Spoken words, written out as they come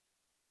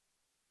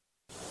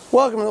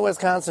Welcome to the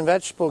Wisconsin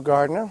Vegetable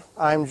Gardener.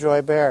 I'm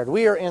Joy Baird.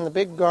 We are in the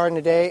big garden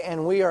today,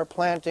 and we are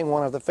planting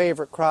one of the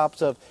favorite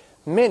crops of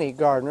many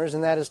gardeners,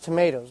 and that is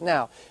tomatoes.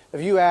 Now,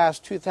 if you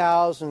ask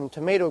 2,000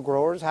 tomato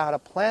growers how to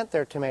plant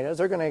their tomatoes,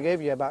 they're going to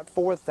give you about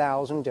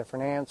 4,000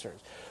 different answers.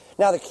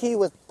 Now, the key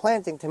with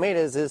planting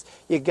tomatoes is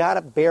you got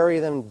to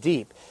bury them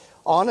deep.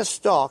 On a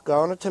stalk,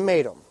 on a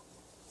tomato,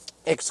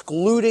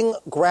 excluding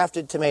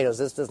grafted tomatoes.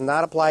 This does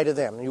not apply to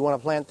them. You want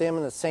to plant them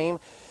in the same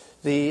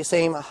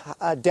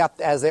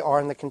depth as they are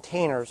in the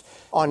containers.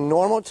 On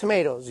normal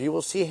tomatoes, you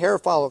will see hair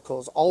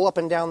follicles all up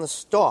and down the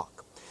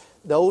stalk.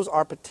 Those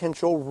are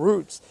potential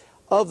roots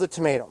of the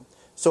tomato.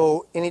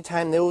 So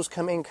anytime those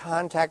come in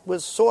contact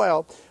with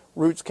soil,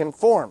 roots can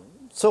form.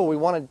 So we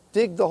want to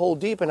dig the hole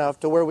deep enough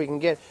to where we can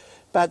get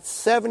about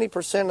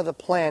 70% of the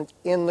plant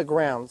in the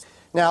ground.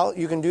 Now,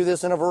 you can do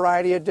this in a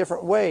variety of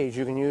different ways.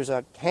 You can use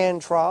a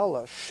hand trowel,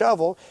 a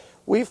shovel.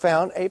 We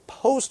found a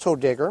post hole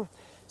digger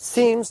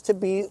seems to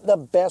be the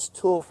best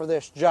tool for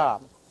this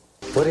job.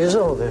 What is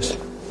all this?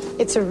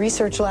 It's a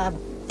research lab.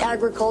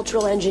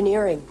 Agricultural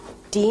engineering.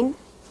 Dean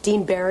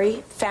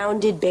Barry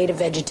founded Beta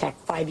Vegetech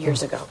 5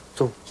 years ago.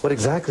 So what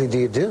exactly do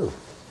you do?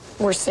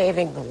 We're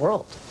saving the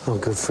world. Oh,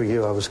 good for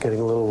you. I was getting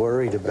a little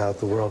worried about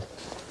the world.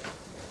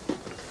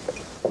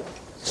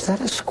 Is that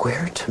a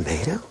square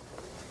tomato?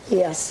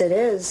 Yes, it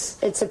is.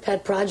 It's a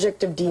pet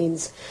project of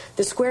Dean's.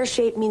 The square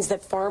shape means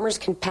that farmers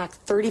can pack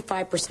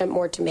 35%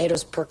 more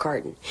tomatoes per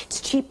carton.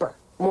 It's cheaper,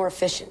 more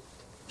efficient.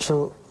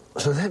 So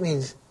that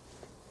means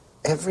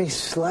every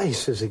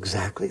slice is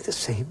exactly the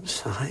same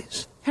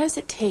size? How does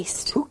it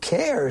taste? Who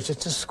cares?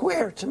 It's a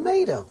square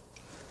tomato.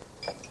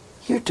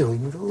 You're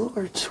doing the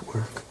Lord's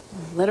work.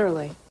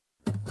 Literally.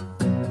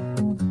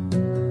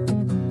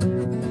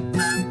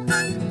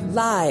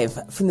 Live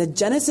from the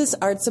Genesis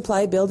Art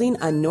Supply building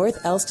on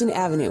North Elston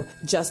Avenue,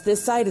 just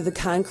this side of the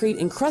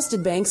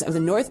concrete-encrusted banks of the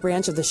North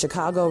Branch of the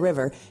Chicago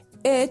River,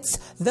 it's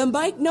The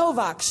Mike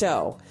Novak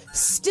Show.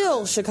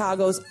 Still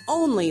Chicago's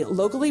only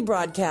locally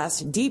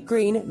broadcast deep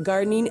green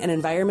gardening and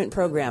environment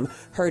program,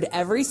 heard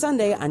every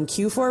Sunday on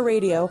Q4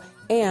 Radio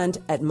and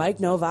at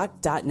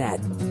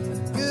MikeNovak.net.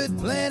 Good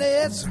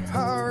planets are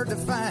hard to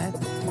find.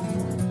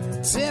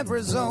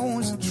 Temperate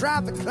zones and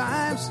tropic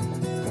climes.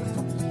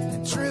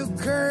 True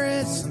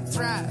currents and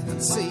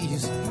thriving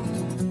seas.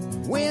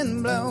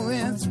 Wind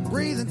blowing through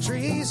breathing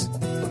trees.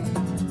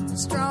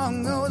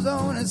 Strong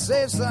ozone and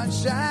safe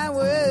sunshine.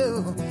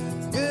 Well,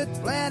 good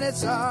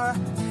planets are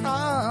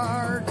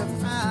hard to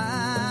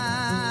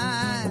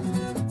find.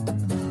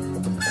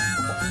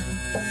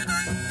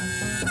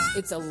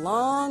 It's a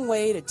long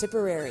way to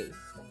Tipperary.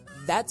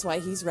 That's why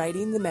he's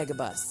riding the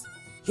megabus.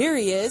 Here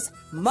he is,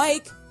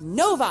 Mike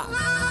Novak.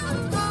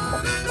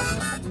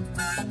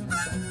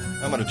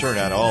 I'm going to turn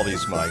on all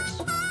these mics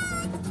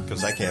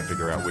because I can't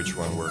figure out which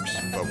one works.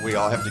 But we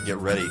all have to get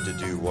ready to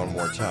do one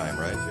more time,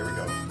 right? Here we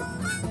go.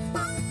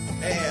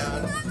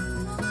 And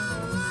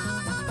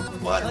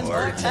one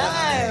more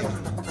time.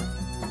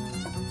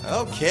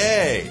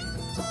 Okay.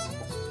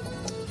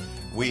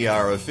 We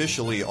are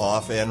officially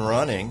off and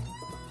running.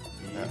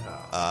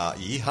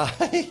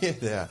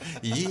 Yeehaw. Yeah.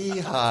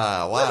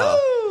 Yeehaw. Wow.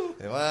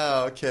 Woo-hoo!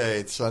 Wow. Okay.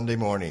 It's Sunday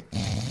morning.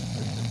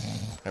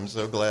 I'm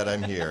so glad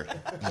I'm here.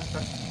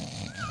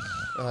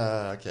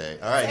 Okay.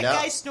 All right. That now,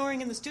 guy's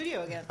snoring in the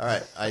studio again. All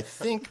right. I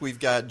think we've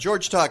got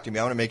George. Talk to me.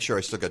 I want to make sure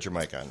I still got your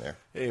mic on there.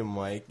 Hey,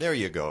 Mike. There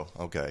you go.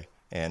 Okay.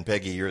 And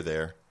Peggy, you're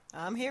there.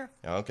 I'm here.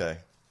 Okay.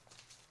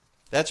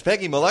 That's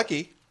Peggy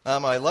Malecki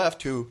on my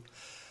left, who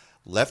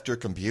left her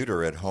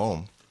computer at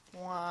home.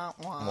 Wah,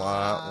 wah.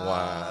 Wah,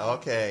 wah.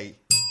 Okay.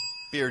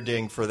 Beer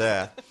ding for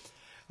that.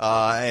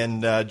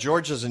 And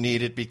George doesn't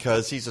need it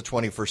because he's a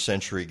 21st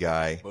century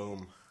guy.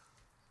 Boom.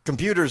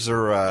 Computers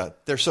are,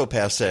 they're so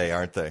passé,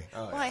 aren't they?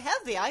 Oh, yeah. Well, I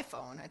have the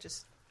iPhone. I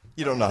just...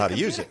 You don't know how to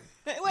use it.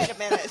 Wait a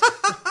minute.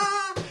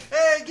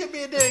 Hey, give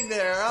me a ding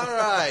there. All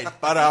right.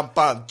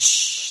 Ba-dum-bum.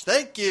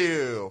 Thank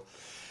you.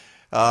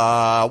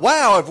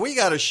 Wow, have we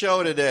got a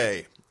show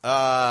today.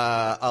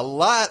 A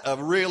lot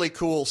of really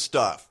cool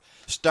stuff.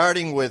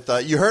 Starting with,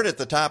 you heard at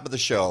the top of the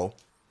show,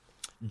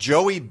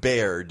 Joey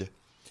Baird.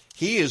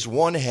 He is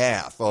one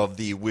half of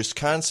the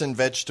Wisconsin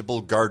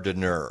Vegetable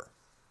Gardener.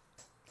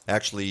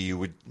 Actually,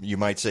 you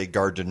might say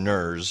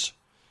gardeners,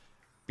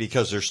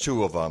 because there's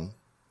two of them.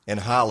 And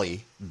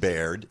Holly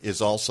Baird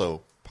is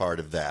also part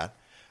of that.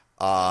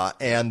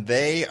 And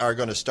they are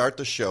going to start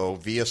the show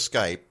via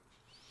Skype.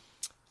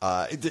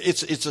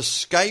 It's a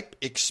Skype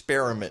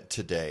experiment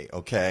today,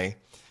 okay?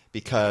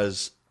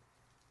 Because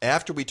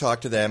after we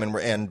talk to them,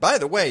 and by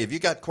the way, if you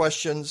got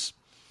questions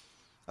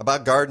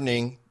about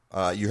gardening,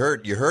 you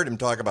heard him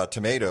talk about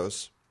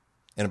tomatoes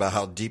and about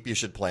how deep you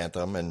should plant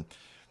them. And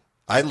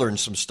I learned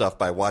some stuff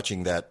by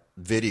watching that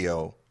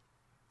video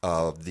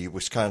of the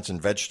Wisconsin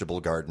Vegetable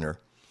Gardener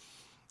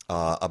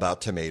about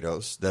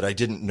tomatoes that I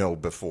didn't know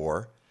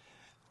before.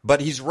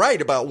 But he's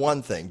right about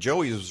one thing.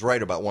 Joey was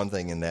right about one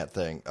thing in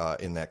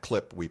that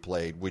clip we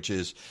played, which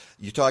is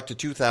you talk to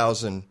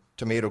 2,000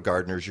 tomato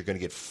gardeners, you're going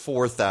to get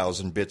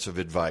 4,000 bits of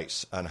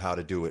advice on how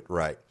to do it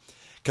right.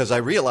 Because I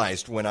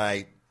realized when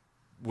I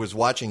was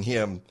watching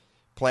him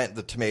plant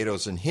the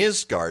tomatoes in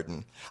his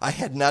garden, I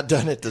had not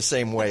done it the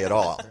same way at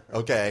all.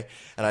 Okay,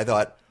 and I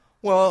thought,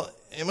 well,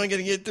 am I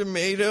going to get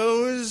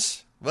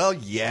tomatoes? Well,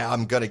 yeah,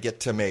 I'm going to get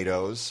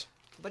tomatoes.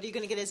 But are you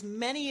going to get as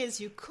many as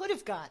you could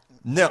have gotten?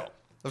 No,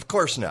 of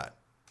course not.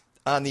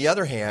 On the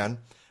other hand,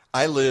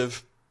 I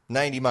live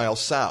 90 miles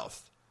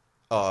south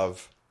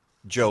of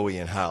Joey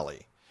and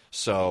Holly.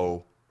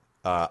 So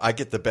I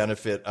get the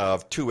benefit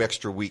of 2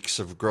 extra weeks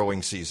of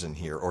growing season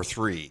here, or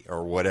 3,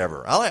 or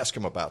whatever. I'll ask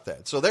them about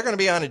that. So they're going to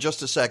be on in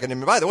just a second.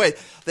 And by the way,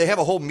 they have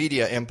a whole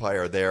media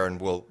empire there,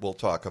 and we'll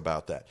talk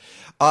about that.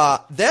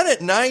 Then at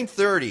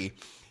 9:30,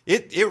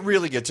 it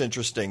really gets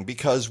interesting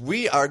because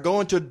we are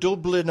going to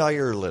Dublin,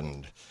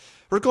 Ireland.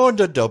 We're going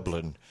to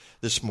Dublin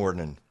this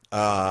morning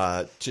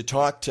to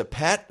talk to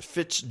Pat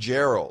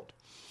Fitzgerald,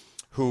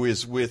 who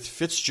is with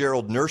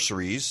Fitzgerald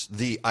Nurseries,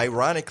 the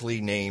ironically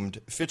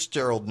named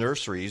Fitzgerald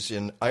Nurseries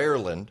in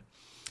Ireland.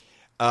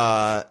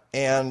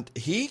 And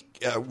he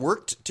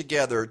worked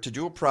together to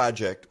do a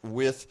project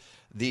with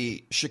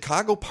the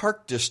Chicago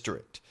Park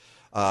District.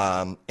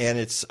 And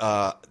it's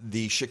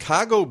the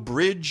Chicago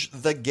Bridge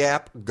the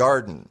Gap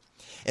Garden.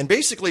 And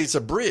basically it's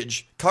a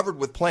bridge covered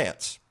with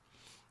plants.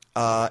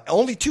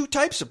 Only 2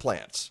 types of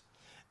plants.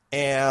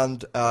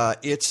 And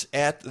it's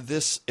at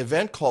this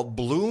event called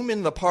Bloom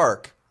in the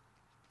Park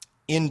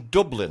in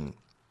Dublin.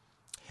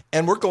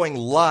 And we're going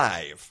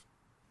live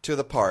to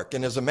the park.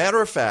 And as a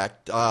matter of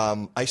fact,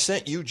 I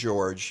sent you,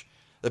 George,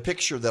 the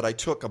picture that I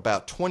took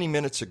about 20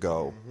 minutes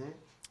ago.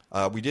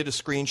 Mm-hmm. We did a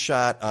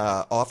screenshot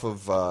off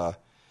of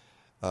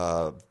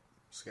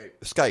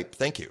Skype.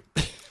 Thank you.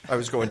 I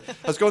was going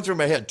through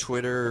my head.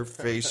 Twitter,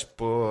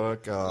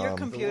 Facebook. Your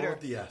computer.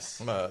 Yes.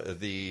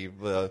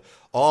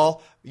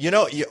 All.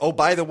 Oh,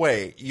 by the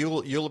way,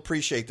 you'll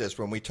appreciate this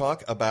when we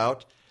talk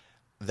about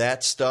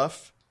that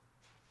stuff.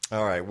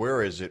 All right,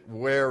 where is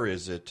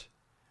it?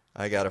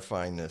 I got to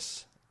find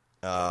this.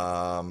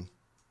 Where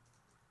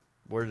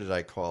did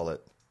I call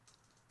it?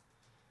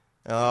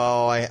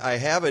 Oh, I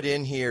have it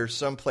in here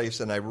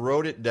someplace, and I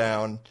wrote it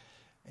down,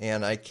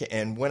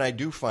 and when I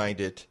do find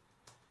it,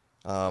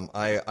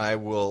 I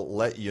will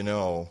let you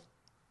know,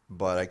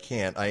 but I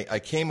can't. I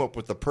came up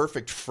with the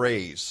perfect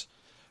phrase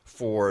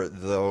for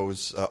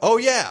those. Oh,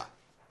 yeah,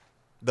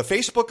 the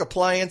Facebook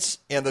appliance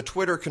and the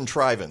Twitter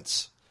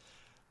contrivance.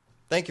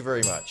 Thank you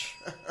very much,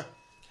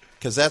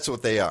 because that's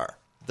what they are.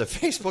 The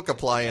Facebook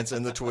appliance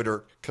and the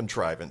Twitter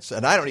contrivance.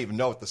 And I don't even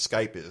know what the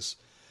Skype is.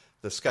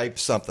 The Skype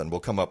something. We'll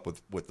come up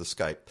with the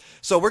Skype.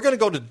 So we're going to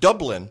go to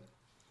Dublin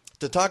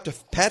to talk to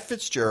Pat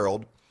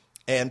Fitzgerald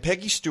and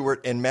Peggy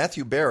Stewart and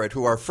Matthew Barrett,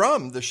 who are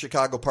from the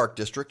Chicago Park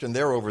District, and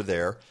they're over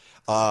there.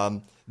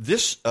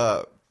 This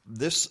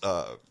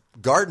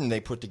garden they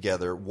put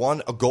together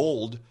won a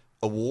gold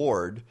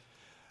award.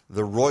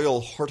 The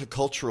Royal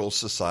Horticultural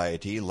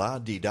Society,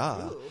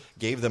 la-di-da,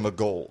 gave them a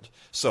gold.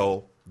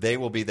 So they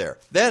will be there.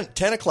 Then,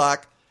 10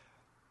 o'clock,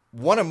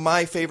 one of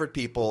my favorite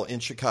people in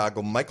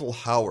Chicago, Michael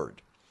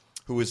Howard,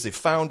 who is the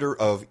founder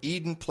of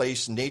Eden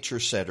Place Nature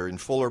Center in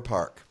Fuller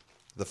Park,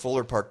 the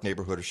Fuller Park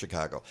neighborhood of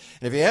Chicago.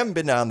 And if you haven't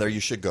been down there, you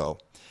should go.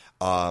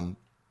 But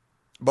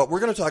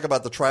we're going to talk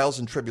about the trials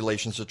and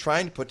tribulations of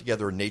trying to put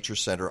together a nature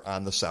center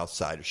on the south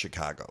side of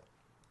Chicago.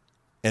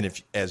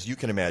 And as you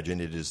can imagine,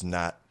 it is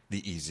not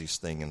the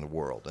easiest thing in the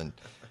world. And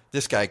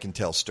this guy can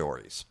tell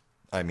stories.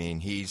 I mean,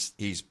 he's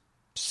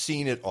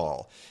seen it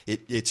all.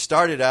 It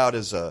started out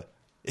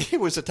it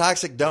was a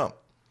toxic dump.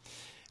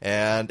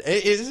 And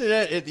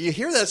you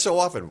hear that so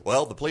often.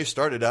 Well, the place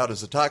started out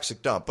as a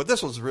toxic dump, but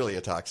this was really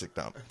a toxic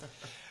dump.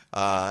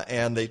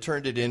 And they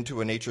turned it into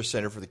a nature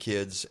center for the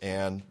kids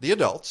and the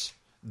adults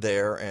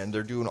there, and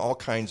they're doing all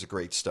kinds of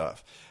great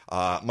stuff.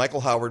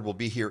 Michael Howard will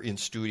be here in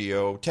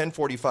studio.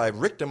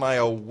 10:45, Rick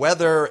DeMaio,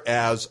 weather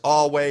as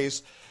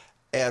always.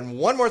 And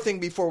one more thing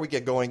before we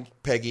get going,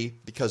 Peggy,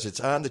 because it's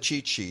on the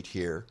cheat sheet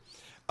here.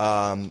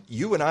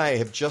 You and I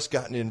have just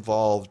gotten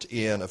involved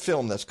in a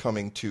film that's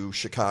coming to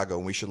Chicago,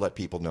 and we should let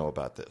people know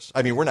about this.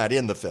 I mean, we're not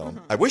in the film.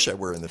 Mm-hmm. I wish I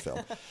were in the film.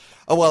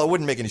 Oh, well, it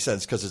wouldn't make any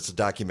sense because it's a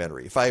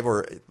documentary. If I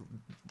were...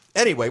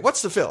 Anyway,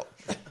 what's the film?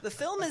 The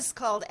film is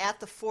called At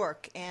the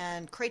Fork,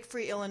 and Crate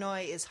Free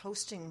Illinois is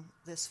hosting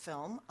this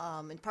film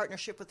in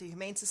partnership with the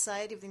Humane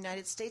Society of the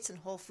United States and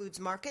Whole Foods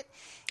Market.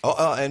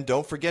 Oh, and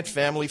don't forget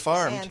Family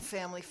Farmed. And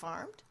Family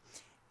Farmed.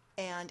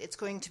 And it's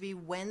going to be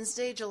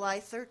Wednesday, July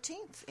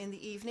 13th in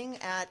the evening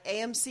at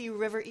AMC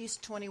River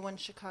East 21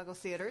 Chicago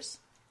Theaters.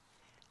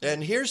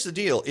 And here's the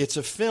deal. It's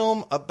a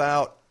film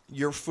about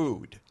your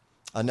food.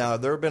 Now,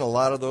 there have been a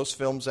lot of those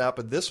films out,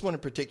 but this one in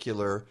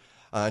particular...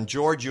 and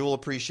George, you'll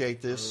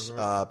appreciate this.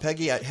 Mm-hmm.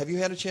 Peggy, have you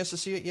had a chance to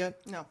see it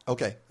yet? No.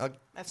 Okay. I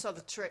saw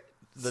the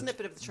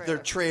snippet of the trailer.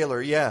 The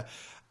trailer, yeah.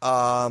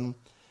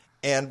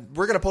 And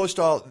we're going to post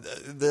all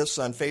this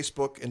on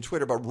Facebook and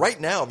Twitter. But right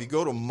now, if you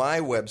go to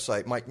my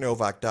website,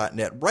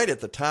 MikeNovak.net, right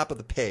at the top of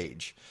the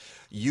page,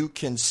 you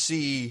can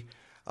see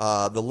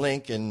the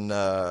link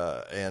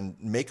and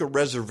make a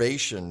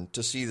reservation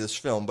to see this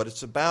film. But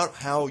it's about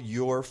how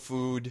your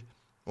food,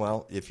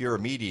 well, if you're a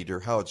meat eater,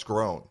 how it's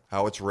grown,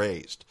 how it's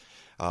raised.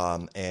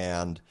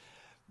 And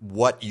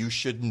what you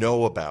should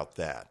know about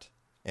that,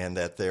 and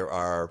that there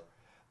are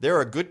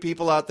good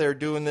people out there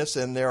doing this,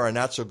 and there are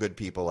not so good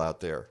people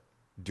out there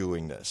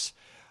doing this.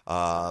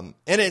 And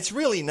it's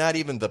really not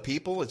even the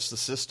people; it's the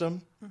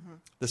system. Mm-hmm.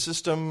 The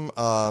system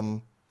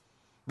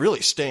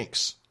really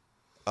stinks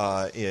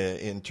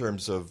in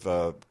terms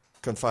of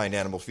confined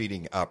animal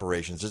feeding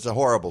operations. It's a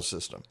horrible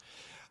system.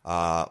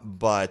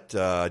 But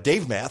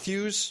Dave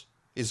Matthews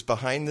is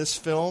behind this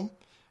film.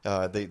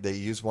 They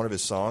use one of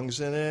his songs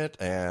in it,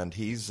 and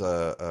he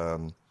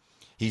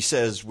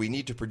says we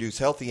need to produce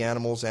healthy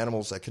animals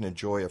that can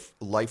enjoy a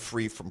life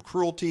free from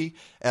cruelty.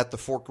 At the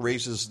Fork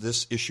raises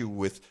this issue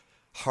with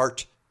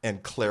heart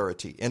and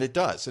clarity, and it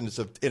does. And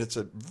it's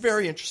a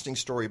very interesting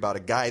story about a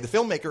guy, the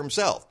filmmaker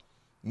himself,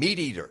 meat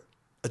eater,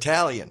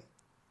 Italian,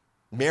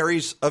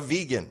 marries a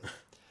vegan.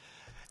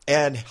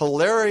 And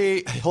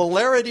hilarity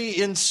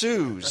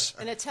ensues.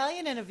 An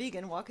Italian and a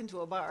vegan walk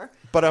into a bar.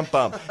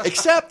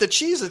 Except that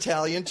she's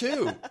Italian,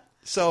 too.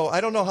 So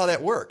I don't know how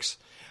that works.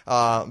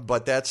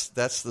 But that's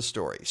the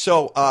story.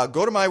 So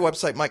go to my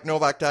website,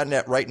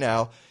 MikeNovak.net, right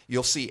now.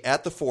 You'll see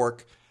At the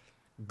Fork.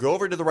 Go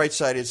over to the right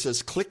side. It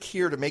says, click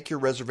here to make your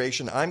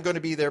reservation. I'm going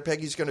to be there.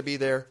 Peggy's going to be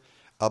there.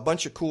 A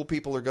bunch of cool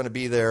people are going to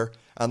be there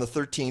on the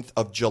 13th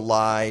of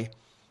July.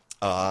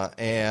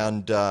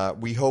 And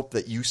we hope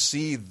that you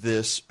see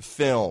this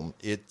film.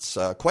 It's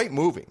quite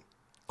moving,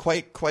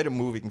 quite a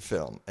moving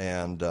film,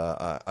 and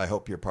I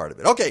hope you're part of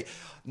it. Okay,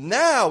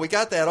 now we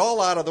got that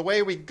all out of the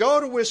way. We go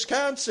to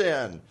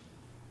Wisconsin,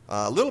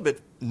 a little bit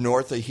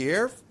north of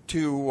here,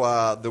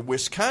 to the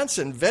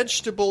Wisconsin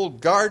vegetable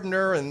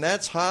gardener, and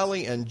that's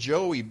Holly and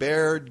Joey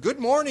Baird. Good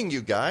morning,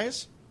 you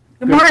guys.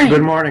 Good morning.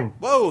 Good morning.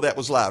 Whoa, that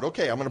was loud.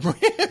 Okay, I'm going to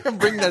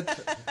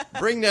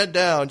bring that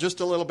down just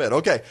a little bit.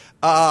 Okay,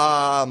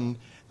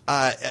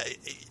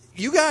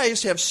 you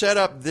guys have set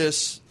up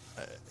this.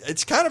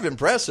 It's kind of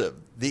impressive.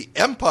 The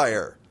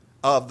empire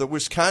of the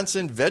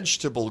Wisconsin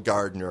vegetable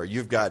gardener.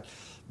 You've got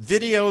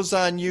videos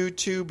on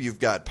YouTube. You've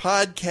got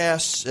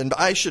podcasts, and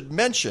I should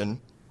mention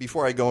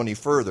before I go any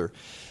further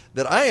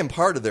that I am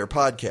part of their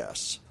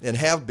podcasts and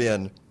have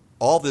been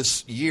all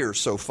this year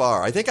so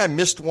far. I think I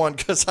missed one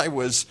because I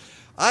was,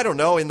 I don't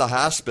know, in the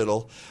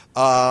hospital.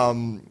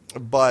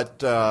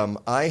 But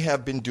I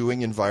have been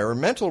doing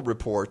environmental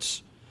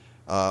reports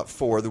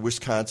for the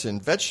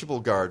Wisconsin vegetable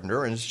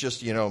gardener, and it's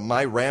just,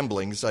 my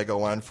ramblings. I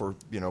go on for,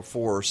 4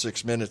 or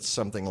 6 minutes,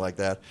 something like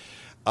that.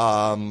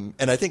 And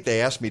I think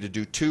they asked me to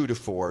do 2 to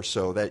 4,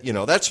 so that,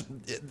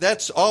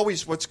 that's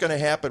always what's going to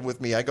happen with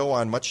me. I go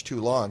on much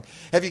too long.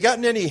 Have you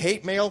gotten any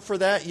hate mail for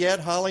that yet,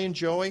 Holly and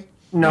Joey?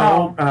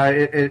 No,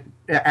 it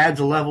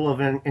adds a level of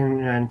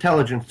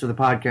intelligence to the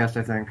podcast,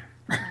 I think.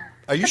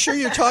 Are you sure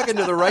you're talking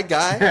to the right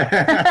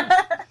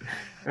guy?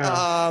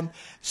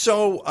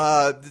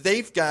 So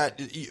they've got,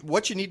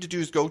 what you need to do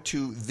is go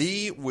to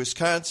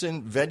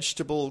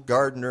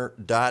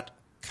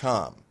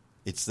thewisconsinvegetablegardener.com.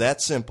 It's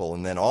that simple,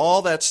 and then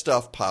all that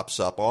stuff pops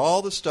up,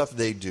 all the stuff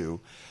they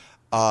do.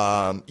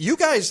 You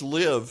guys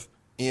live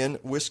in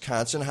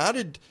Wisconsin.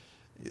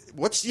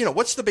 What's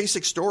the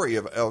basic story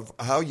of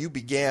how you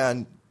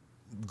began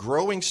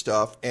growing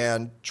stuff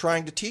and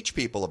trying to teach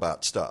people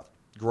about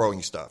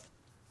growing stuff?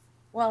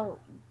 Well,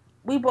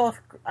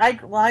 I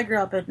grew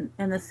up in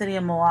the city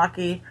of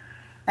Milwaukee,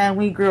 and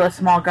we grew a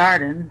small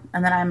garden.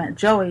 And then I met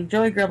Joey.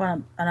 Joey grew up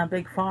on a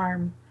big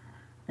farm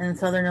in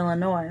southern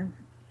Illinois,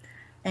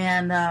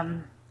 and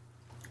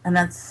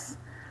that's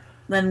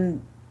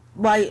then.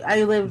 Well,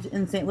 I lived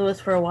in St. Louis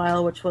for a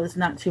while, which was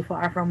not too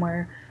far from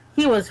where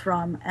he was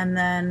from. And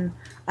then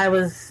I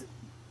was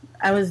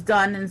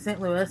done in St.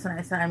 Louis, and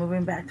I said, I'm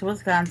moving back to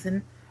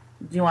Wisconsin.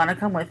 Do you want to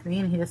come with me?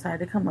 And he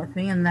decided to come with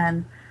me, and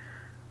then.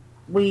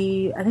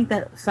 I think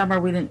that summer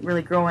we didn't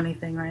really grow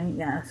anything, right?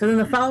 Yeah. So then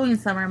the following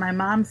summer, my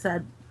mom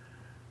said,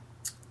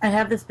 I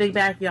have this big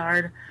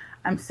backyard.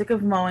 I'm sick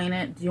of mowing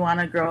it. Do you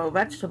want to grow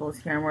vegetables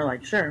here? And we're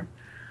like, sure.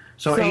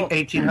 So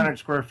 1,800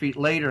 square feet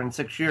later in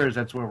 6 years,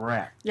 that's where we're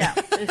at. Yeah,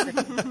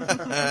 basically.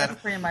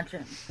 That's pretty much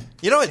it.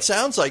 It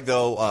sounds like,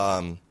 though,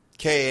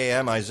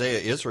 KAM Isaiah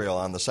Israel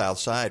on the south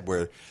side,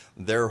 where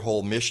their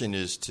whole mission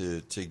is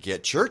to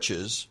get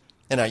churches.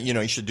 And,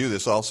 you should do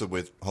this also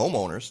with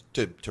homeowners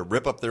to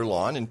rip up their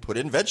lawn and put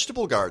in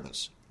vegetable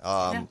gardens.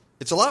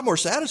 It's a lot more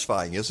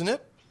satisfying, isn't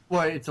it?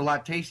 Well, it's a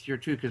lot tastier,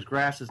 too, because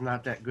grass is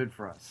not that good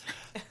for us.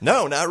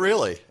 No, not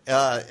really.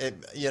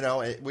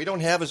 We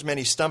don't have as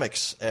many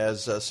stomachs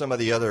as some of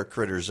the other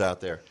critters out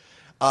there.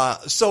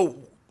 So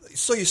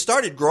you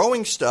started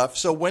growing stuff.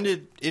 So when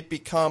did it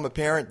become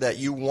apparent that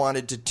you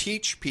wanted to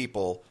teach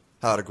people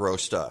how to grow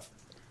stuff?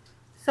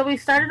 So we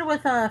started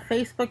with a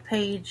Facebook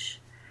page.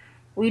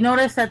 We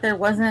noticed that there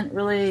wasn't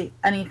really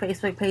any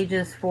Facebook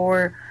pages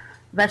for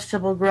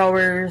vegetable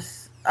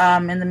growers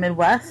in the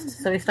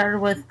Midwest. So we started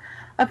with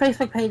a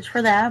Facebook page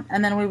for that,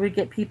 and then we would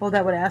get people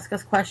that would ask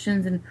us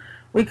questions, and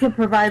we could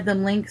provide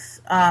them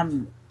links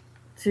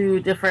to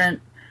different,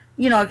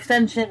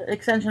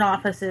 extension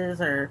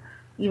offices or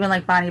even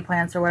like body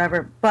plants or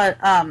whatever. But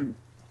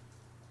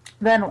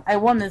then I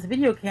won this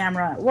video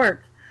camera at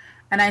work,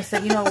 and I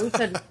said, we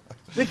could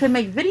We could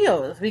make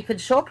videos. We could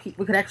show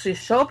we could actually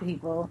show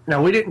people.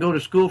 Now, we didn't go to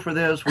school for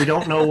this. We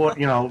don't know what,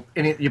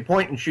 you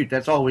point and shoot.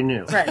 That's all we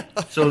knew. Right.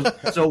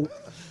 So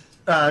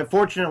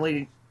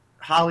fortunately,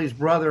 Holly's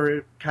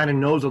brother kind of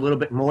knows a little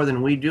bit more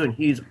than we do, and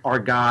he's our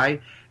guy.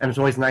 And it's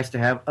always nice to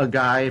have a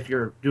guy if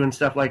you're doing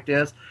stuff like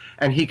this.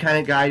 And he kind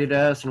of guided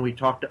us, and we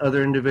talked to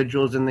other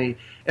individuals in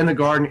the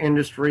garden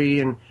industry,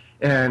 and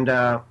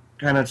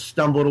kind of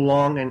stumbled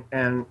along.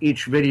 And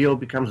each video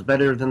becomes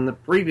better than the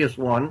previous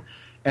one.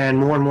 And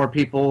more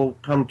people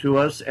come to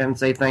us and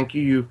say, thank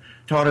you, you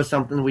taught us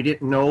something we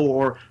didn't know,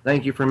 or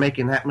thank you for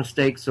making that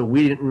mistake so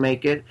we didn't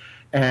make it.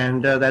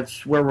 And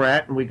that's where we're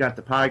at, and we got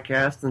the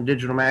podcast and the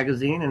digital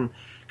magazine and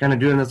kind of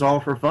doing this all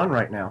for fun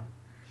right now.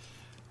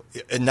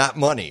 And not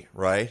money,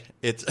 right?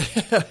 It's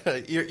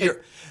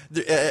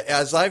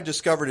as I've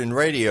discovered in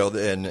radio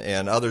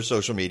and other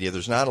social media,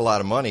 there's not a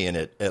lot of money in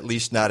it, at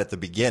least not at the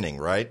beginning,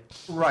 right?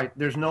 Right.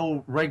 There's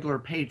no regular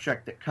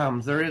paycheck that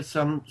comes. There is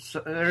some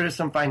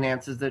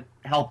finances that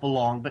help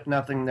along, but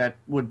nothing that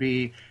would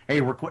be,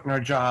 hey, we're quitting our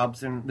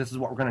jobs and this is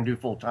what we're going to do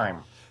full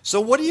time. So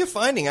what are you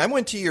finding? I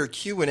went to your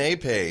Q&A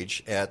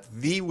page at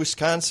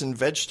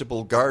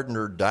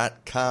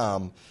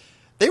thewisconsinvegetablegardener.com.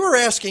 They were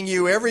asking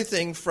you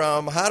everything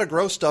from how to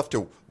grow stuff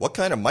to what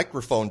kind of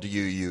microphone do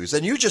you use?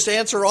 And you just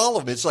answer all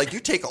of them. It's like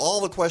you take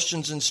all the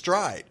questions in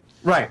stride.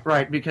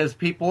 Right, because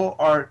people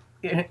are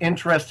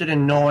interested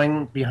in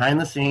knowing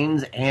behind the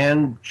scenes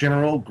and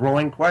general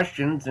growing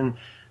questions. And,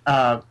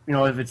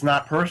 if it's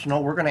not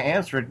personal, we're going to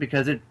answer it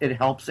because it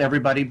helps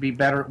everybody be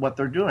better at what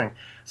they're doing.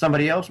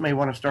 Somebody else may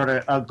want to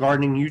start a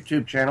gardening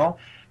YouTube channel,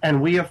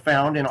 and we have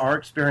found in our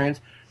experience,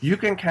 you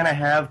can kind of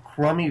have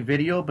crummy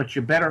video, but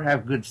you better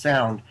have good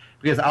sound.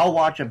 Because I'll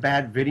watch a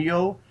bad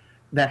video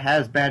that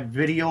has bad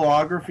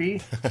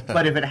videography,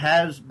 but if it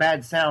has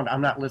bad sound,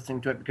 I'm not listening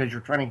to it because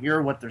you're trying to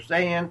hear what they're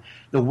saying,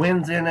 the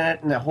wind's in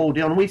it, and the whole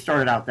deal. And we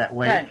started out that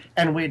way, right.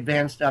 And we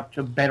advanced up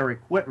to better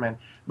equipment.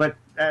 But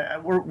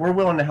we're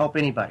willing to help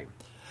anybody.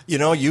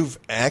 You've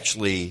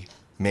actually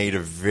made a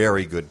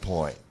very good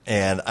point.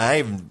 And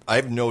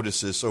I've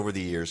noticed this over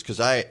the years because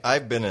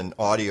I've been an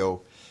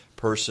audio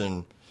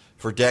person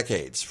for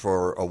decades.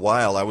 For a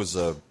while, I was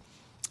an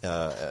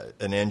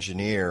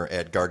engineer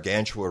at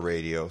Gargantua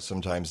Radio,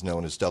 sometimes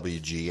known as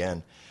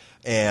WGN,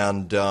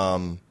 and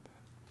I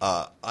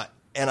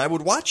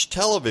would watch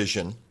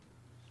television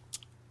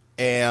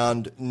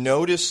and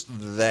notice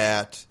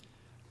that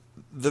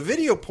the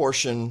video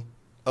portion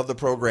of the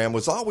program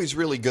was always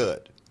really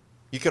good.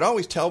 You could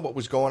always tell what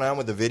was going on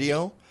with the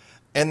video,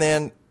 and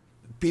then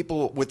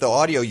people with the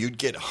audio, you'd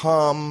get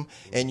hum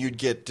and you'd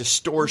get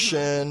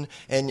distortion,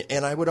 and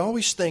I would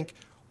always think,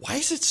 why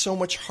is it so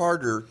much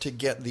harder to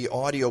get the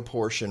audio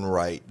portion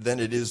right than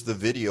it is the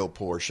video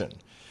portion?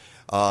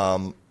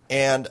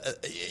 And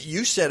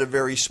you said a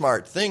very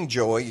smart thing,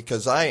 Joey,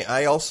 because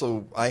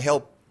I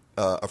help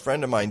a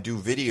friend of mine do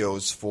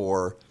videos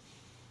for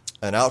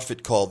an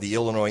outfit called the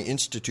Illinois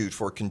Institute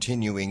for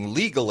Continuing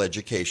Legal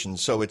Education.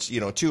 So it's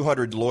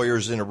 200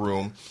 lawyers in a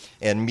room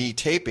and me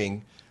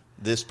taping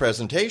this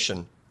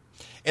presentation.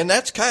 And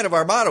that's kind of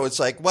our motto. It's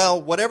like,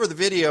 well, whatever the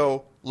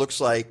video looks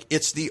like,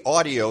 it's the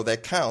audio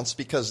that counts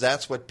because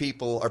that's what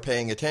people are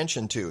paying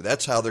attention to.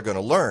 That's how they're going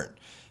to learn.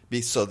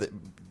 So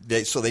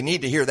they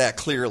need to hear that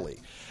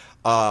clearly.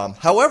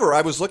 However,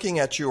 I was looking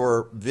at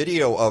your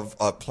video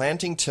of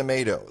planting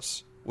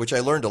tomatoes, which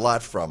I learned a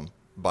lot from,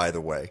 by the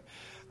way.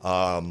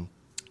 And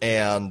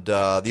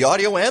the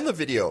audio and the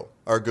video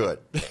are good.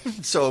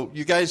 So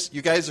you guys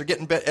are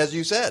getting better, as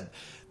you said.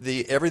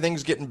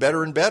 Everything's getting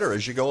better and better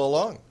as you go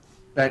along.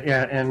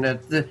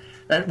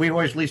 We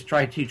always at least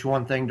try to teach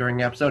one thing during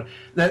the episode.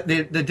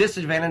 The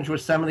disadvantage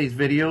with some of these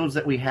videos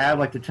that we have,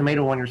 like the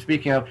tomato one you're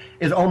speaking of,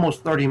 is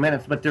almost 30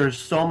 minutes, but there's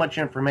so much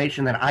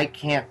information that I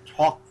can't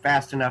talk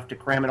fast enough to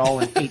cram it all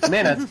in 8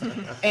 minutes.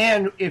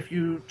 And if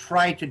you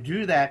try to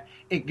do that,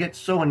 it gets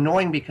so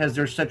annoying because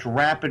there's such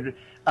rapid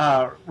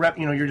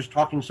you're just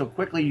talking so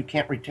quickly you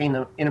can't retain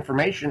the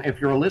information. If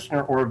you're a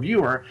listener or a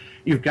viewer,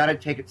 you've got to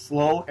take it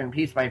slow and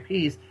piece by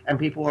piece, and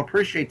people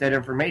appreciate that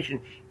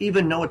information,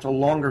 even though it's a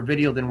longer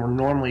video than we're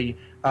normally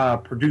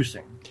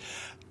producing.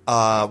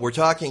 We're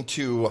talking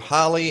to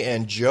Holly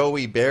and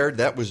Joey Baird.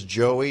 That was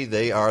Joey.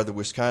 They are the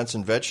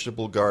Wisconsin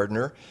Vegetable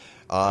Gardener.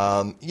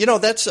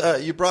 That's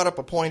you brought up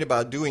a point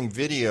about doing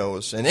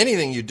videos and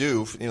anything you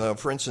do.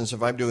 For instance,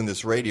 if I'm doing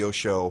this radio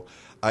show,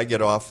 I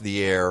get off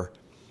the air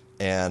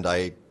and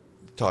I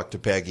talk to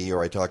Peggy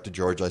or I talk to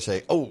George. I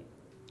say, "Oh,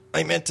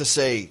 I meant to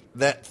say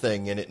that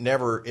thing," and it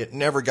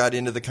never got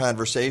into the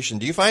conversation.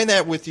 Do you find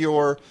that with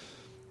your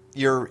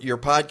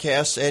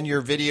podcasts and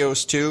your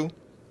videos too?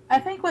 I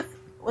think with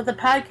the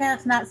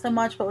podcast, not so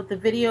much, but with the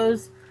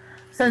videos,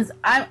 since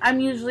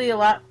I'm usually a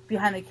lot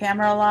behind the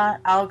camera a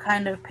lot, I'll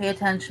kind of pay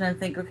attention and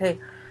think, okay,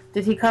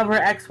 did he cover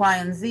X, Y,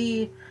 and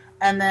Z?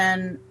 And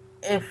then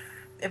if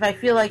I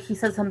feel like he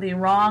said something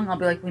wrong, I'll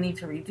be like, we need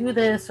to redo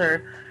this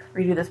or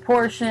redo this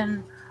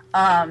portion.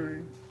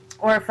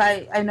 Or if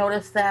I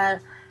notice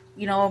that,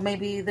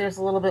 maybe there's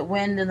a little bit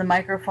wind in the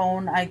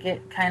microphone, I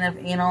get kind of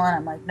anal and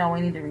I'm like, no,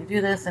 we need to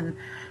redo this. And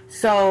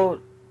So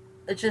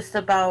it's just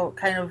about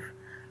kind of,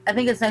 I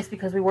think it's nice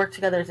because we work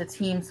together as a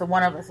team, so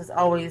one of us is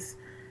always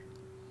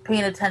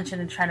paying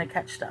attention and trying to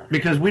catch stuff.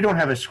 Because we don't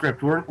have a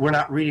script. We're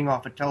not reading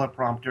off a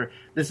teleprompter.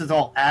 This is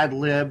all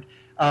ad-libbed.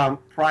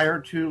 Prior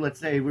to, let's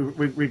say,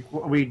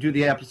 we do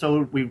the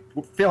episode, we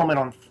film it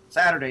on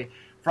Saturday.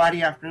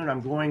 Friday afternoon,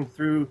 I'm going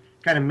through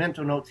kind of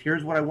mental notes.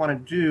 Here's what I want to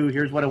do.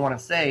 Here's what I want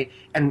to say.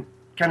 And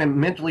kind of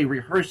mentally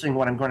rehearsing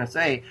what I'm going to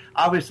say.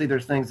 Obviously,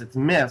 there's things that's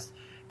missed.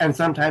 And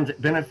sometimes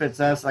it benefits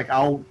us. Like,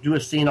 I'll do a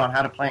scene on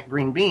how to plant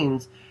green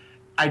beans.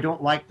 I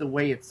don't like the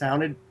way it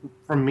sounded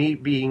from me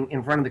being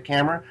in front of the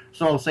camera,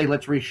 so I'll say,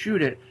 let's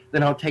reshoot it.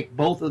 Then I'll take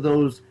both of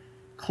those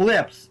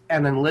clips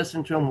and then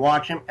listen to them,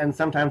 watch them, and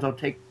sometimes I'll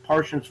take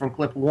portions from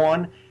clip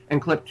 1 and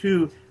clip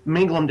 2,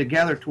 mingle them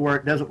together to where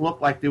it doesn't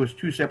look like there was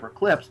 2 separate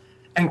clips,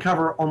 and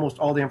cover almost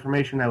all the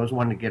information I was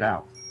wanting to get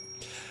out.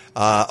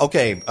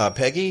 Okay,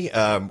 Peggy,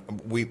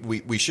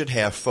 we should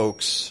have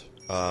folks...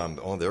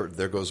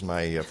 there goes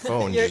my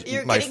phone. You're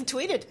getting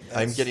tweeted.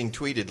 I'm getting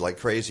tweeted like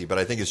crazy, but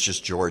I think it's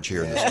just George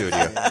here in the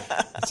studio.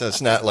 So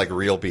it's not like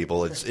real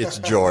people. It's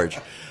George.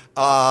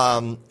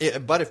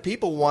 But if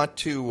people want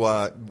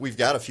to, we've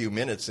got a few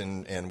minutes,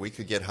 and we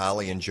could get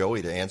Holly and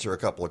Joey to answer a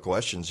couple of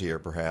questions here,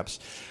 perhaps.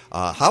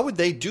 How would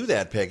they do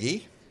that,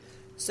 Peggy?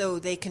 So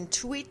they can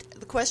tweet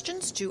the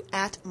questions to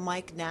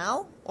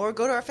 @MikeNow or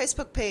go to our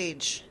Facebook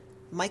page,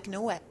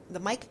 The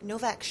Mike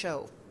Novak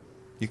Show.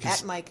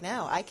 At Mike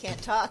Now. I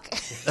can't talk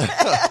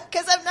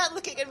because I'm not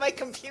looking at my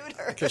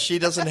computer. Because she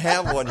doesn't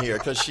have one here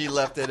because she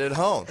left it at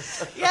home.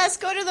 Yes,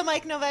 go to the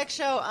Mike Novak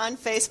Show on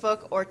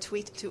Facebook or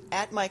tweet to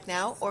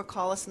 @MikeNow or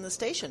call us in the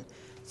station,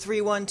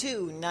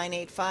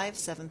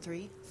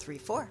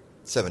 312-985-7334.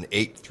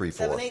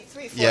 7834.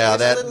 7834. Yeah,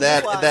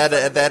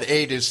 that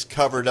 8 is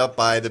covered up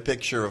by the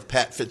picture of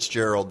Pat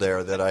Fitzgerald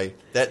there.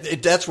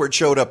 That's where it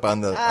showed up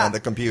on the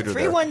computer.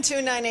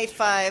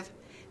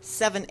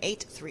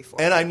 312-985-7834.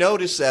 And I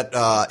noticed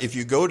that if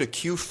you go to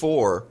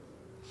Q4,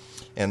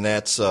 and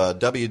that's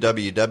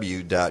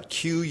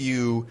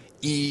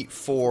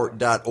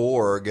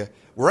www.que4.org,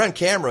 we're on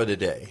camera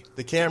today.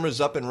 The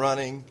camera's up and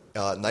running.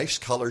 Nice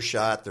color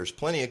shot. There's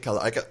plenty of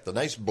color. I got the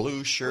nice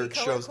blue shirt.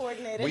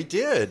 We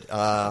did.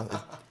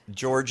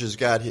 George has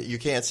got. You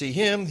can't see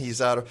him.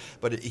 He's out of.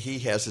 But he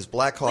has his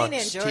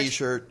Blackhawks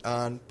T-shirt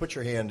on. Put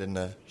your hand in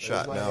the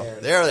shot now.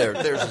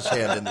 There's his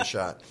hand in the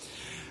shot.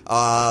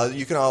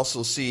 You can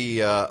also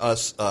see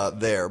us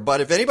there.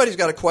 But if anybody's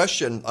got a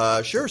question,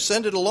 sure,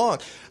 send it along.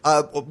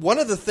 One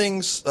of the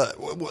things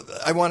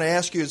I want to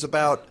ask you is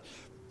about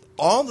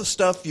all the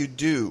stuff you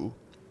do.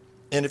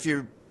 And if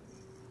you're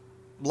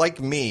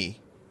like me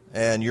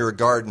and you're a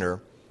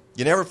gardener,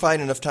 you never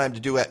find enough time to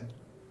do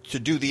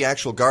the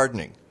actual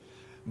gardening.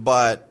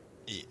 But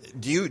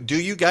do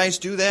you guys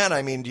do that?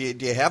 I mean, do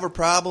you have a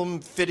problem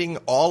fitting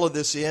all of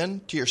this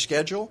in to your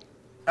schedule?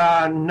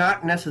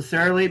 Not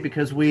necessarily,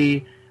 because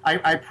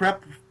I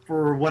prep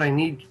for what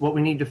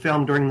we need to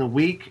film during the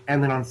week,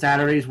 and then on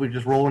Saturdays we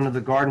just roll into the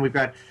garden. We've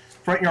got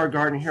front yard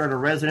garden here at our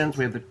residence.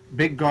 We have the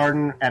big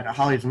garden at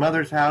Holly's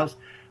mother's house.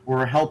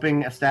 We're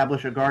helping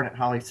establish a garden at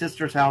Holly's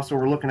sister's house, so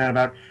we're looking at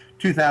about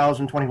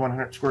 2,000,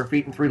 2,100 square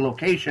feet in 3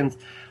 locations.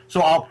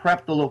 So I'll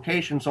prep the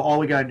location, so all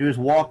we got to do is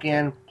walk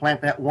in, plant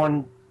that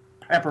one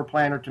pepper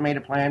plant or tomato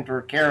plant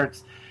or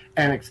carrots,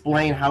 and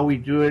explain how we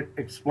do it,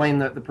 explain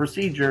the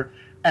procedure,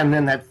 and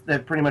then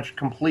that pretty much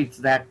completes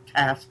that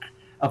task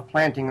of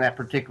planting that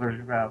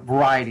particular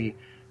variety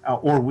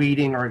or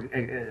weeding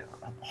or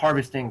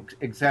harvesting,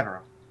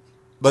 etc.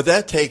 But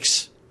that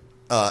takes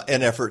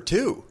an effort,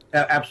 too.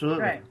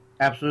 Absolutely. Right.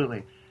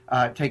 Absolutely.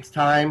 It takes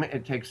time.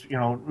 It takes,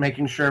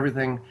 making sure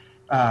everything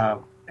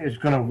is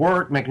going to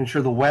work, making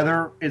sure the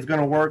weather is going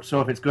to work.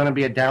 So if it's going to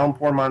be a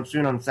downpour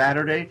monsoon on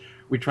Saturday,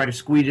 we try to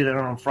squeeze it in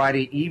on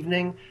Friday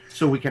evening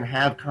so we can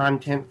have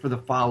content for the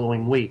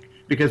following week.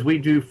 Because we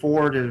do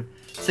 4 to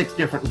 6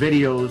 different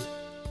videos.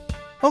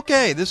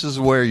 Okay, this is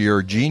where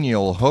your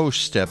genial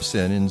host steps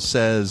in and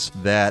says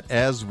that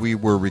as we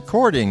were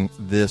recording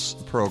this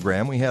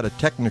program, we had a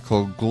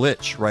technical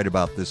glitch right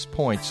about this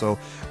point. So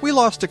we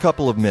lost a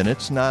couple of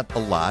minutes, not a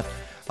lot.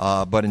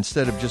 But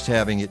instead of just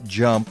having it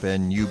jump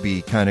and you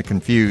be kind of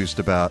confused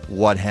about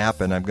what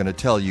happened, I'm going to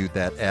tell you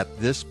that at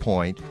this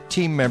point,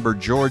 team member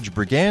George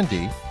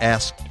Brigandy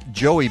asked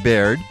Joey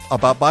Baird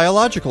about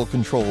biological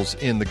controls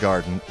in the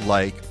garden,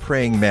 like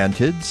praying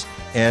mantids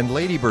and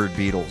ladybird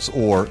beetles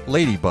or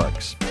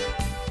ladybugs.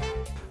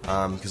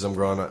 Because I'm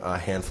growing a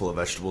handful of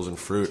vegetables and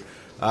fruit.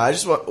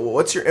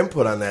 What's your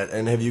input on that?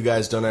 And have you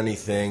guys done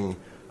anything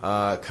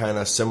kind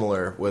of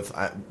similar with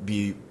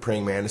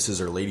praying mantises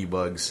or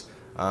ladybugs?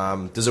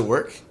 Does it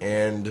work,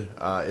 and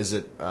is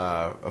it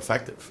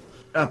effective?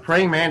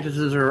 Praying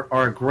mantises are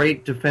a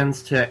great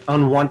defense to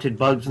unwanted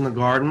bugs in the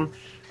garden.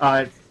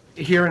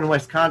 Here in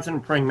Wisconsin,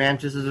 praying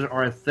mantises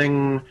are a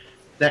thing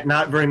that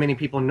not very many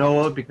people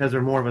know of because they're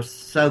more of a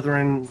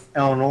southern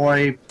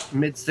Illinois,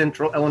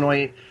 mid-central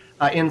Illinois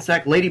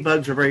insect.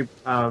 Ladybugs are very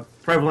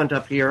prevalent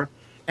up here,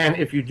 and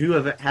if you do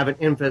have an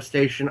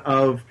infestation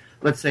of,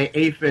 let's say,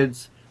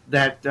 aphids,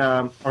 that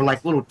are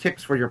like little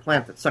ticks for your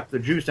plant that suck the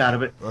juice out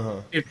of it.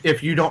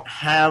 If you don't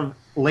have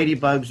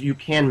ladybugs, you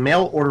can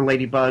mail order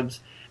ladybugs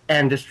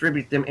and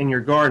distribute them in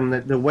your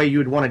garden. The way you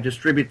would want to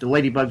distribute the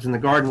ladybugs in the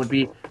garden would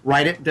be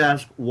right at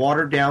dusk,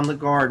 water down the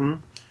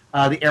garden,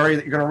 the area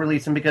that you're going to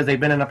release them because they've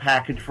been in a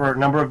package for a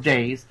number of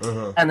days,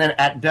 and then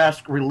at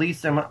dusk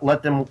release them,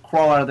 let them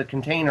crawl out of the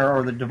container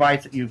or the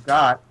device that you've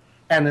got,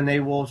 and then they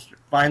will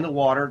find the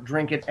water,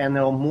 drink it, and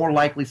they'll more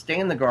likely stay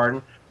in the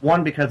garden,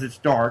 one, because it's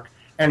dark,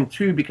 and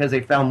two, because they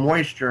found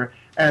moisture,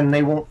 and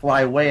they won't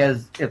fly away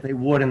as if they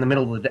would in the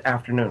middle of the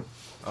afternoon.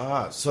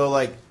 So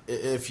like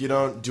if you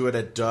don't do it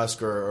at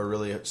dusk or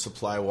really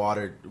supply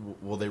water,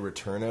 will they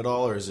return at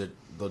all, or is it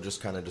they'll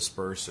just kind of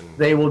disperse? And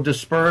they will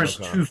disperse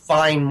to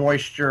find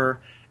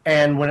moisture,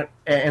 and when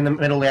in the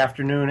middle of the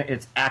afternoon,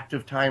 it's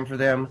active time for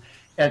them.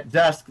 At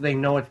dusk, they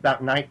know it's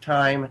about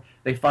nighttime.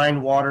 They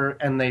find water,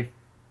 and they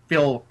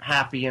feel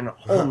happy and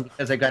home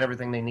because they got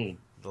everything they need.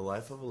 The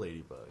life of a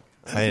ladybug.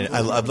 I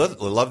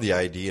love the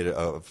idea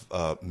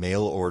of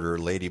mail order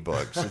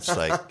ladybugs. It's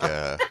like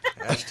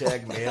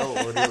hashtag mail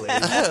order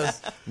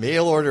ladybugs.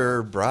 Mail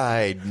order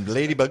bride,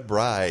 ladybug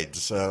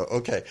brides.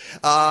 Okay.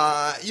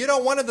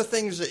 One of the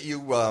things that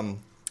you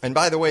and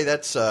by the way,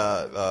 that's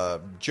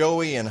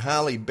Joey and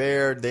Holly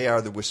Baird. They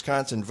are the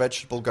Wisconsin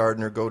Vegetable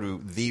Gardener. Go to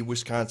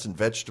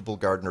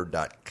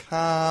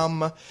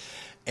thewisconsinvegetablegardener.com.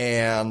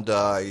 And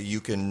you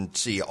can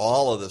see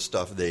all of the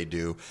stuff they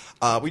do.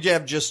 We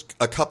have just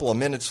a couple of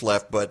minutes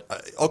left, but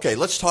okay,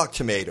 let's talk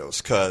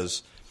tomatoes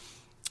because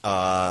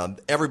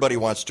everybody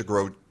wants to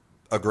grow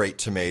a great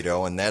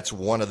tomato, and that's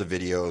one of the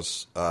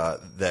videos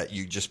that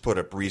you just put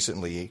up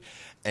recently.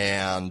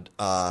 And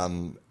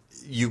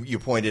you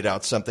pointed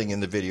out something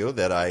in the video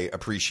that I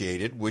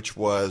appreciated, which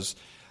was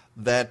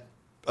that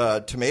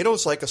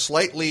tomatoes like a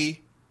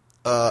slightly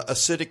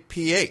acidic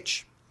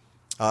pH,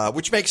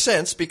 which makes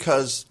sense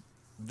because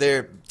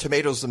their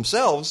tomatoes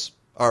themselves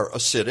are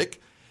acidic,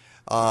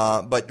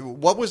 but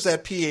what was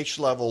that pH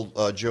level,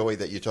 Joey,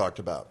 that you talked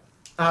about?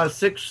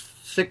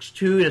 6.2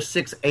 to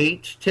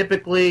 6.8.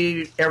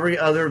 Typically, every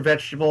other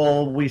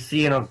vegetable we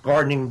see in a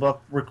gardening book,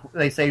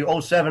 they say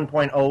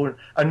 7.0.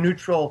 A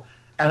neutral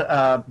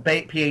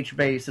pH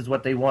base is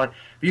what they want.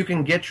 If you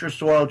can get your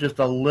soil just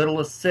a little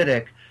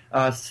acidic,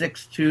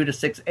 6.2 to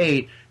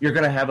 6.8, you're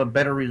going to have a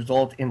better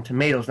result in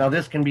tomatoes. Now,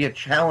 this can be a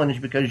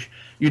challenge because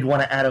you'd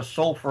want to add a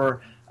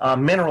sulfur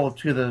mineral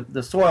to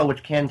the soil,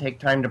 which can take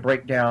time to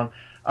break down.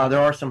 There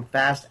are some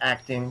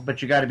fast-acting,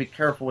 but you got to be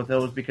careful with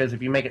those because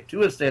if you make it too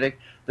acidic,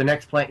 the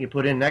next plant you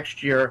put in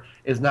next year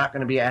is not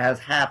going to be as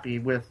happy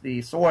with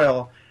the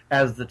soil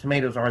as the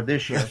tomatoes are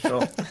this year.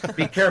 So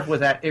be careful with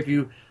that.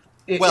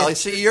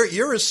 See,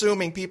 you're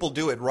assuming people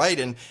do it right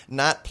and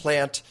not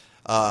plant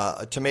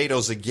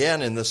tomatoes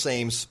again in the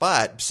same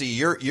spot. See,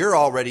 you're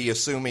already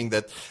assuming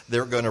that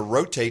they're going to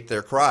rotate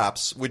their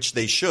crops, which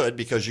they should,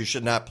 because you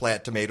should not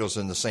plant tomatoes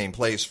in the same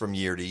place from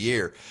year to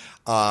year.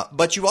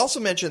 But you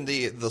also mentioned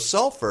the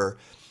sulfur.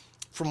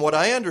 From what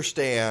I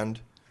understand,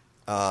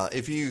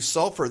 if you use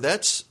sulfur,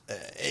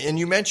 and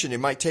you mentioned it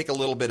might take a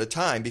little bit of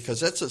time because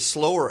that's a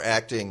slower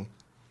acting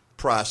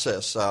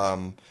process.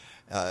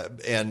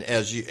 And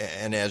as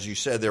you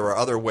said, there are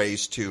other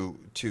ways to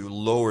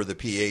lower the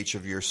pH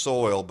of your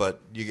soil,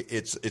 but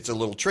it's a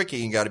little tricky.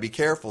 You got to be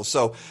careful.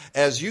 So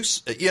as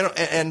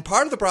and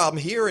part of the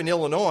problem here in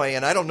Illinois,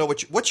 and I don't know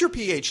what's your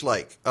pH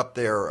like up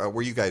there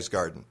where you guys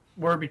garden.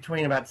 We're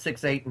between about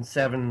 6.8 and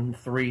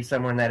 7.3,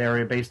 somewhere in that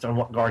area, based on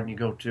what garden you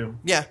go to.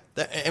 Yeah,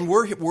 and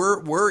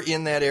we're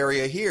in that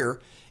area here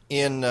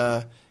in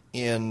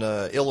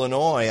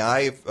Illinois.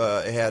 I've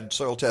had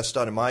soil tests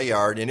done in my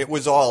yard, and it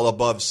was all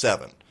above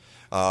 7.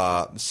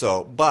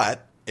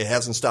 But it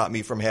hasn't stopped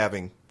me from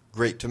having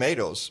great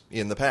tomatoes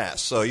in the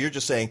past. So you're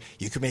just saying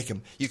you can make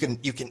them, you can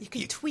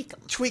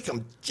tweak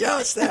them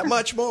just that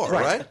much more,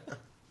 right?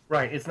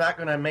 Right. It's not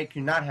going to make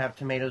you not have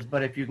tomatoes,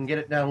 but if you can get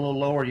it down a little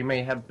lower, you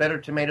may have better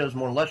tomatoes,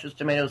 more luscious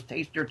tomatoes,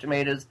 tastier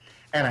tomatoes,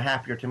 and a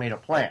happier tomato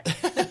plant.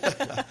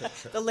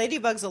 The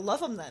ladybugs will love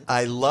them then.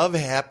 I love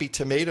happy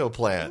tomato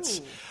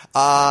plants.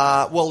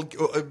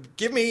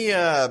 Give me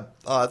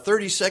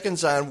 30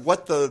 seconds on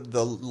what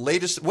the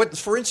latest.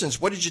 For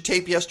instance, what did you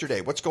tape yesterday?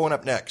 What's going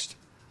up next?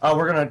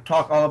 We're going to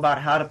talk all about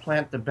how to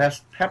plant the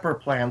best pepper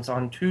plants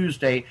on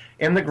Tuesday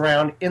in the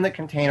ground, in the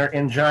container,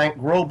 in giant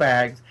grow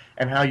bags,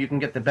 and how you can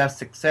get the best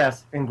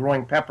success in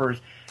growing peppers,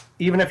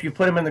 even if you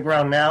put them in the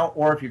ground now,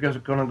 or if you're going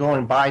to go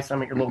and buy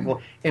some at your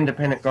local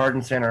independent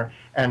garden center,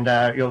 and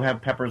you'll have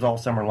peppers all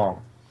summer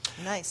long.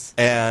 Nice.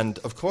 And,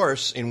 of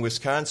course, in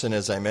Wisconsin,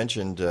 as I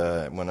mentioned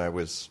when I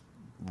was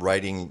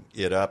writing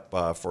it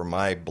up for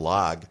my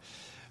blog,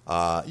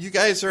 you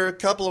guys are a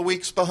couple of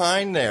weeks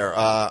behind there.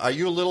 Are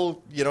you a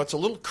little, it's a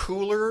little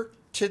cooler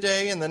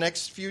today in the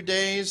next few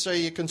days. Are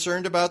you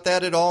concerned about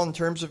that at all in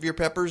terms of your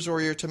peppers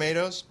or your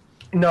tomatoes?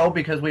 No,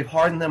 because we've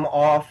hardened them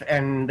off,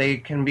 and they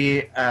can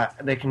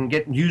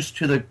get used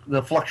to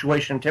the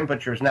fluctuation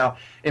temperatures. Now,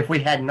 if we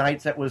had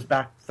nights that was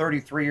back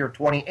 33 or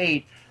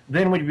 28,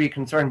 then we'd be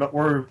concerned. But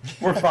we're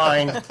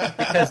fine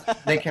because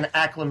they can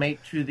acclimate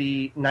to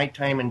the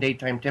nighttime and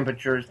daytime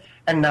temperatures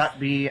and not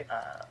be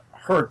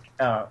hurt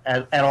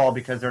at all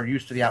because they're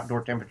used to the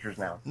outdoor temperatures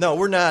now. No,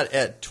 we're not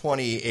at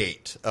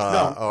 28.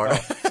 No.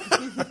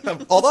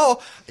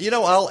 Although,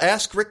 I'll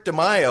ask Rick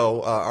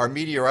DeMaio, our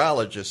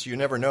meteorologist. You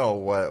never know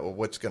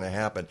what's going to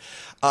happen.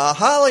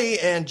 Holly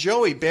and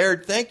Joey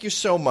Baird, thank you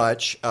so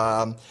much.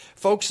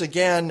 Folks,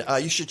 again,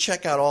 you should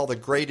check out all the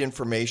great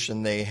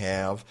information they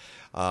have.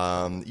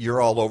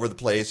 You're all over the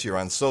place. You're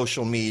on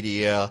social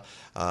media.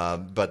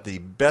 But the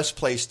best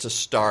place to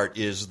start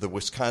is the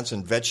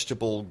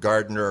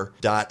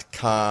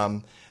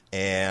WisconsinVegetableGardener.com.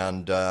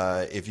 And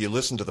if you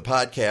listen to the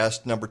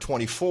podcast, number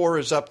 24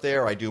 is up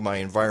there. I do my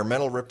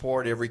environmental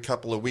report every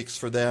couple of weeks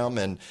for them,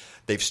 and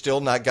they've still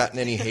not gotten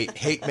any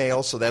hate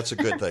mail, so that's a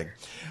good thing.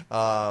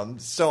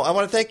 So I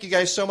want to thank you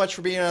guys so much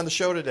for being on the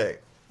show today.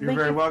 You're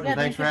very welcome. Yeah,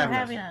 Thanks for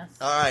having us.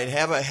 All right,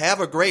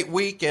 have a great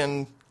week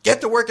and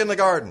get to work in the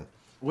garden.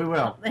 We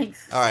will.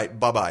 Thanks. All right,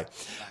 bye-bye.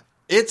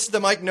 It's the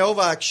Mike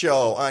Novak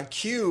Show on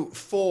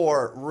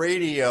Q4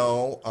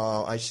 Radio.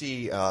 I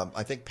see,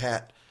 I think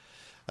Pat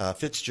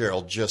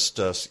Fitzgerald just,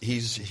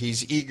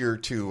 he's eager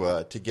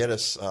to get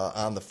us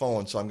on the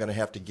phone, so I'm going to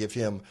have to give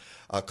him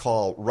a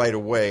call right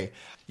away.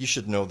 You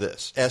should know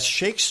this. As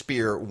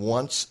Shakespeare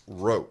once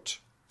wrote,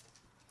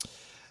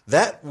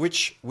 that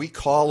which we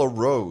call a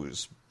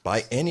rose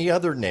by any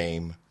other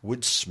name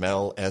would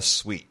smell as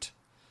sweet,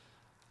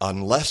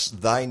 unless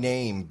thy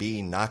name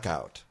be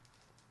knockout.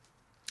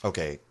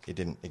 Okay, it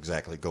didn't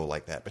exactly go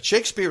like that. But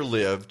Shakespeare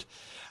lived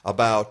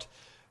about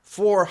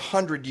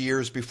 400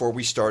 years before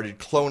we started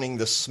cloning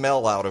the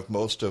smell out of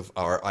most of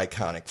our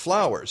iconic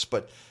flowers.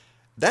 But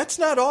that's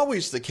not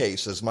always the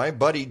case, as my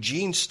buddy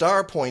Jean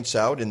Starr points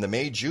out in the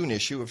May-June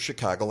issue of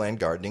Chicagoland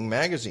Gardening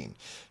magazine.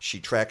 She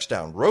tracks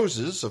down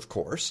roses, of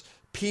course,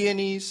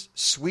 peonies,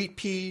 sweet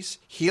peas,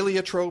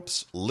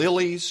 heliotropes,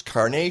 lilies,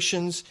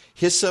 carnations,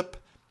 hyssop,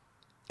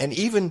 and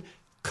even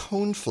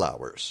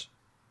coneflowers.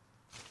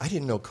 I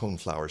didn't know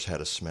coneflowers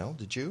had a smell.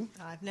 Did you?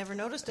 I've never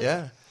noticed it.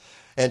 Yeah.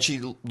 And she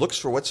looks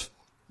for what's,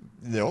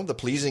 the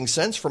pleasing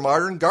scents for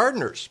modern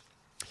gardeners.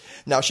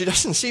 Now, she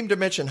doesn't seem to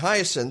mention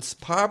hyacinths,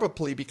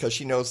 probably because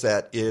she knows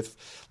that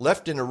if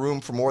left in a room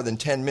for more than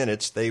 10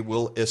 minutes, they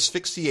will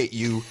asphyxiate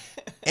you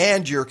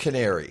and your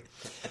canary.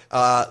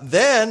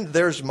 Then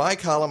there's my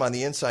column on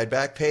the inside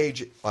back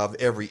page of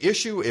every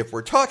issue. If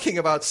we're talking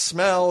about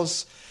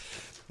smells,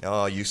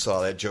 oh, you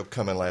saw that joke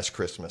coming last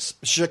Christmas.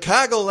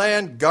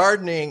 Chicagoland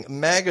Gardening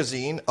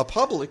Magazine, a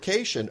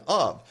publication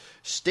of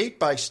State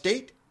by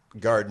State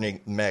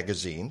Gardening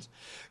magazines.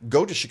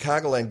 Go to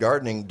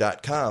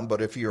chicagolandgardening.com,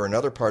 but if you're in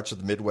other parts of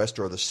the Midwest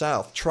or the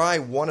South, try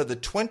one of the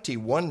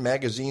 21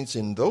 magazines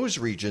in those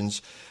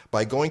regions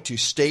by going to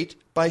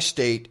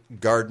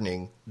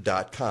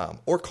statebystategardening.com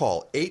or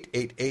call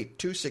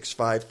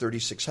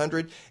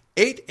 888-265-3600,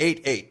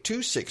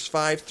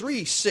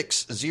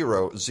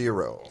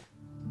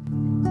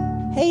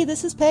 888-265-3600. Hey,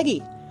 this is Peggy.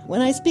 When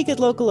I speak at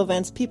local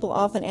events, people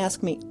often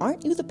ask me,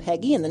 aren't you the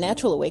Peggy in the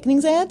Natural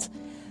Awakenings ads?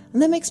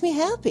 And that makes me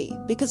happy,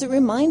 because it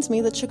reminds me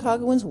that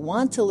Chicagoans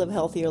want to live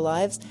healthier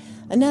lives,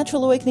 and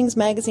Natural Awakenings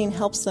magazine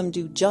helps them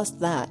do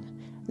just that.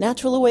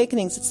 Natural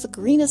Awakenings, it's the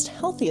greenest,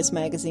 healthiest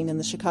magazine in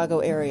the Chicago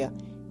area.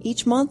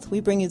 Each month,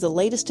 we bring you the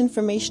latest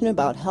information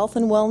about health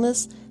and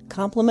wellness,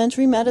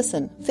 complementary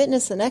medicine,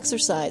 fitness and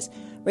exercise,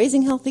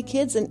 raising healthy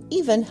kids, and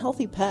even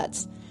healthy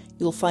pets.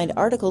 You'll find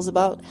articles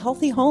about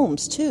healthy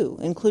homes, too,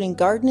 including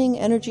gardening,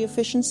 energy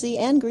efficiency,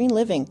 and green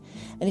living.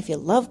 And if you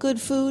love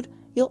good food,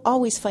 you'll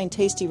always find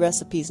tasty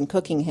recipes and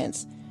cooking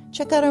hints.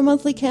 Check out our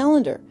monthly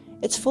calendar.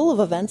 It's full of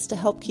events to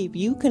help keep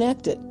you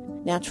connected.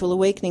 Natural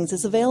Awakenings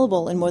is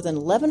available in more than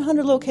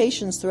 1,100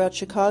 locations throughout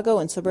Chicago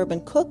and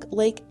suburban Cook,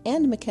 Lake,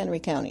 and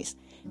McHenry counties.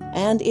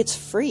 And it's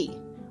free.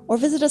 Or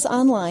visit us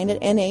online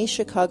at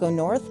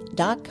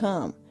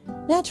nachicagonorth.com.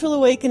 Natural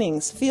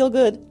Awakenings. Feel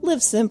good,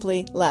 live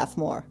simply, laugh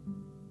more.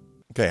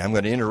 Okay, I'm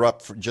going to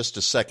interrupt for just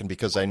a second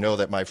because I know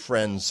that my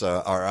friends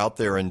are out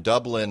there in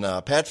Dublin.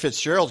 Pat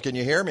Fitzgerald, can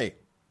you hear me?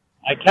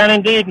 I can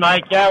indeed,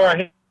 Mike. Yeah, we're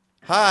here.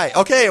 Hi.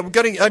 Okay,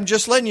 I'm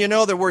just letting you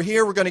know that we're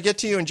here. We're going to get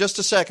to you in just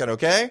a second,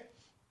 okay?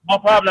 No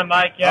problem,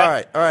 Mike.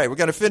 Yeah. All right. We're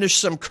going to finish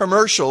some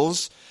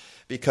commercials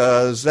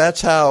because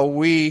that's how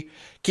we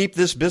keep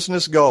this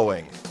business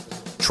going.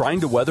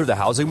 Trying to weather the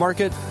housing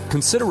market?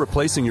 Consider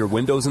replacing your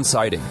windows and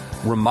siding.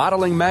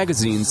 Remodeling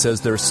Magazine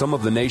says they're some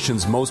of the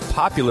nation's most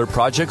popular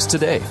projects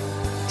today.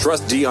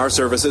 Trust DR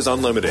Services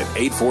Unlimited,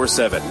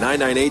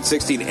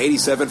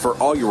 847-998-1687 for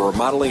all your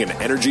remodeling and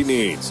energy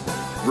needs.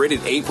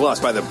 Rated A+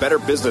 by the Better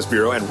Business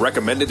Bureau and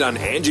recommended on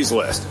Angie's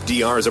List.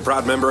 DR is a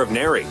proud member of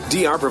NARI.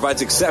 DR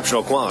provides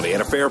exceptional quality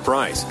at a fair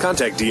price.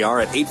 Contact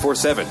DR at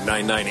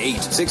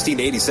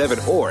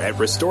 847-998-1687 or at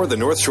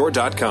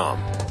restorethenorthshore.com.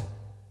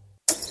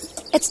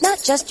 It's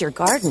not just your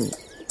garden.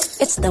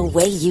 It's the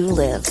way you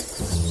live.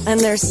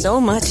 And there's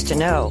so much to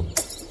know.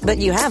 But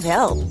you have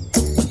help.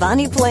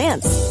 Bonnie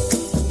Plants.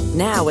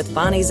 Now with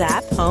Bonnie's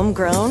app,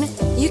 Homegrown,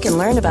 you can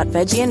learn about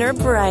veggie and herb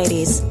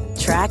varieties.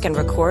 track and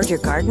record your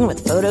garden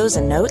with photos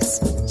and notes,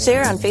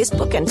 share on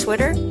Facebook and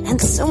Twitter, and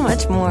so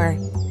much more.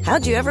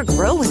 How'd you ever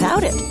grow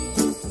without it?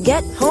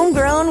 Get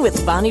homegrown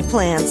with Bonnie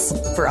Plants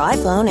for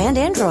iPhone and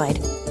Android.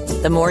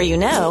 The more you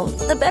know,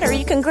 the better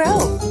you can grow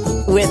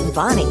with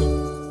Bonnie.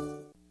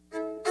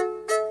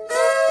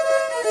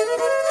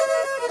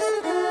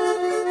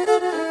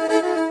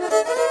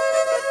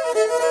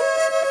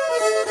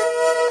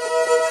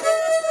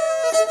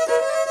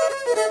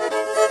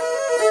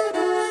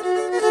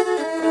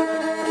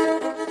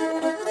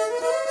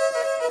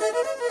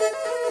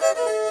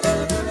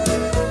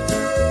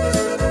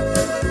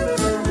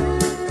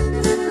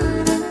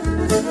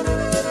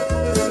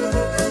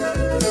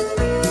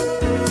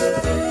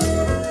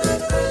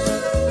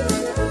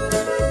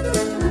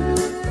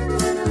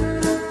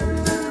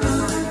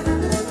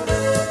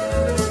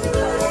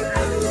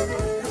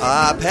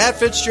 Pat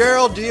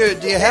Fitzgerald, do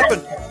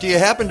you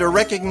happen to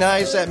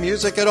recognize that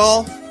music at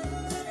all?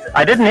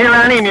 I didn't hear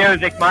any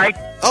music, Mike.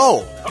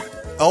 Oh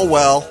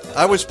well.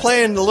 I was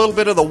playing a little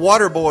bit of the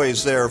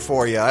Waterboys there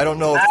for you. I don't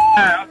know if...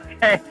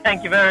 Okay,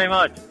 thank you very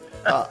much.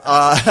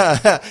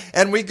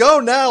 And we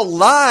go now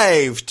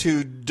live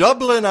to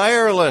Dublin,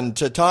 Ireland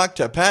to talk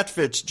to Pat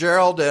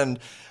Fitzgerald, and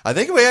I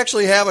think we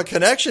actually have a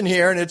connection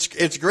here, and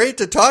it's great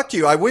to talk to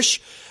you. I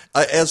wish...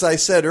 as I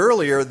said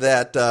earlier,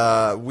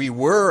 that we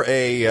were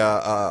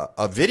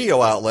a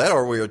video outlet,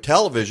 or we were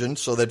television,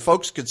 so that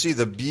folks could see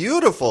the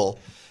beautiful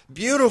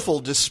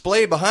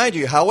display behind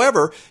you.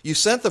 However, you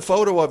sent the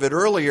photo of it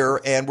earlier,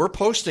 and we're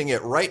posting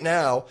it right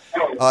now.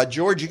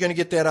 George, you going to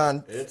get that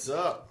on? It's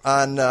up.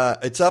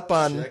 It's up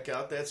on. Check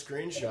out that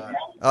screenshot.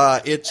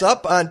 It's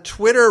up on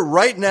Twitter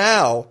right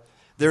now.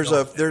 There's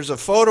a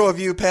photo of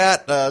you,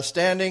 Pat,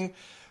 standing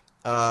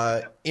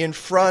in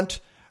front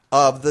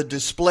of the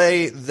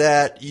display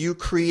that you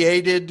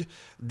created,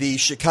 the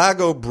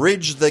Chicago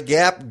Bridge the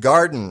Gap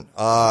Garden.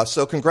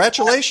 So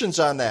congratulations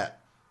on that.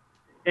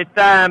 It's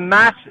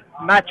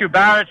Matthew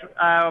Barrett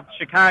of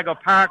Chicago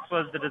Parks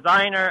was the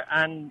designer,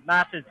 and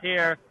Matt is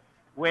here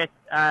with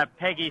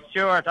Peggy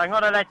Stewart. I'm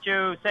going to let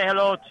you say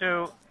hello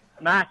to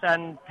Matt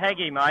and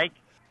Peggy, Mike.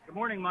 Good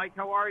morning, Mike.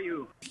 How are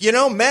you? You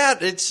know,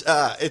 Matt,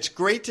 it's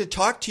great to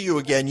talk to you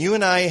again. You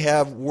and I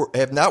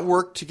have not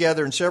worked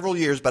together in several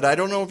years, but I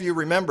don't know if you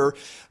remember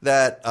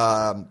that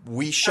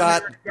we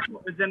shot. It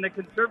was in the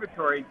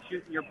conservatory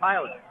shooting your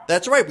pilot.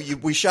 That's right.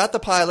 We shot the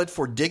pilot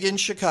for Dig in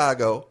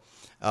Chicago,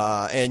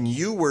 and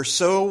you were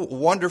so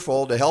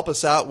wonderful to help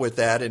us out with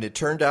that, and it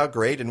turned out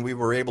great, and we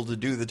were able to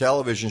do the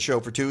television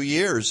show for 2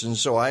 years, and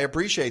so I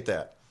appreciate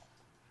that.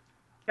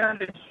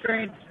 Kind of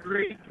strange to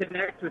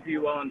reconnect with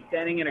you while I'm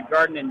standing in a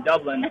garden in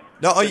Dublin.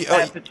 No,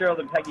 Pat Fitzgerald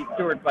and Peggy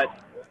Stewart, but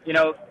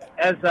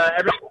as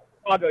every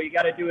Chicago, you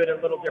got to do it a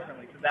little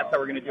differently. So that's how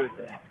we're going to do it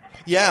today.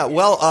 Yeah,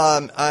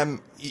 well,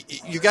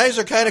 you guys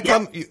are kind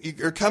of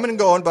you're coming and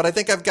going, but I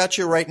think I've got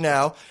you right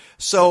now.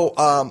 So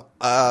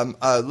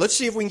let's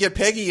see if we can get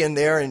Peggy in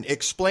there and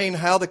explain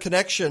how the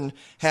connection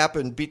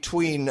happened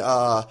between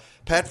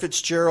Pat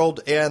Fitzgerald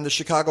and the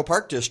Chicago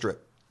Park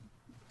District.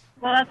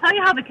 Well, I'll tell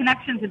you how the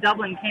connection to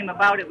Dublin came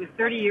about. It was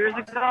 30 years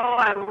ago.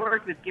 I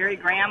worked with Gary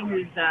Graham,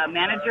 who's the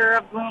manager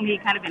of Bloom. He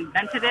kind of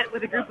invented it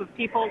with a group of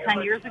people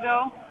 10 years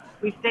ago.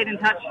 We've stayed in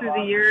touch through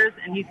the years,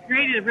 and he's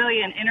created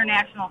really an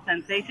international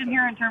sensation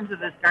here in terms of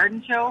this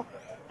garden show.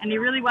 And he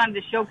really wanted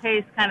to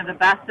showcase kind of the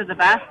best of the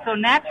best. So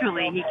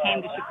naturally, he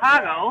came to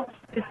Chicago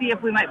to see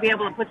if we might be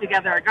able to put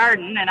together a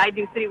garden. And I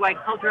do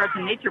citywide culture, arts,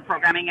 and nature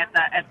programming at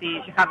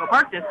the Chicago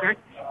Park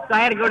District. So I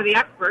had to go to the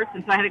experts,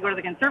 and so I had to go to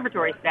the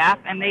conservatory staff,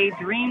 and they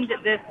dreamed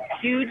this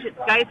huge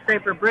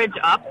skyscraper bridge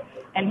up.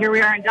 And here we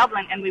are in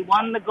Dublin, and we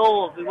won the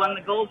gold. We won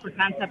the gold for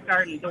Concept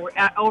Garden. So we're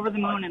over the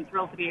moon and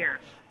thrilled to be here.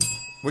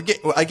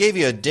 I gave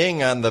you a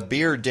ding on the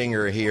beer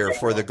dinger here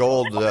for the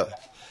gold.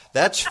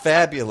 That's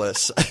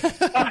fabulous.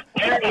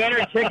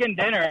 Dinner, chicken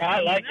dinner.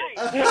 I like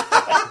it.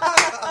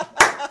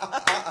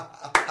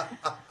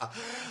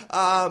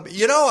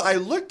 I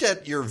looked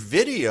at your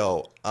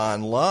video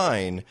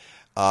online,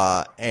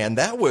 and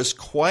that was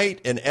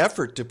quite an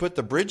effort to put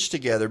the bridge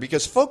together,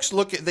 because folks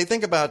they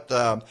think about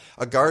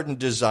a garden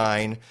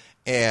design,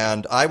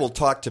 and I will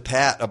talk to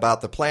Pat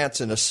about the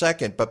plants in a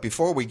second. But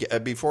before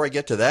I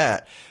get to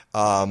that,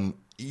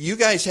 you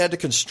guys had to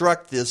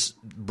construct this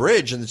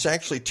bridge, and it's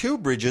actually two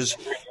bridges.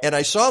 And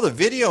I saw the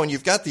video, and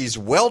you've got these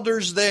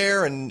welders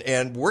there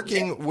and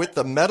working with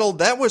the metal.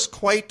 That was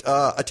quite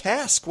a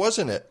task,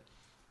 wasn't it?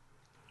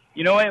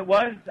 You know, it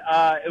was.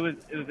 It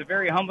was a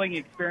very humbling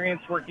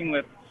experience working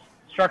with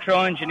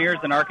structural engineers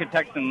and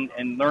architects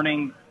and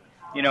learning,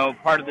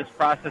 part of this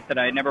process that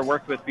I had never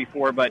worked with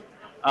before. But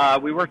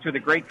we worked with a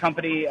great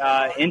company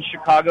in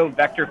Chicago,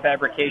 Vector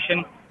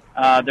Fabrication.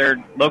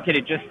 They're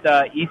located just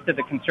east of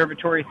the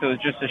conservatory, so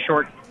it's just a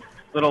short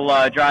little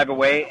drive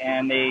away.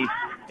 And they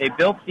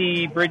built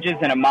the bridges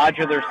in a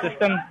modular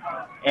system,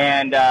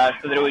 and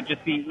so that it would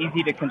just be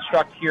easy to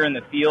construct here in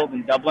the field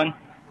in Dublin.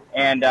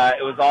 And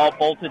it was all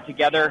bolted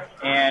together,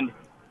 and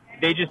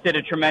they just did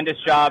a tremendous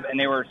job, and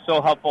they were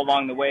so helpful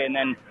along the way. And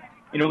then,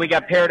 we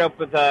got paired up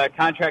with a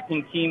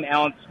contracting team,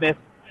 Alan Smith,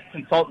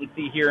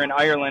 consultancy here in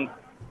Ireland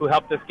who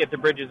helped us get the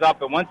bridges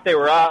up. And once they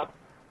were up,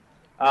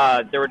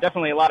 there were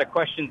definitely a lot of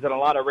questions and a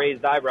lot of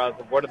raised eyebrows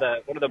of what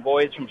are the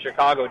boys from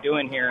Chicago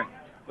doing here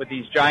with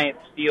these giant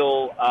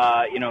steel,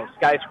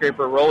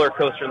 skyscraper roller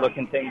coaster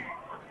looking things.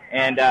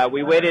 And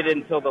we waited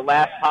until the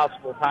last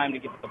possible time to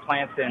get the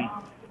plants in.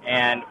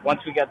 And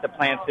once we got the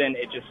plants in,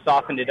 it just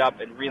softened it up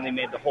and really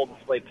made the whole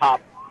display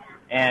pop.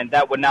 And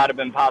that would not have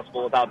been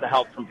possible without the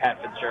help from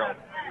Pat Fitzgerald.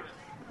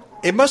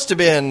 It must have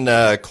been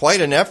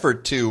quite an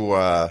effort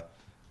to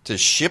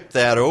ship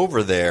that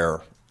over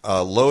there,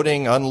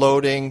 loading,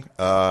 unloading,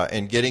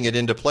 and getting it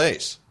into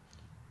place.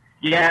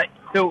 Yeah.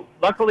 So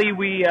luckily,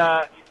 we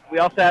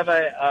also have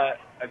a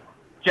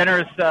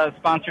generous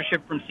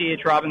sponsorship from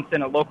C.H.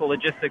 Robinson, a local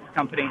logistics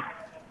company,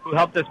 who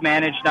helped us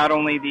manage not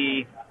only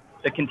the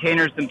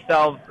containers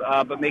themselves,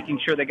 but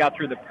making sure they got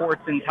through the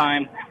ports in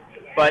time.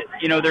 But,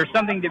 there's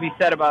something to be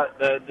said about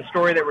the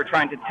story that we're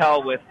trying to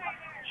tell with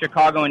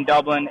Chicago and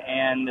Dublin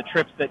and the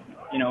trips that,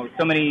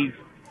 so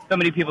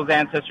many people's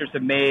ancestors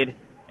have made,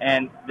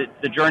 and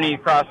the journey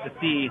across the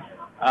sea.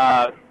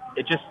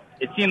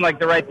 It seemed like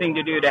the right thing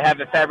to do to have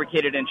it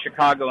fabricated in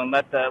Chicago and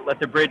let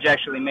the bridge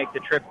actually make the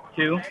trip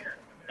too.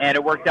 And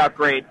it worked out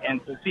great.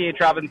 And so C.H.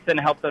 Robinson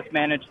helped us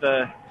manage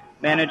the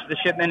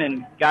shipment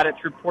and got it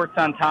through ports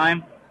on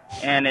time.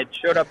 And it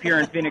showed up here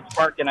in Phoenix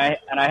Park, and I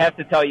have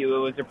to tell you, it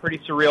was a pretty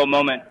surreal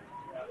moment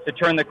to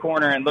turn the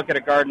corner and look at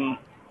a garden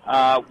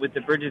with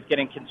the bridges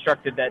getting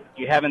constructed that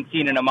you haven't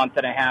seen in a month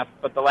and a half.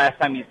 But the last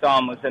time you saw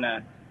them was in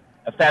a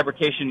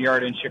fabrication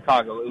yard in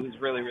Chicago. It was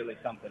really, really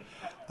something.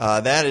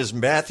 That is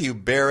Matthew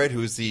Barrett,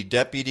 who's the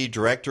Deputy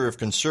Director of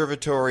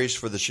Conservatories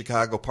for the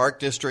Chicago Park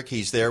District.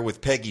 He's there with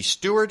Peggy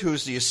Stewart,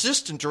 who's the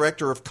Assistant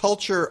Director of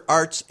Culture,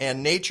 Arts,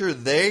 and Nature.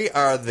 They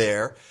are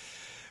there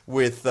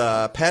with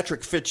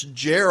Patrick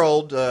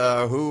Fitzgerald,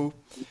 who,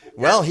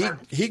 well,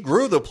 he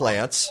grew the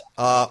plants.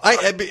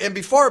 And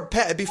before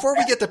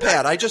we get to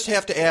Pat, I just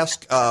have to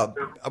ask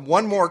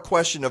one more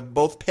question of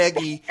both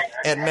Peggy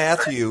and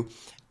Matthew.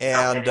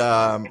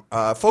 And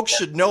folks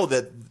should know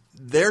that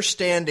they're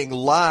standing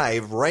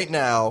live right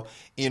now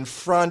in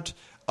front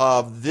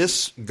of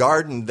this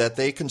garden that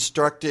they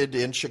constructed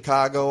in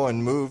Chicago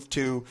and moved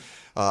to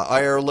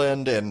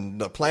Ireland, and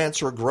the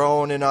plants were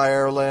grown in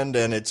Ireland,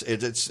 and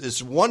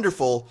it's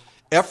wonderful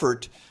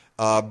effort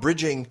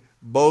bridging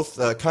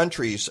both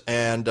countries,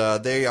 and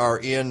they are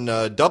in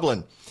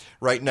Dublin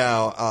right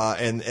now,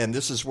 and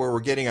this is where we're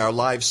getting our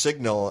live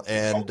signal.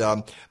 And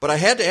but I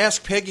had to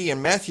ask Peggy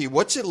and Matthew,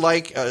 what's it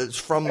like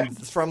from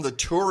the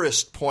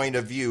tourist point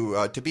of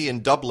view to be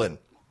in Dublin?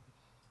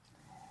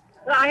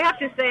 Well, I have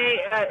to say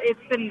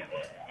it's been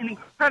an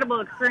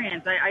incredible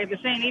experience. I was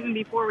saying even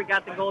before we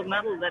got the gold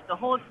medal that the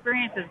whole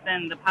experience has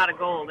been the pot of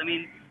gold. I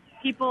mean,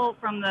 people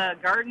from the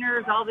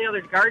gardeners, all the other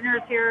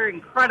gardeners here,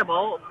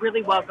 incredible,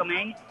 really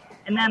welcoming.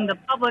 And then the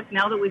public,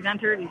 now that we've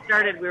entered and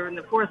started, we're in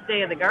the 4th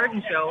day of the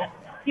garden show.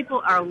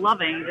 People are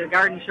loving the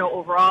garden show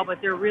overall,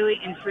 but they're really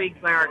intrigued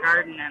by our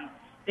garden, and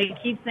they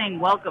keep saying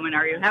welcome, and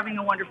are you having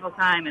a wonderful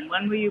time, and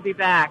when will you be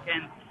back?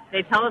 And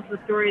they tell us the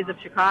stories of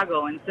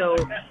Chicago, and so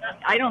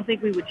I don't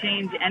think we would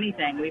change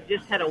anything. We've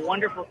just had a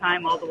wonderful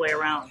time all the way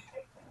around.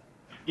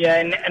 Yeah,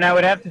 and I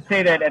would have to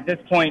say that at this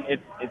point,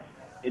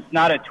 it's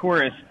not a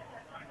tourist,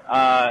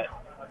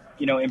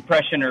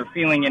 impression or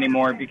feeling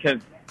anymore,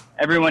 because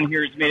everyone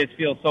here has made us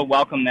feel so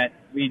welcome that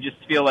we just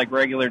feel like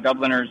regular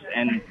Dubliners.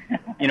 And,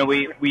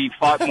 we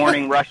fought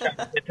morning rush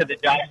to get to the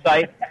job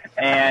site,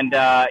 and,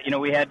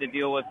 we had to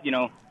deal with,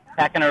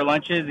 packing our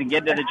lunches and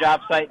getting to the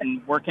job site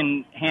and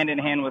working hand in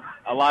hand with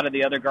a lot of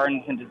the other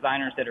gardens and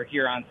designers that are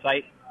here on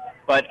site.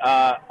 But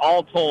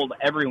all told,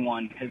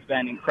 everyone has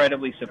been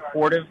incredibly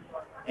supportive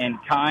and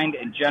kind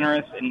and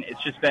generous, and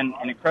it's just been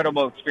an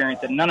incredible experience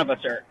that none of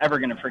us are ever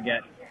going to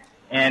forget.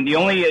 And the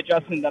only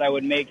adjustment that I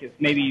would make is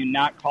maybe you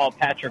not call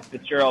Patrick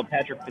Fitzgerald,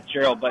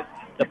 but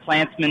the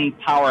Plantsman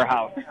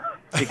Powerhouse,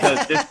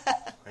 because this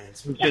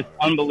is just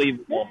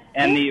unbelievable.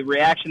 And the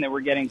reaction that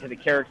we're getting to the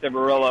Carex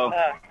Everillo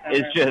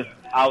is just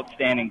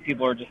outstanding.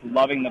 People are just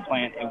loving the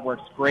plant. It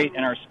works great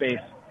in our space.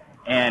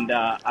 And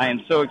I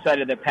am so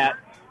excited that Pat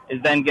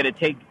is then going to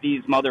take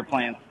these mother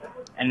plants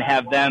and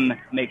have them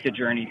make the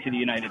journey to the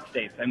United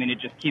States. I mean, it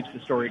just keeps the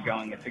story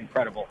going. It's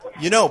incredible.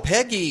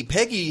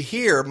 Peggy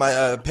here,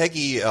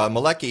 Peggy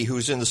Malecki,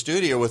 who's in the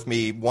studio with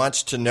me,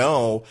 wants to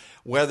know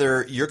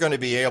whether you're going to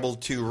be able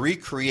to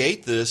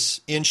recreate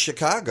this in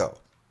Chicago.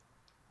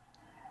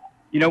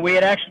 We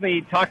had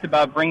actually talked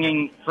about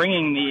bringing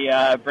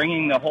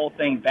the whole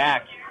thing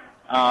back.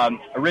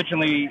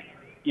 Originally,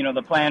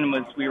 the plan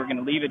was we were going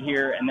to leave it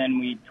here, and then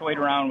we toyed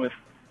around with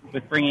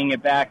bringing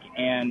it back,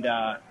 and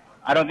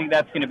I don't think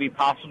that's going to be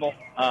possible.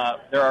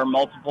 There are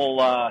multiple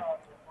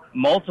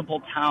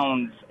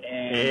towns,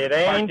 and it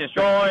ain't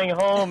going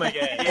home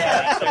again.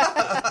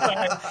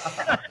 Yeah.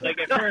 Like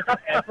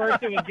at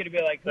first it was going to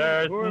be like,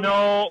 there's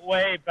no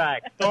way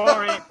back.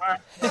 Sorry.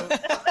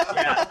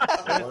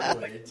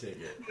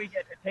 We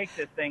get to take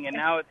this thing, and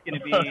now it's going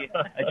to be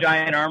a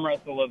giant arm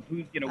wrestle of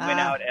who's going to win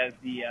out as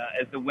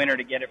the winner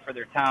to get it for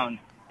their town.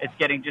 It's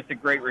getting just a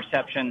great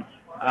reception.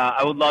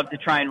 I would love to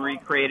try and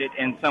recreate it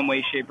in some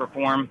way, shape, or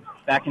form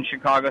back in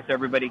Chicago so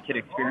everybody could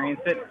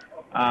experience it.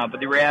 But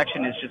the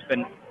reaction has just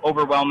been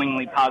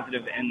overwhelmingly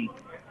positive,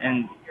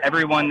 and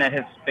everyone that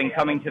has been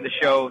coming to the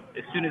show,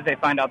 as soon as they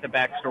find out the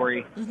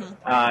backstory,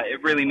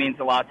 it really means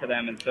a lot to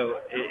them. And so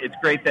it's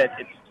great that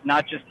it's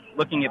not just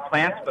looking at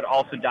plants, but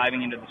also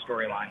diving into the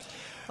storyline.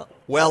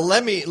 Well,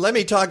 let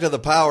me talk to the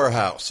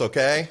powerhouse,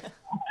 okay?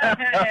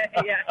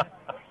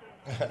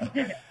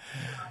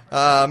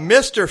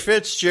 Mr.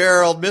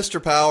 Fitzgerald,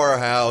 Mr.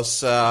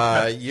 Powerhouse,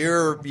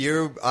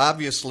 you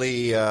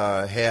obviously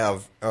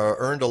have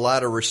earned a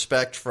lot of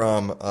respect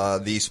from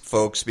these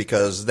folks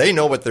because they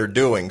know what they're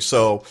doing.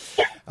 So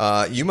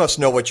you must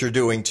know what you're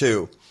doing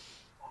too.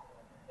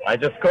 I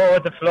just go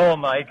with the flow,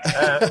 Mike.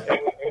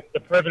 It's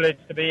a privilege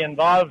to be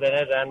involved in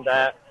it, and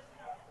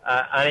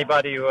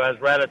anybody who has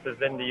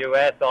relatives in the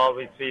U.S.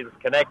 always feels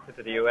connected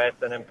to the U.S.,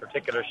 and in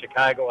particular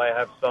Chicago. I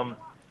have some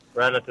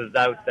relatives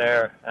out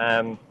there,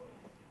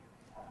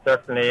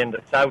 certainly in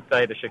the south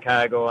side of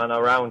Chicago and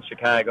around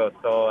Chicago.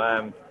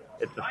 So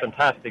it's a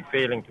fantastic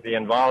feeling to be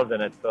involved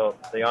in it. So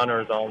the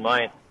honor is all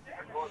mine.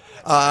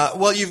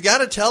 Well, you've got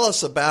to tell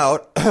us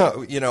about,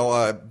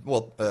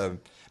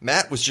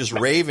 Matt was just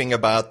raving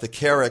about the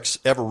Carex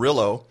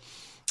Everillo,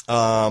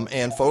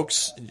 and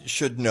folks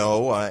should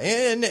know,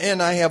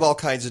 and I have all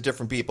kinds of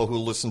different people who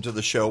listen to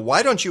the show.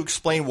 Why don't you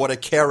explain what a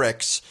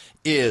Carex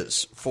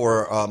is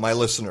for my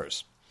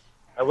listeners?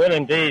 I will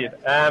indeed.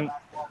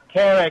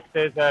 Carex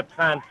is a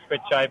plant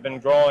which I've been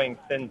growing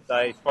since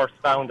I first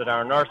founded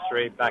our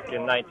nursery back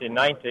in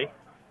 1990,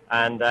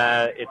 and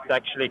it's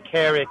actually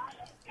Carex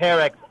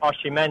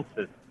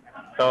oshimensis.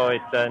 So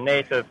it's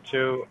native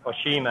to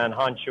Oshima and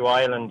Honshu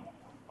Island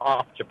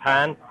off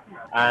Japan,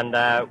 and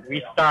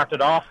we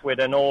started off with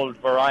an old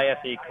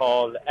variety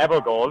called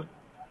Evergold,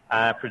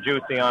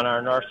 producing on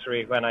our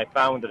nursery when I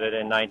founded it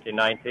in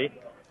 1990,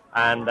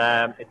 and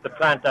it's a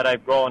plant that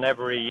I've grown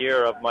every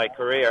year of my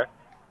career.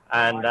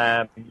 And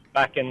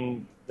back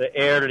in the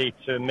early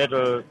to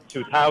middle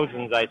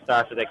 2000s, I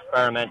started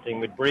experimenting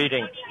with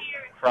breeding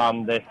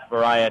from this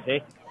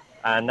variety.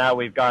 And now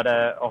we've got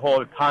a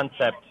whole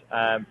concept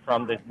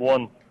from this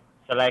one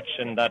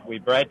selection that we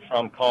bred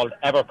from called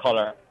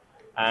Evercolor.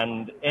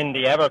 And in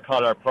the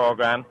Evercolor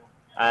program,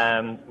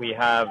 we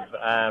have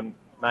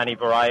many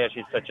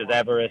varieties such as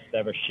Everest,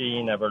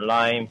 Eversheen,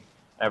 Everlime,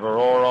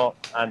 Everoro,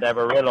 and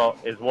Everillo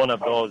is one of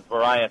those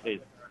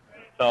varieties.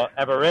 So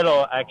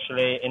Everillo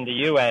actually in the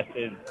U.S.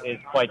 is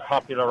quite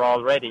popular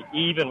already,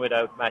 even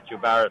without Matthew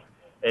Barrett.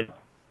 It's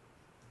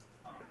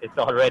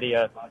already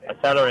a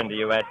seller in the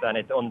U.S. and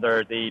it's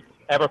under the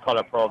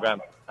Evercolor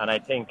program. And I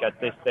think at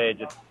this stage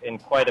it's in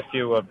quite a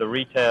few of the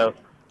retail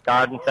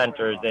garden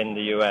centers in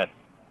the U.S.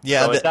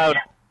 Yeah, so without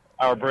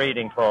our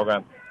breeding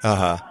program.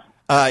 From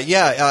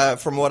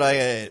what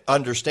I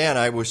understand,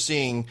 I was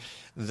seeing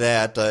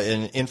that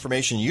in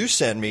information you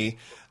sent me,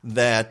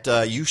 that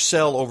you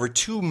sell over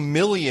 2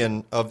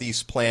 million of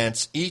these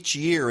plants each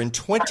year in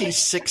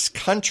 26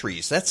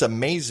 countries. That's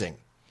amazing.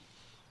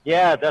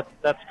 Yeah,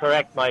 that's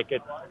correct, Mike.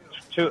 It's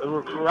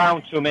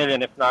around 2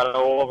 million, if not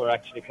over,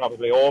 actually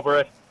probably over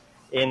it,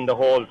 in the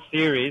whole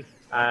series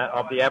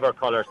of the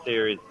Evercolor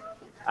series.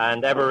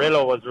 And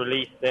Everillo was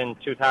released in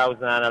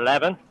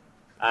 2011,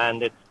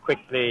 and it's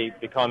quickly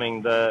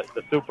becoming the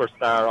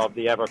superstar of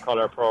the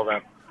Evercolor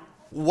program.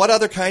 What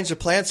other kinds of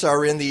plants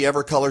are in the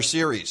Evercolor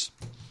series?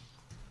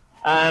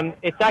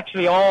 It's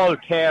actually all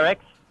Carex.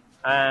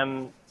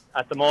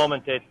 At the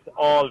moment, it's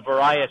all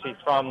varieties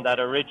from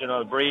that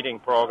original breeding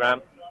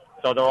program.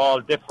 So they're all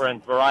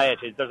different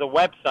varieties. There's a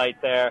website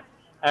there,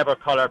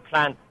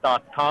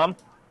 evercolorplants.com,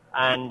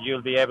 and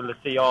you'll be able to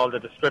see all the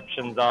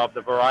descriptions of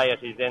the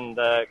varieties in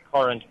the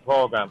current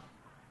program.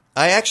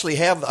 I actually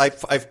have.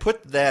 I've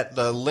put that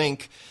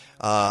link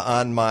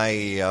on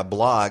my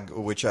blog,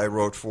 which I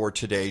wrote for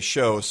today's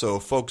show. So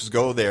folks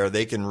go there;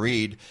 they can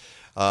read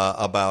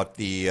about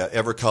the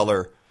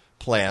Evercolor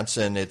plants,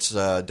 and it's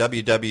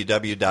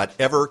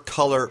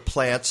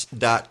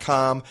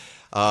www.evercolorplants.com.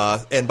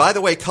 And by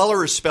the way,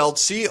 color is spelled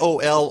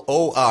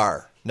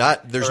C-O-L-O-R.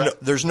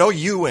 There's no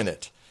U in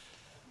it.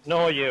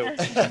 No U.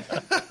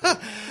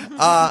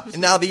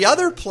 Now the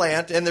other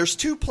plant, and there's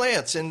two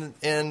plants in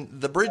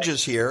the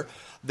bridges here.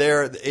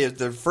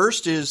 The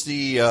first is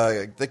the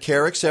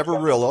Carex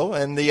Everillo,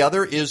 and the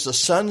other is the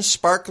Sun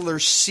Sparkler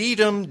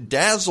Sedum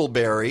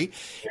Dazzleberry,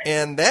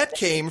 and that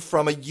came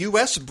from a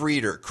U.S.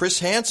 breeder, Chris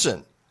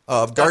Hansen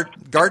of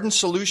Garden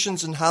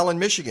Solutions in Holland,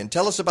 Michigan.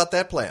 Tell us about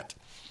that plant.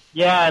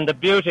 Yeah, and the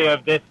beauty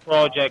of this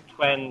project,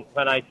 when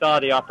I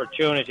saw the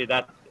opportunity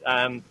that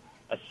a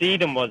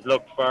sedum was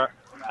looked for,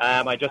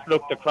 I just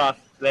looked across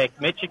Lake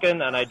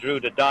Michigan and I drew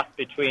the dot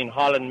between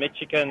Holland,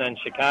 Michigan and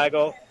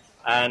Chicago.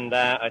 And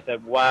I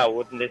said, wow,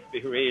 wouldn't this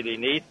be really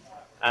neat?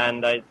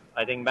 And I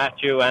think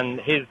Matthew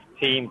and his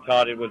team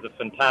thought it was a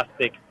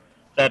fantastic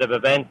set of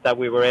events that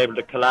we were able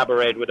to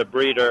collaborate with a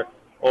breeder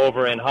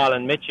over in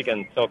Holland,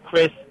 Michigan. So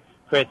Chris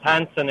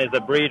Hansen is a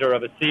breeder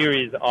of a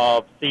series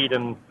of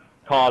sedums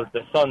called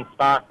the Sun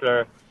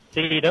Sparkler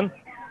Sedum.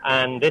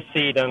 And this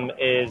sedum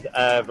is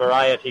a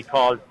variety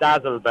called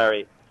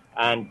Dazzleberry.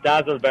 And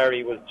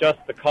Dazzleberry was just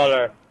the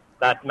colour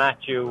that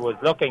Matthew was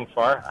looking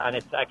for. And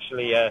it's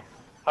actually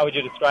how would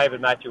you describe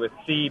it, Matthew? A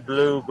sea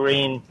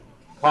blue-green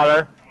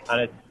colour.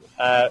 And it's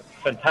a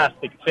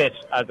fantastic fit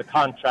as a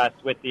contrast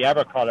with the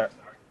Evercolour.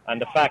 And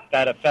the fact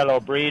that a fellow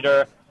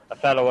breeder, a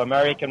fellow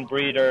American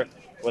breeder,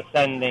 was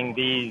sending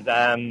these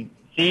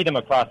sedum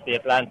across the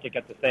Atlantic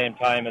at the same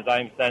time as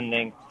I'm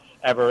sending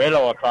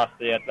Everillo across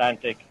the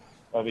Atlantic,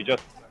 well, we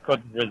just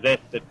couldn't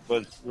resist. It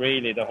was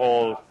really the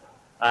whole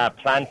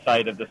plant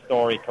side of the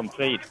story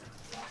complete.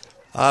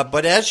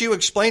 But as you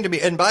explained to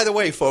me, and by the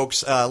way,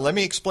 folks, let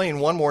me explain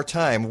one more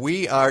time.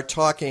 We are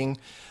talking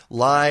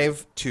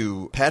live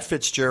to Pat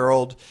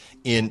Fitzgerald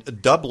in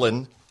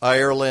Dublin,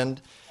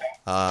 Ireland,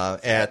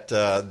 at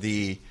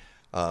the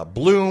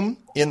Bloom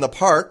in the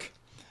Park,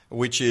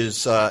 which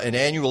is an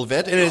annual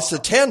event, and it's the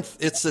 10th.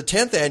 It's the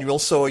 10th annual,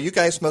 so you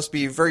guys must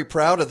be very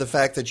proud of the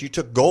fact that you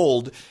took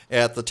gold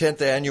at the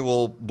 10th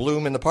annual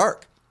Bloom in the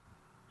Park.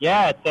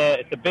 Yeah,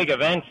 it's a big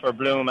event for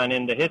Bloom and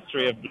in the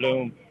history of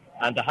Bloom,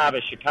 and to have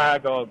a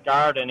Chicago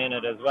garden in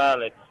it as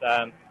well,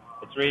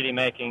 it's really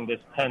making this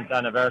 10th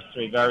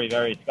anniversary very,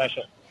 very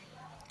special.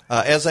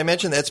 As I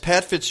mentioned, that's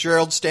Pat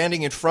Fitzgerald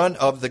standing in front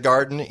of the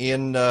garden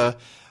in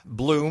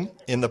Bloom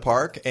in the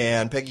park,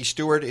 and Peggy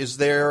Stewart is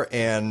there,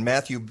 and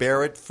Matthew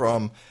Barrett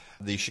from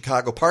the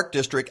Chicago Park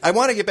District. I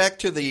want to get back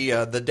to the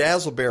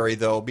Dazzleberry,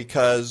 though,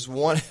 because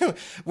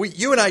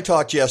you and I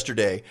talked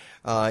yesterday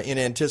in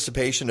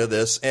anticipation of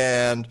this,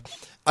 and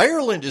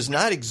Ireland is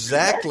not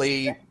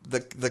exactly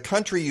the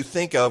country you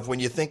think of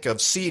when you think of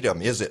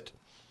sedum, is it?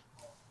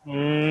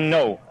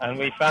 No, and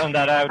we found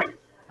that out.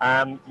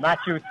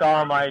 Matthew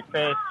saw my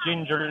face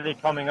gingerly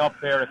coming up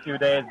here a few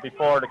days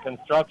before the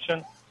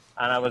construction,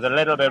 and I was a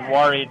little bit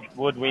worried,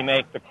 would we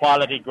make the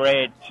quality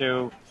grade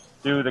to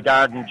do the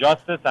garden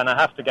justice? And I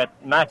have to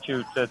get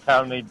Matthew to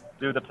tell me,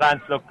 do the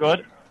plants look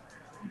good?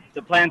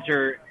 The plants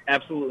are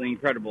absolutely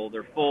incredible.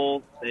 They're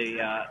full.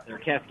 They're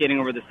cascading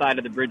over the side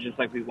of the bridges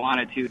like we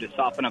wanted to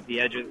soften up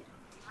the edges.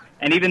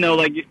 And even though,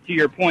 like to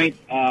your point,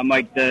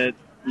 Mike,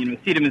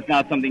 sedum is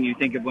not something you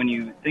think of when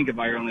you think of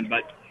Ireland,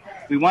 but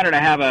we wanted to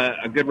have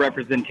a good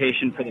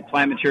representation for the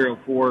plant material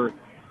for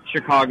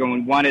Chicago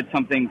and wanted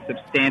something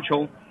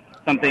substantial,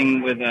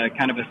 something with a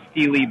kind of a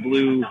steely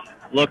blue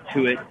look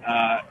to it,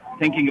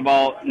 thinking of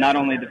not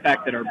only the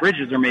fact that our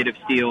bridges are made of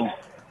steel,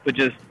 but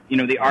just,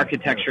 the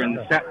architecture and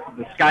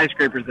the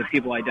skyscrapers that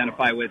people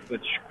identify with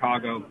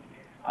Chicago,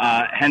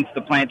 hence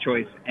the plant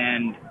choice.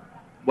 And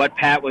what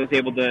Pat was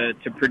able to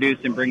produce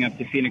and bring up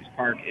to Phoenix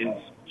Park is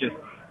just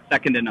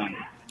second to none.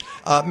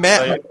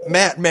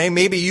 Matt,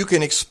 maybe you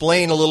can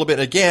explain a little bit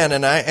again,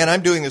 and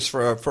I'm doing this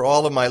for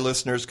all of my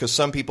listeners because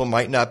some people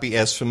might not be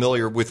as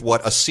familiar with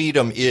what a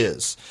sedum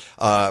is.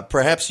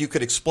 Perhaps you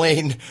could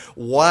explain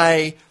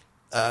why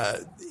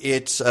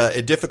it's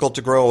difficult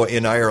to grow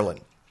in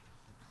Ireland.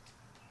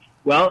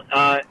 Well,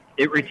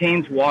 it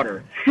retains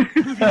water,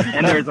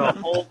 and there's a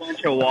whole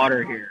bunch of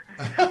water here.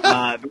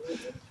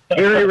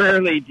 Very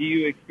rarely do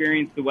you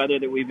experience the weather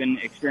that we've been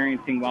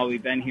experiencing while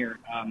we've been here.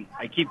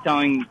 I keep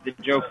telling the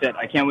joke that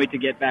I can't wait to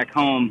get back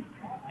home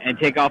and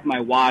take off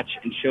my watch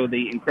and show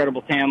the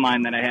incredible tan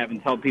line that I have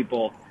and tell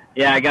people,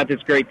 yeah, I got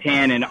this great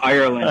tan in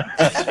Ireland.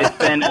 It's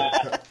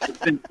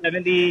been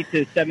 70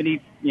 to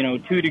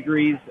 72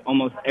 degrees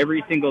almost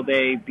every single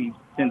day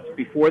since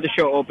before the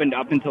show opened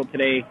up until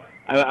today.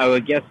 I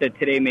would guess that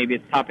today maybe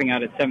it's topping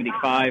out at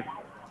 75.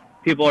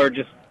 People are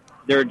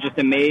they're just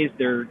amazed.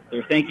 They're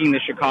thanking the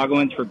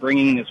Chicagoans for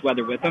bringing this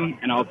weather with them,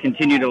 and I'll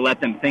continue to let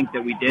them think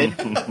that we did.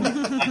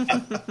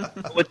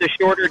 With the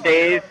shorter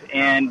days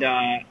and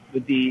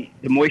with the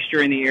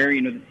moisture in the air,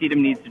 the sedum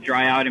needs to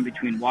dry out in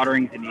between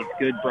waterings. It needs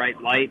good,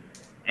 bright light.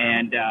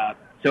 And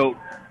so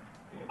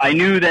I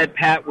knew that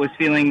Pat was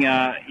feeling,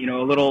 a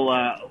little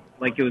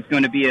like it was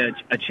going to be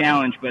a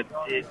challenge. But,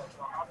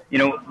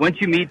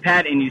 once you meet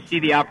Pat and you see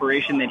the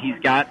operation that he's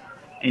got,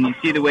 and you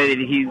see the way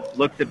that he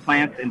looks at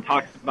plants and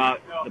talks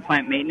about the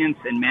plant maintenance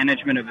and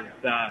management of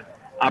his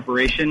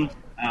operation,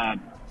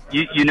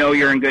 you know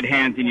you're in good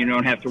hands and you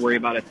don't have to worry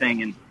about a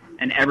thing.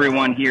 And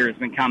everyone here has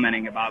been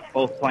commenting about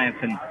both plants.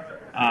 And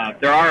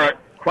there are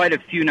quite a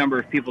few number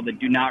of people that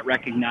do not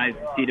recognize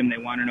the sedum.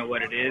 They want to know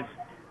what it is,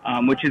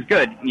 which is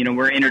good.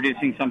 We're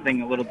introducing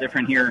something a little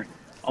different here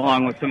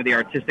along with some of the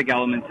artistic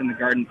elements in the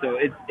garden. So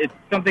it's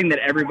something that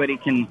everybody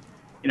can,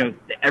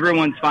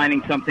 everyone's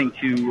finding something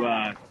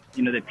to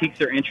that piques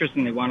their interest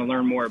and they want to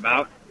learn more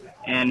about.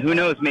 And who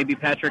knows, maybe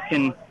Patrick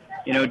can,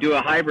 do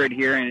a hybrid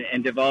here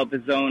and develop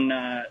his own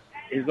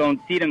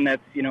sedum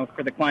that's,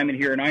 for the climate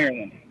here in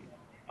Ireland.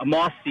 A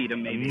moss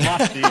sedum, maybe.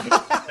 Moss sedum.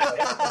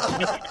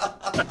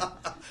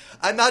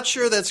 I'm not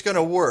sure that's going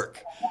to work.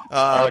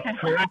 A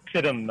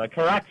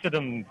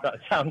caraxidum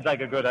sounds like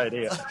a good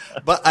idea.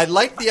 But I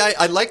like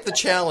the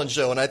challenge,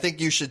 though, and I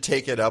think you should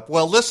take it up.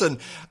 Well, listen,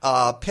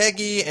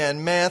 Peggy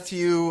and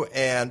Matthew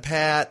and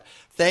Pat,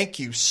 thank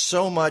you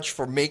so much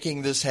for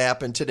making this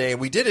happen today.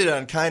 We did it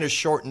on kind of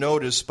short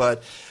notice,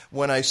 but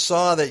when I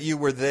saw that you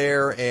were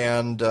there,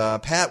 and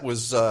Pat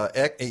was,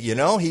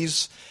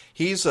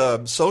 he's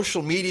a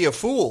social media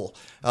fool.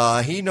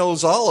 He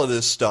knows all of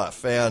this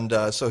stuff,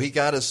 and so he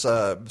got us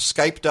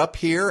Skyped up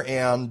here,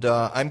 and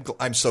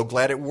I'm so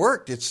glad it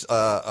worked. It's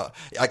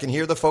I can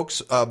hear the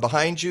folks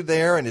behind you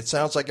there, and it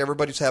sounds like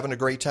everybody's having a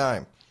great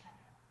time.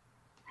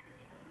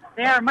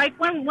 They are. Mike,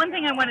 one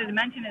thing I wanted to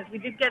mention is we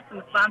did get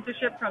some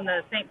sponsorship from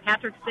the St.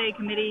 Patrick's Day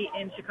Committee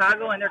in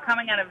Chicago, and they're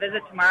coming on a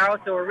visit tomorrow,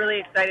 so we're really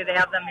excited to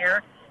have them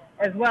here,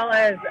 as well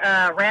as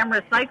Ram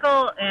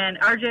Recycle and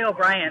R.J.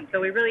 O'Brien. So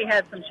we really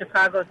had some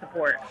Chicago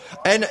support.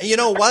 And,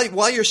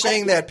 while you're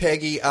saying that,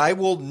 Peggy, I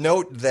will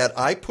note that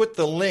I put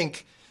the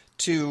link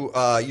to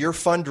your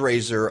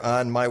fundraiser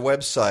on my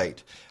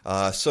website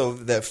so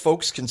that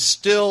folks can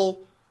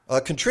still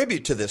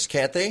contribute to this,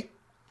 can't they?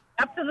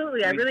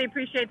 Absolutely. I really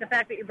appreciate the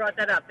fact that you brought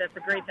that up. That's a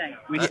great thing.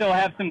 We still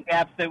have some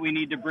gaps that we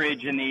need to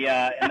bridge in the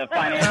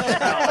financial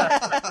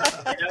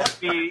balance. That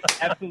would be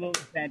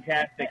absolutely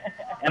fantastic.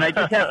 And I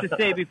just have to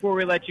say before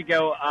we let you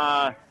go,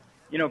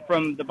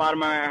 from the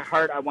bottom of my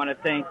heart, I want to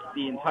thank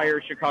the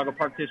entire Chicago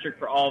Park District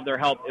for all of their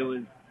help. It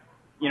was,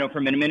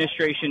 from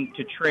administration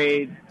to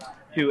trade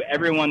to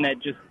everyone that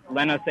just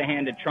lent us a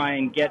hand to try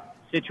and get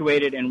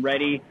situated and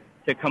ready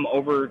to come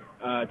over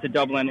to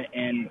Dublin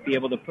and be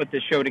able to put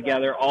this show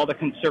together. All the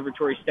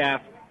conservatory staff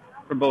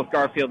from both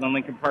Garfield and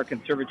Lincoln Park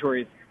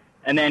conservatories.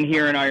 And then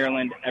here in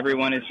Ireland,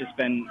 everyone has just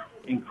been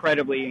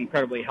incredibly,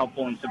 incredibly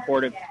helpful and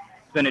supportive.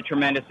 It's been a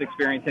tremendous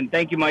experience. And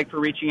thank you, Mike, for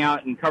reaching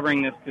out and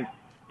covering this, because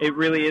it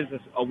really is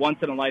a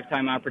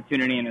once-in-a-lifetime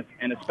opportunity and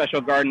a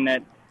special garden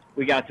that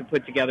we got to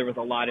put together with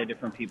a lot of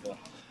different people.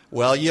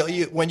 Well,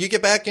 when you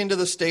get back into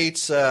the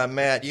States,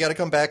 Matt, you got to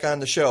come back on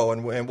the show,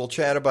 and we'll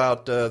chat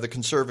about the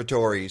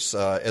conservatories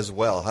as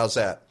well. How's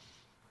that?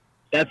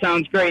 That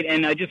sounds great.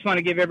 And I just want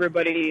to give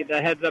everybody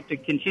the heads up to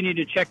continue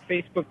to check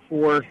Facebook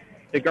for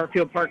the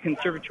Garfield Park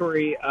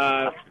Conservatory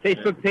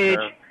Facebook page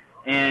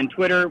and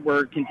Twitter.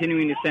 We're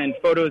continuing to send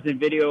photos and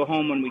video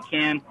home when we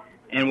can,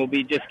 and we'll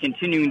be just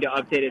continuing to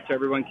update it so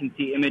everyone can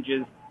see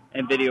images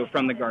and video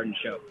from the garden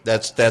show.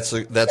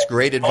 That's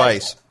great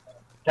advice.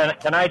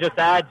 Can I just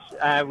add,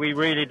 we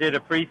really did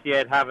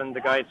appreciate having the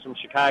guys from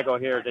Chicago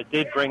here. They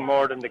did bring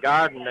more than the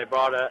garden. They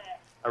brought a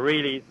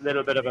really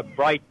little bit of a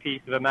bright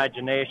piece of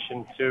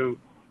imagination to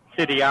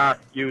city art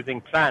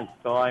using plants.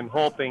 So I'm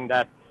hoping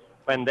that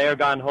when they're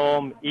gone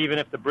home, even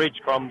if the bridge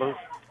crumbles,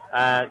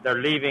 they're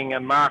leaving a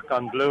mark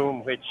on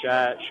Bloom which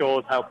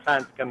shows how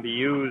plants can be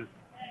used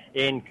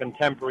in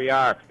contemporary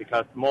art,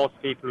 because most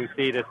people who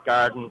see this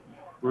garden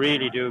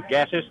really do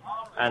get it,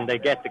 and they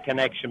get the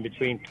connection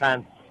between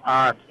plants,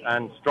 art,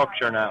 and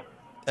structure now.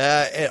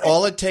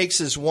 All it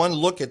takes is one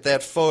look at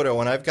that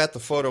photo, and I've got the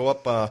photo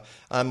up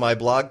on my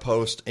blog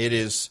post. It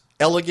is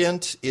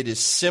elegant. It is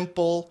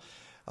simple.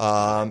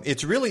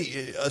 It's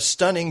really a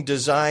stunning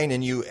design,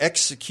 and you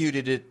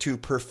executed it to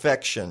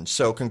perfection.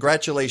 So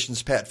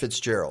congratulations, Pat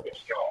Fitzgerald.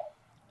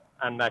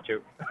 And Matt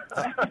too.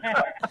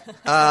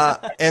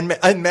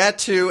 and Matt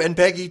too, and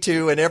Peggy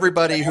too, and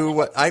everybody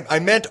who I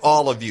meant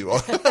all of you.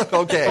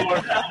 Okay.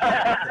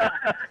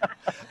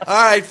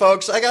 All right,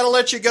 folks, I got to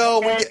let you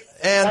go.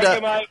 Thank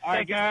you, Mike. All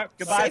right,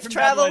 goodbye. Safe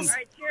travels. Dublin. All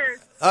right, cheers.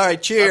 All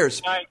right,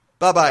 cheers.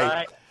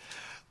 Bye-bye.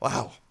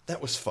 Wow,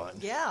 that was fun.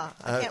 Yeah,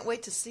 I can't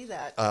wait to see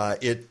that.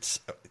 It's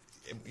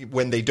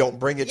when they don't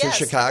bring it to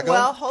Chicago?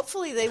 Well,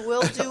 hopefully they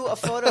will do a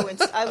photo.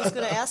 I was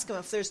going to ask them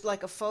if there's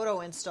like a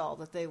photo install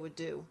that they would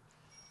do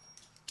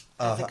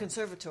at the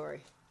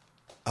conservatory.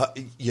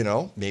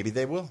 Maybe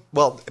they will.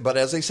 Well, but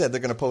as I said,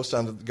 they're going to post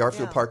on the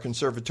Garfield Park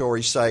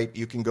Conservatory site.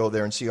 You can go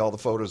there and see all the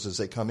photos as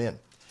they come in.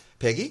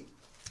 Peggy?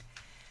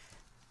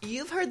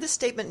 You've heard this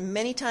statement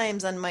many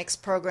times on Mike's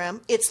program.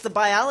 It's the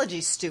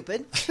biology,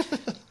 stupid.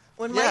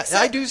 When Mike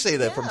said, I do say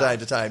that from time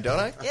to time, don't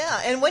I?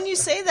 Yeah, and when you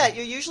say that,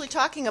 you're usually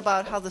talking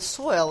about how the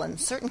soil and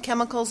certain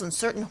chemicals and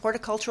certain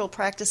horticultural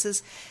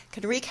practices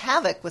can wreak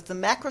havoc with the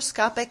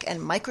macroscopic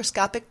and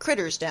microscopic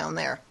critters down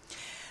there.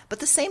 But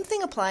the same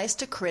thing applies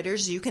to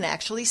critters you can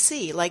actually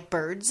see, like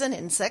birds and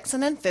insects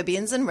and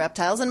amphibians and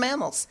reptiles and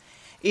mammals.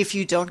 If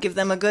you don't give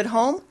them a good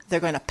home, they're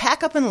going to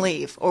pack up and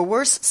leave, or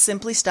worse,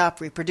 simply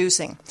stop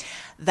reproducing.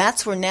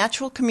 That's where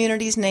Natural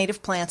Communities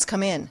native plants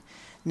come in.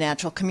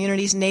 Natural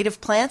Communities native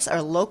plants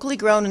are locally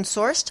grown and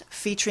sourced,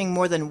 featuring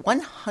more than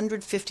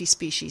 150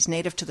 species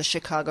native to the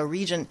Chicago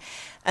region.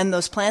 And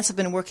those plants have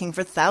been working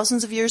for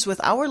thousands of years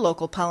with our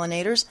local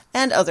pollinators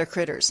and other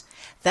critters.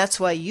 That's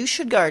why you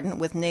should garden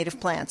with native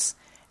plants.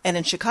 And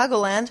in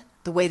Chicagoland,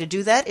 the way to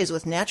do that is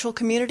with Natural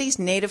Communities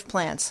native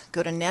plants.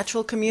 Go to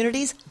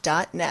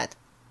naturalcommunities.net.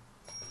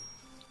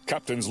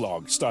 Captain's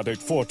log, stardate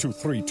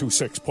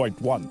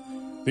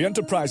 42326.1. The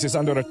Enterprise is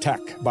under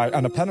attack by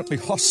an apparently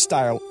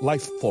hostile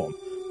life form.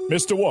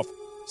 Mr. Wolf,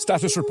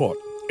 status report.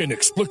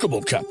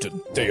 Inexplicable,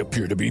 Captain. They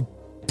appear to be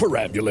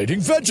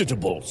perambulating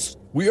vegetables.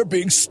 We are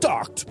being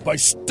stalked by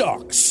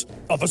stalks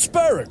of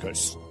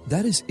asparagus.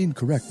 That is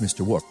incorrect,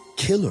 Mr. Wolf.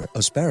 Killer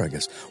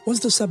asparagus was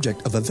the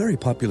subject of a very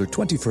popular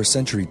 21st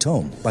century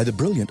tome by the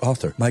brilliant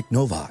author Mike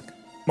Novak.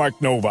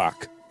 Mike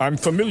Novak, I'm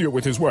familiar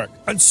with his work,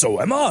 and so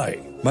am I.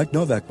 Mike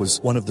Novak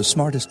was one of the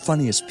smartest,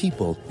 funniest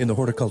people in the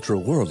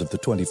horticultural world of the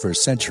 21st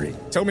century.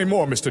 Tell me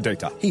more, Mr.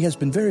 Data. He has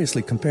been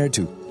variously compared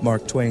to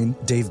Mark Twain,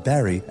 Dave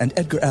Barry, and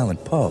Edgar Allan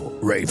Poe.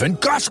 Raven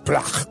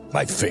Gosblach,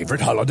 my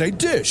favorite holiday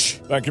dish.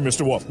 Thank you,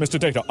 Mr. Wolf. Mr.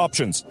 Data,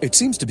 options. It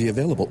seems to be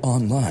available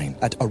online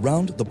at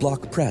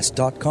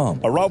aroundtheblockpress.com.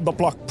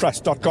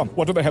 Aroundtheblockpress.com.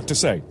 What do they have to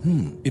say?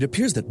 It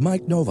appears that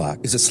Mike Novak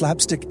is a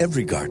slapstick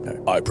every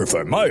gardener. I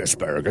prefer my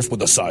asparagus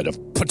with a side of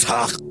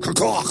patach.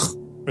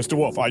 Mr.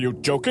 Wolf, are you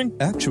joking?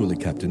 Actually,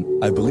 Captain,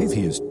 I believe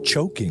he is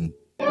choking.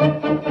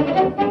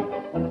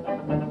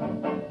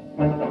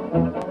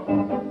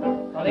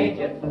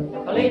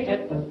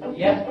 Collegiate,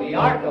 yes, we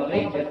are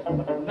collegiate.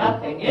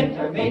 Nothing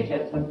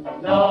intermediate.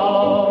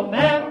 No,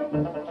 ma'am,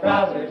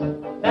 trousers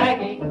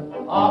baggy.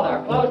 All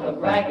our clothes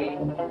look raggy,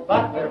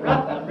 but we're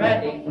rough and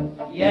ready.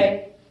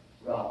 Yay,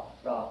 raw.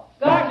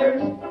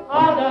 Garters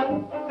are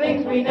the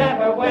things we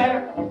never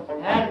wear,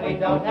 and we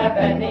don't have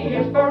any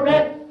use for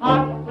red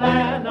hot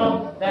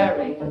flannels.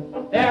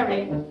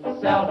 Very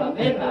seldom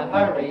in a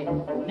hurry.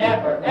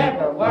 Never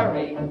ever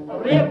worry.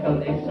 Real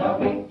police are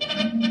we.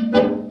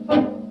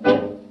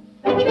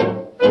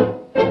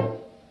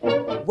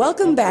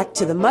 Welcome back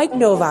to the Mike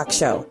Novak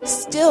Show,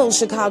 still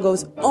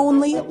Chicago's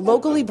only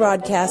locally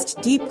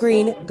broadcast deep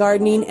green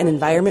gardening and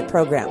environment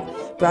program.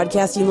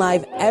 Broadcasting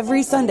live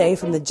every Sunday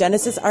from the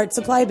Genesis Art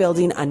Supply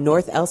Building on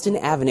North Elston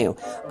Avenue,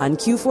 on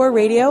Q4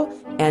 Radio,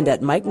 and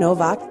at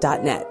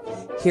MikeNovak.net.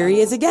 Here he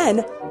is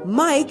again,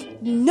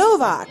 Mike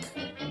Novak.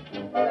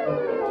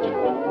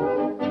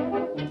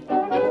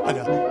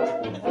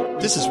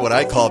 This is what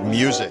I call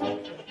music.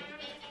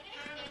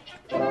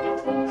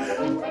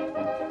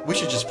 We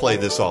should just play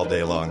this all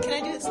day long.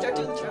 Can I start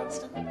doing the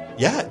Charleston?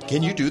 Yeah,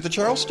 can you do the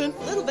Charleston?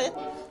 A little bit.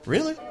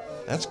 Really?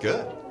 That's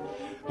good.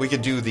 We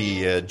could do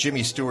the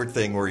Jimmy Stewart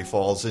thing where he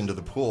falls into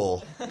the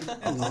pool.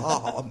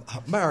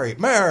 Mary,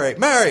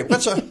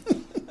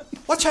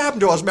 what's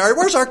happened to us, Mary?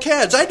 Where's our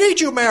kids? I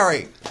need you,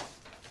 Mary.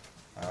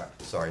 All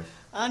right, sorry.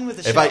 On with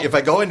the show. If I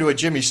go into a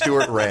Jimmy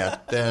Stewart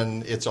rant,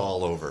 then it's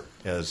all over,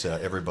 as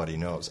everybody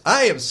knows.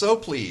 I am so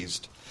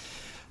pleased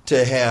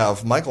to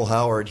have Michael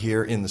Howard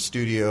here in the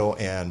studio,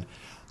 and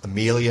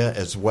Amelia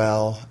as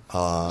well,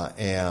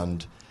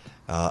 and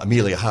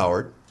Amelia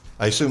Howard.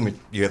 I assume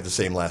you have the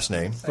same last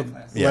name.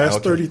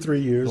 Last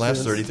 33 years.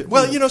 Last 33.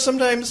 Well,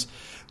 sometimes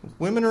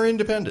women are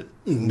independent.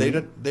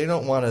 Mm-hmm. They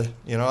don't want to.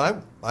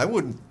 I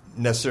wouldn't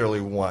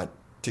necessarily want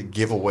to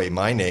give away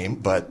my name,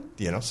 but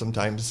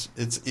sometimes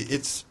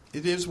it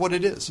is what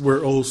it is.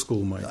 We're old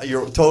school, Mike.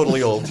 You're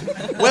totally old.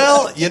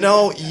 Well,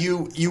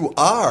 you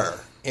are,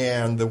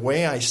 and the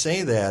way I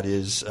say that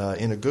is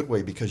in a good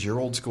way, because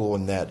you're old school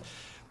in that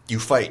you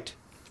fight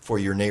for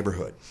your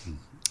neighborhood.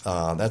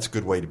 That's a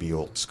good way to be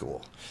old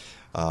school.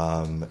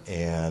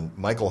 And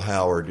Michael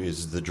Howard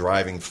is the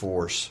driving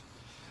force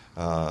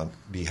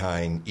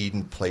behind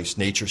Eden Place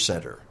Nature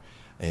Center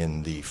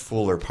in the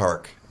Fuller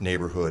Park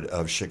neighborhood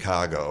of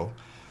Chicago,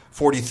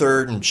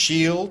 43rd and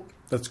Shield.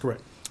 That's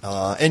correct.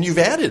 And you've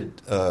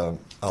added a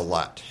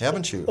lot,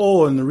 haven't you?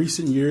 Oh, in the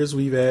recent years,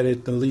 we've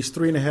added at least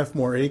 3.5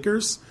 more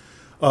acres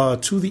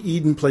to the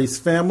Eden Place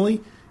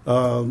family.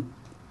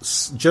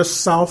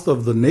 Just south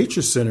of the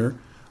Nature Center,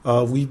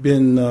 we've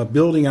been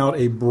building out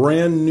a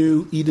brand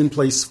new Eden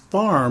Place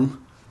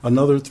farm,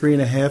 another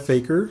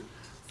 3.5-acre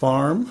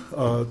farm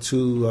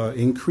to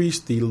increase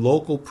the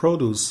local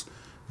produce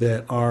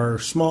that our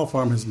small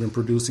farm has been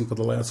producing for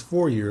the last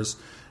 4 years.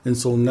 And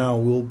so now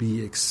we'll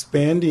be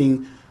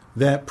expanding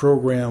that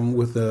program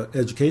with an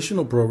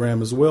educational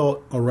program as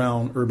well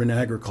around urban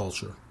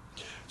agriculture.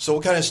 So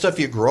what kind of stuff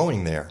are you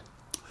growing there?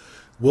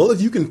 Well,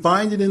 if you can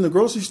find it in the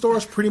grocery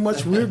stores, pretty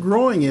much we're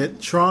growing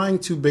it, trying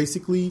to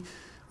basically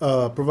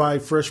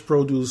provide fresh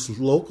produce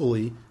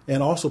locally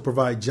and also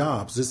provide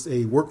jobs. This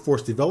is a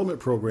workforce development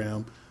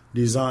program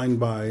designed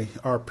by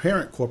our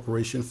parent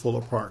corporation,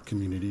 Fuller Park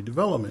Community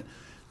Development,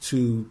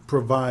 to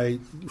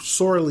provide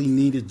sorely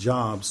needed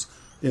jobs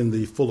in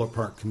the Fuller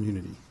Park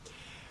community.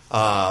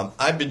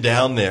 I've been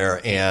down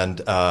there,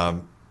 and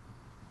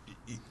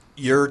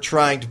you're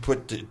trying to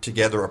put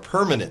together a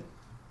permanent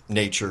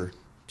nature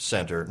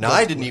center. Now,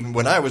 I didn't even,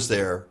 when I was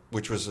there,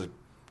 which was a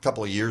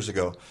couple of years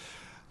ago,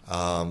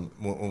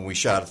 when we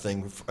shot a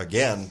thing,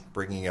 again,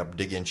 bringing up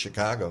Dig in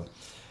Chicago,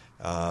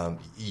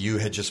 you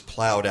had just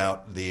plowed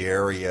out the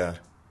area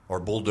or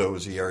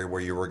bulldozed the area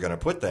where you were going to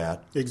put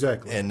that.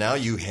 Exactly. And now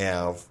you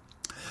have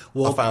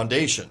a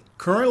foundation.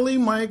 Currently,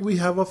 Mike, we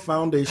have a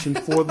foundation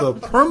for the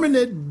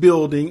permanent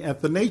building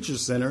at the Nature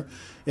Center,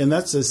 and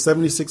that's a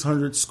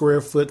 7,600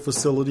 square foot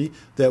facility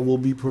that will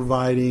be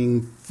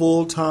providing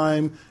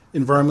full-time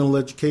environmental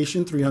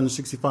education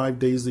 365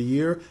 days a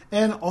year,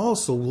 and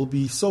also we'll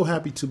be so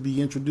happy to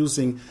be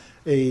introducing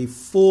a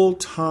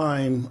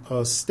full-time,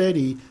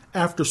 steady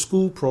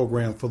after-school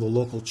program for the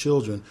local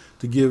children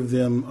to give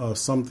them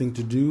something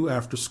to do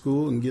after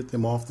school and get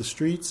them off the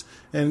streets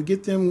and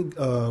get them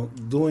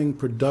doing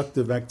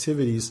productive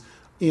activities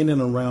in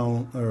and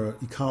around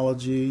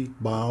ecology,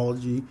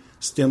 biology,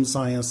 STEM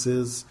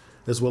sciences,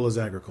 as well as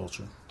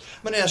agriculture.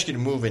 I'm going to ask you to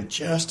move in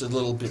just a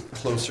little bit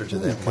closer to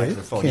that Okay,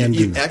 microphone. can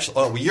do.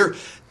 Actually,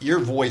 your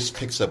voice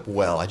picks up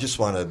well. I just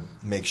want to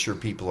make sure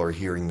people are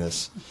hearing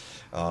this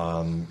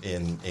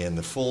in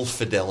the full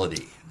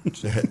fidelity,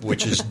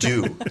 which is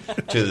due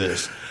to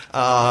this.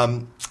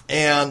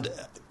 And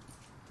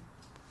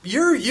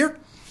you're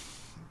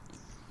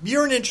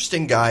an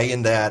interesting guy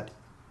in that.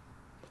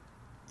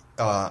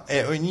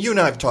 And you and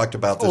I have talked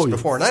about this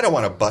before, and I don't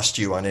want to bust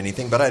you on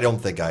anything, but I don't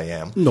think I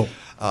am. No.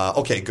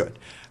 Okay, good.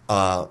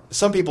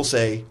 Some people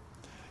say,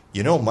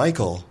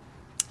 Michael,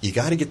 you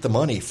got to get the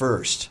money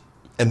first,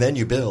 and then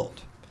you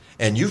build.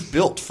 And you've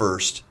built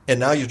first, and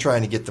now you're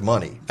trying to get the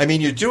money. I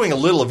mean, you're doing a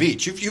little of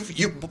each.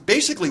 You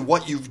basically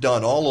what you've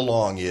done all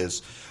along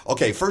is,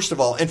 okay, first of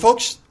all, and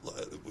folks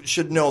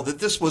should know that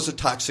this was a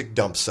toxic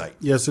dump site.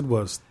 Yes, it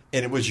was.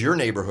 And it was your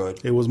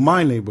neighborhood. It was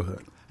my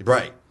neighborhood.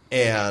 Right.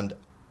 And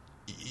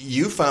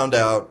you found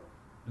out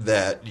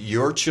that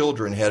your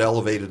children had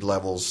elevated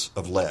levels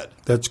of lead.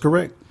 That's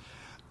correct.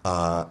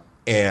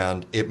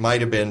 And it might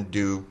have been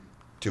due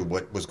to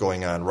what was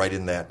going on right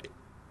in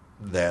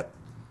that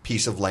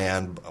piece of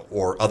land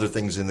or other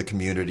things in the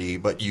community,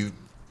 but you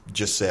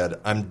just said,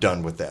 I'm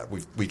done with that.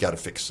 We got to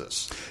fix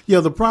this.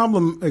 Yeah, the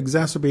problem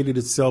exacerbated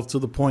itself to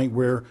the point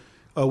where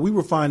we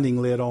were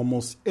finding lead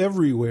almost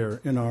everywhere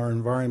in our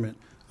environment,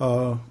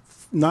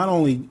 not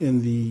only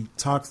in the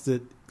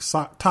toxic,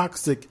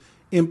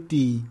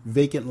 empty,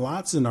 vacant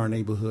lots in our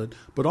neighborhood,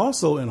 but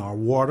also in our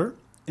water,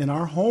 in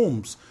our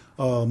homes.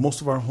 Most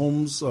of our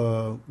homes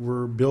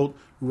were built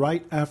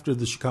right after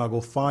the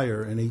Chicago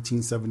fire in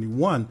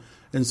 1871.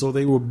 And so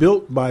they were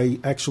built by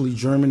actually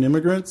German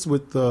immigrants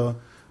with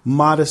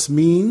modest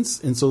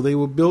means. And so they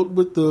were built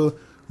with the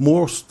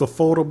most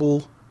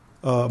affordable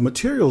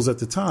materials at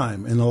the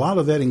time. And a lot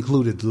of that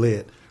included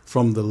lead,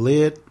 from the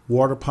lead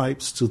water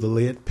pipes to the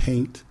lead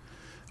paint.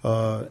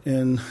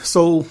 And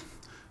so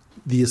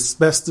the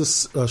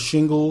asbestos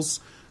shingles,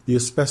 the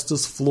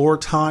asbestos floor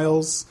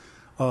tiles,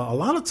 a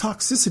lot of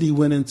toxicity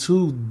went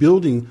into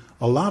building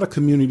a lot of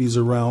communities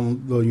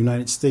around the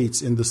United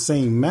States in the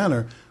same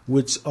manner,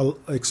 which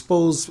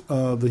exposed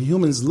the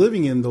humans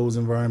living in those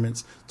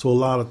environments to a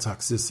lot of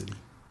toxicity.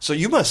 So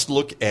you must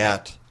look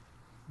at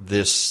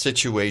this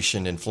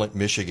situation in Flint,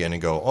 Michigan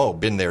and go, oh,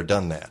 been there,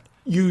 done that.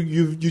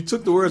 You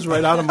took the words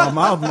right out of my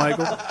mouth,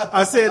 Michael.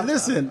 I said,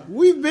 listen,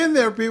 we've been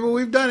there, people.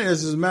 We've done it.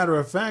 As a matter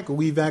of fact,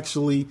 we've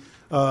actually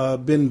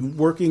been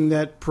working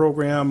that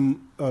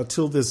program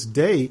till this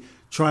day,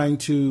 trying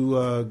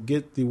to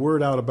get the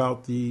word out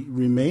about the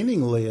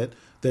remaining lead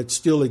that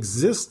still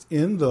exists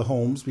in the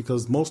homes,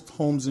 because most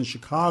homes in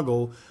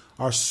Chicago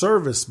are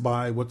serviced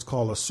by what's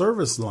called a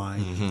service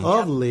line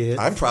of lead.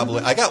 I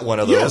got one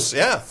of those. Yes,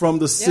 yeah. From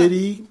the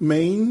city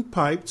main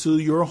pipe to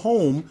your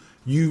home,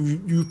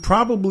 you've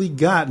probably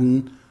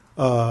gotten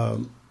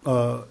the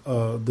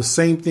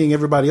same thing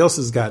everybody else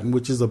has gotten,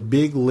 which is a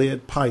big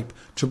lead pipe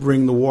to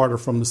bring the water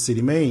from the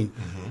city main.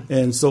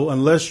 And so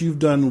unless you've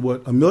done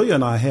what Amelia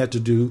and I had to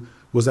do,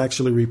 was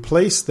actually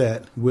replace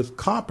that with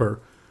copper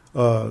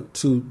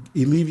to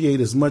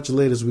alleviate as much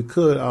lead as we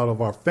could out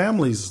of our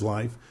family's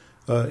life.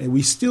 And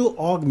we still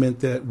augment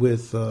that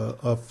with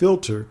a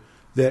filter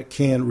that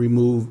can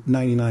remove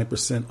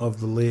 99% of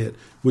the lead,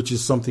 which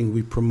is something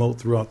we promote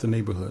throughout the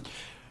neighborhood.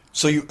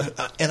 So you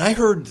and I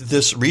heard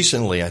this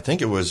recently. I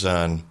think it was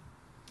on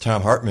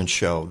Tom Hartman's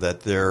show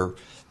that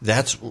there's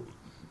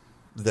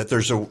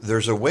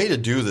a way to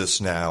do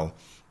this now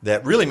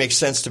that really makes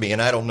sense to me,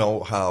 and I don't know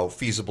how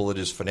feasible it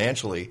is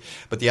financially.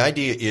 But the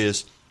idea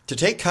is to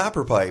take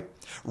copper pipe,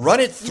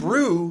 run it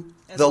through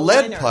the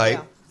lead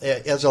pipe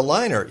as a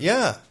liner.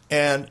 Yeah,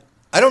 and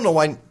I don't know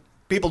why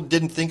people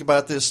didn't think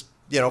about this,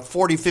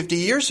 40, 50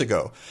 years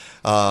ago.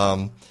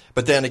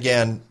 But then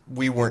again,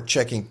 we weren't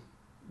checking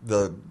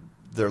their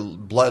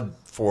blood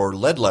for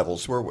lead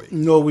levels, were we?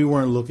 No, we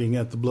weren't looking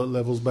at the blood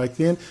levels back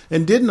then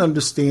and didn't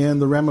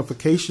understand the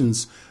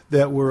ramifications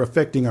that were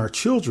affecting our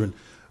children.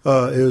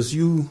 As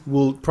you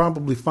will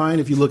probably find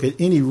if you look at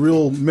any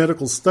real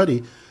medical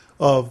study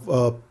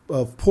of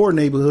poor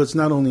neighborhoods,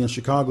 not only in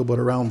Chicago but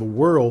around the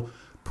world,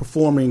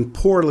 performing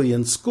poorly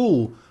in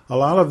school, a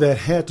lot of that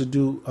had to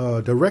do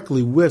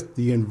directly with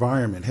the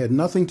environment, had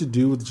nothing to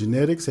do with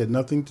genetics, had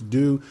nothing to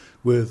do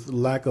with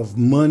lack of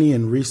money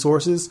and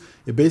resources.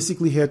 It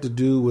basically had to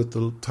do with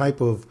the type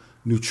of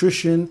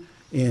nutrition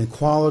and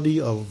quality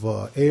of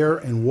air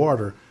and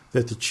water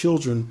that the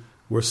children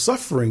were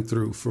suffering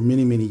through for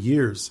many, many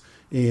years.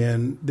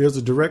 And there's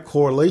a direct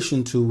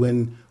correlation to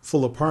when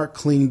Fuller Park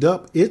cleaned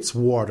up its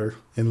water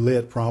and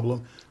lead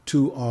problem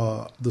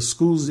to the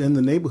schools in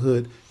the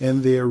neighborhood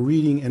and their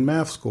reading and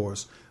math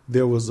scores.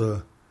 There was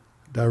a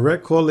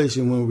direct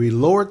correlation. When we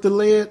lowered the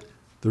lead,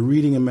 the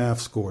reading and math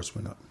scores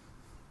went up.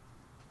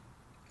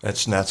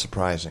 That's not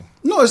surprising.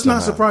 No, it's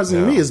not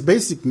surprising to me. It's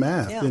basic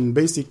math and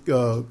basic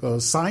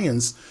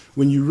science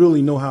when you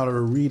really know how to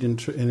read and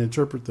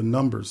interpret the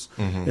numbers.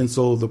 And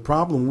so the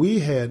problem we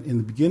had in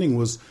the beginning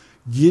was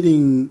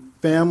getting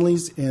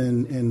families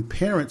and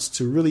parents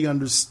to really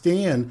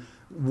understand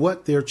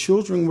what their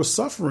children were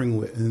suffering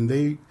with. And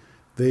they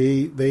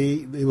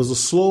It was a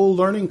slow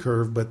learning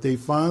curve, but they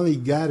finally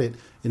got it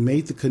and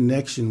made the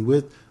connection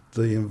with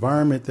the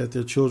environment that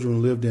their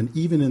children lived in,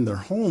 even in their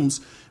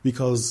homes,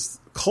 because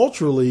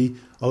culturally,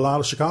 a lot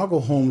of Chicago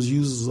homes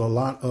uses a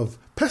lot of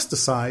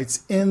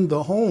pesticides in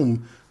the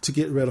home to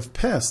get rid of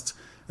pests.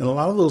 And a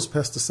lot of those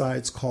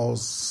pesticides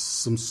cause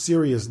some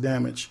serious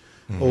damage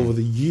over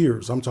the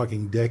years. I'm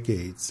talking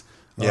decades.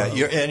 Yeah,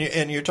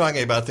 you're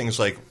talking about things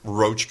like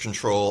roach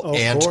control,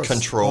 ant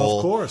control,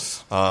 of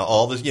course.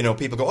 All this.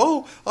 People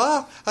go,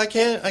 I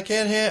can't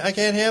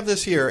have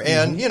this here,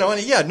 and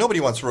nobody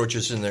wants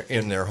roaches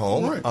in their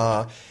home,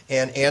 right.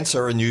 And ants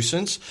are a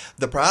nuisance.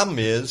 The problem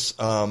is,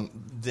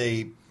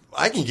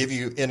 I can give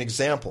you an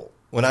example.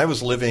 When I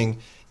was living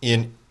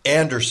in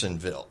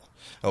Andersonville,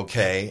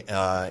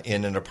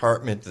 in an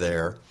apartment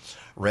there,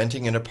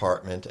 renting an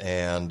apartment,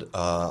 and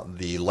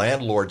the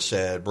landlord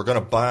said, we're going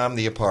to bomb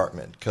the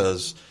apartment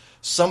because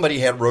somebody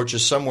had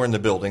roaches somewhere in the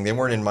building. They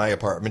weren't in my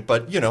apartment,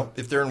 but,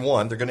 if they're in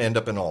one, they're going to end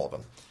up in all of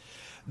them.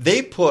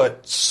 They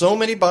put so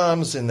many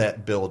bombs in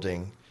that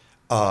building,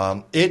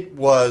 it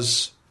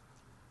was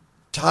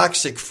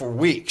toxic for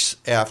weeks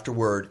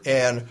afterward.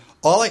 And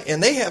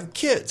they have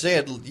kids. They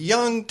had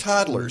young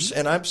toddlers.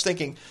 And I was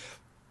thinking,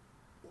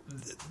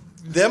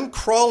 them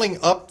crawling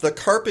up the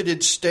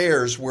carpeted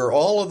stairs where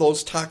all of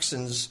those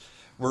toxins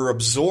were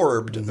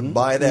absorbed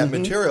by that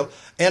material.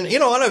 And,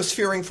 and I was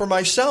fearing for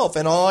myself.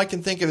 And all I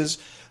can think of is,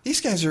 these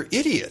guys are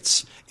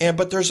idiots.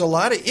 But there's a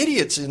lot of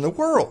idiots in the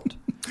world.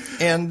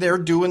 And they're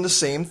doing the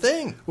same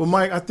thing. Well,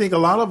 Mike, I think a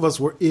lot of us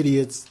were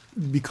idiots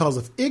because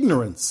of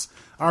ignorance.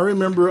 I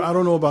remember, I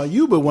don't know about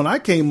you, but when I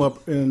came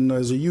up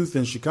as a youth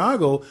in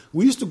Chicago,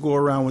 we used to go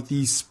around with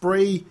these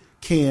spray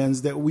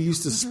cans that we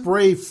used to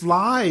spray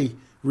fly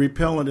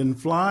repellent and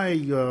fly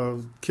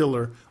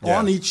killer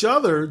on each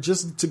other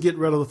just to get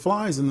rid of the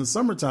flies in the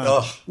summertime.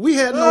 Ugh. We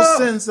had no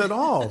sense at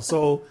all.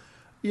 So,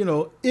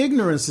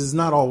 ignorance is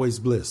not always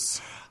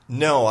bliss.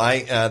 No,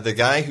 the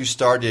guy who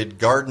started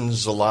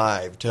Gardens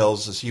Alive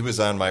tells us, he was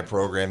on my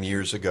program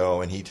years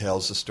ago, and he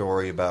tells a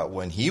story about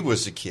when he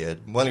was a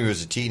kid, when he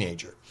was a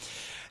teenager,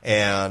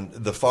 and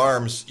the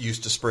farms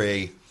used to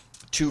spray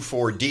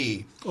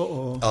 2,4-D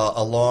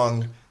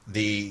along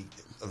the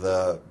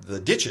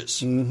ditches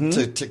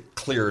to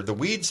clear the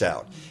weeds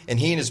out. And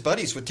he and his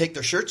buddies would take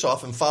their shirts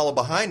off and follow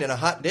behind in a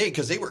hot day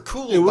because they were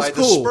cooled by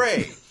the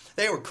spray.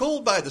 They were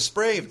cooled by the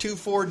spray of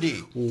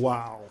 2,4-D.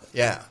 Wow.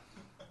 Yeah.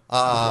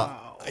 Wow.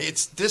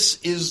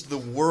 This is the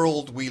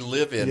world we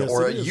live in,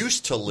 or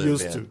used to live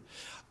in.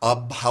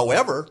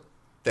 However,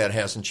 that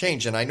hasn't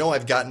changed. And I know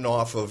I've gotten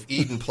off of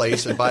Eden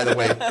Place. And by the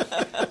way,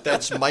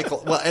 that's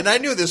Michael. Well, and I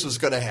knew this was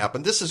going to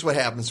happen. This is what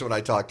happens when I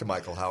talk to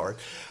Michael Howard.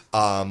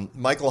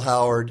 Michael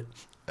Howard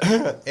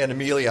and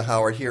Amelia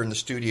Howard here in the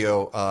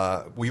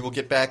studio, we will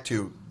get back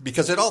to,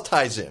 because it all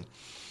ties in.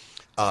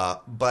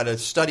 But a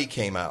study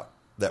came out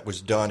that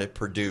was done at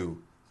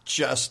Purdue.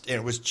 And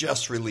it was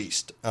just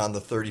released on the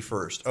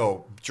 31st.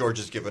 Oh, George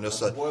has given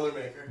us a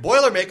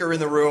Boilermaker in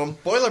the room.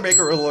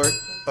 Boilermaker alert.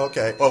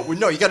 Okay. Oh,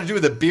 no, you got to do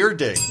the beer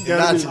ding.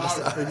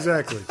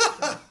 Exactly.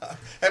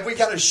 Have we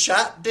got a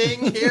shot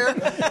ding here?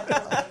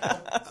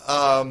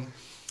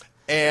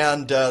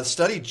 And the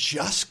study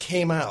just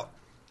came out.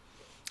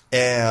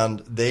 And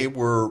they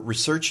were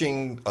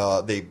researching,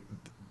 it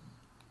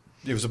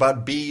was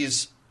about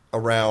bees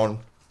around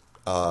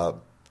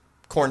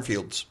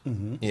cornfields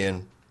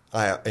in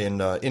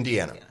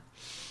Indiana.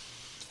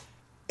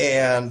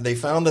 And they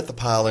found that the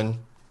pollen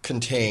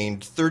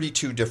contained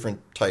 32 different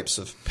types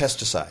of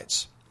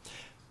pesticides.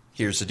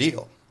 Here's the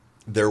deal.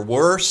 There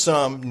were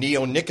some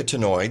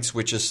neonicotinoids,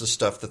 which is the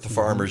stuff that the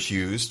farmers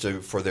use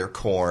for their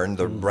corn,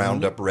 the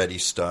Roundup Ready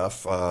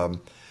stuff.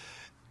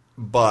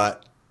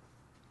 But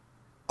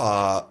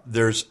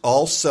there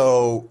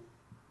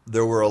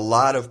were a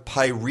lot of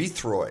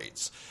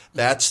pyrethroids.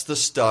 That's the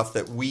stuff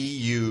that we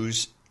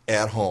use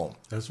at home.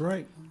 That's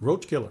right.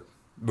 Roach killer.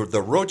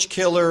 The roach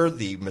killer,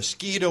 the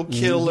mosquito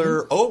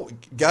killer. Oh,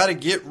 got to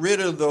get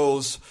rid of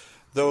those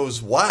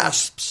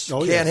wasps.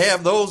 Can't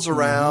have those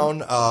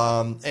around.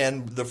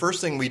 And the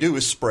first thing we do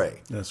is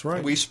spray. That's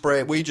right. We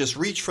spray. We just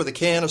reach for the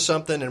can of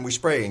something and we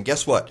spray. And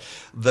guess what?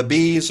 The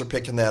bees are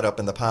picking that up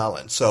in the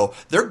pollen. So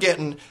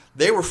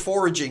they were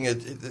foraging it.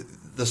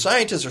 The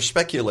scientists are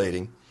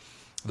speculating,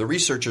 the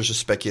researchers are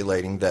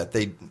speculating that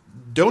they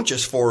don't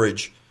just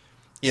forage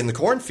in the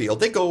cornfield,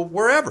 they go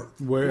wherever.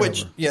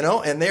 Which,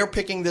 and they're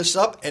picking this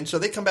up. And so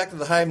they come back to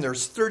the hive and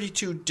there's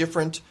 32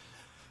 different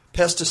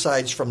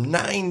pesticides from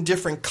 9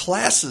 different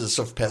classes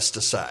of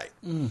pesticide.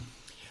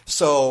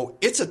 So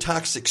it's a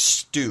toxic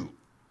stew.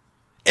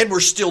 And we're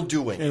still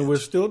doing it. And we're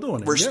still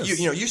doing it, yes.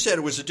 You said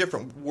it was a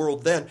different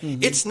world then.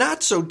 It's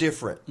not so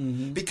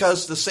different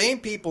because the same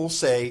people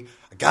say,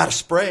 I got to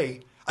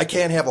spray. I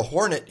can't have a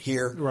hornet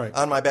here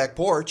on my back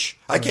porch.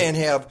 I can't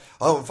have,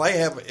 if I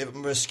have a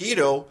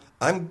mosquito,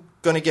 I'm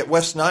going to get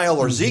West Nile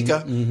or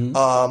Zika,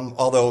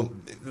 although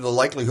the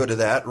likelihood of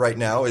that right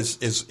now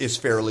is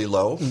fairly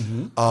low.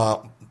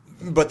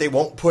 But they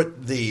won't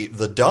put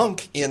the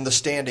dunk in the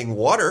standing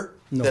water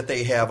that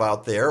they have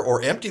out there,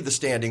 or empty the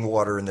standing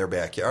water in their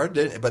backyard,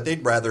 but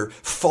they'd rather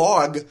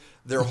fog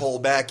their whole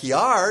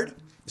backyard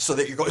so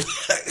that you're going,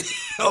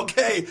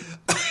 okay,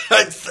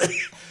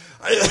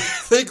 I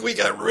think we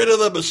got rid of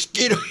the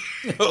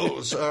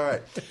mosquitoes. All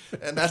right.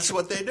 And that's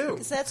what they do.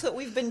 Because that's what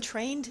we've been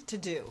trained to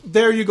do.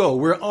 There you go.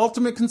 We're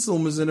ultimate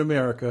consumers in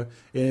America.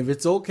 And if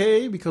it's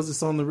okay because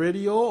it's on the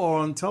radio or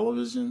on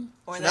television.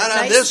 Or not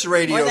on this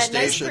radio that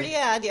station. Nice pretty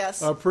ad,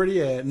 yes. A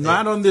pretty ad.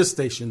 Not on this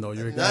station, though.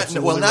 You're Not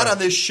right. on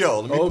this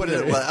show. Let me put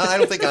it. Well, I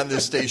don't think on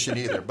this station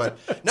either. But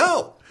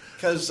no,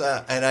 because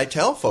and I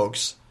tell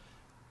folks,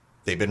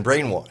 they've been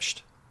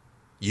brainwashed.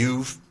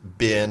 You've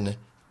been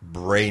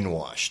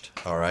brainwashed.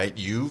 All right,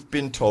 you've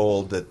been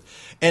told that,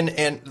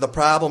 and the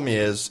problem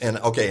is, and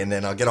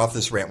then I'll get off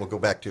this rant. We'll go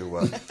back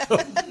to.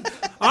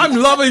 I'm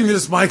loving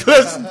this, Mike.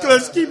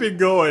 Let's keep it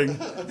going.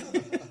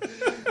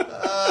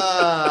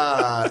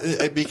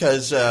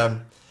 Because I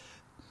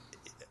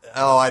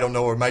don't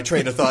know where my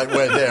train of thought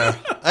went there.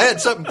 I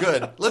had something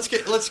good. Let's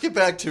get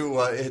back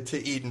to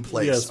Eden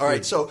Place. Yes, all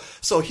right.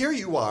 So here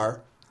you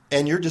are,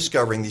 and you're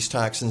discovering these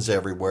toxins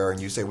everywhere, and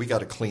you say we got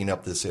to clean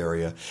up this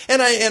area.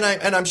 And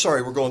I'm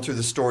sorry, we're going through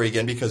the story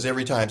again because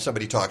every time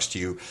somebody talks to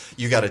you,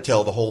 you got to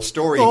tell the whole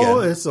story again. Oh,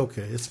 it's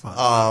okay. It's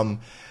fine.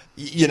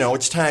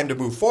 It's time to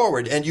move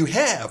forward, and you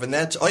have, and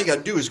that's all you got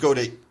to do is go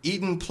to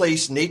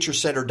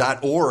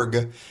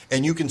EdenPlaceNatureCenter.org,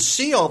 and you can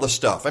see all the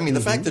stuff. I mean,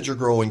 the fact that you're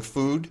growing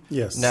food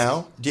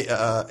now,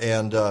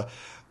 and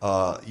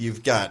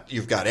you've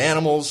got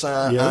animals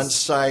on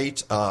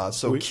site,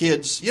 so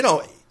kids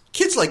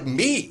like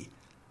me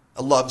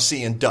love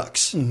seeing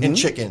ducks and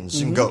chickens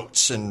and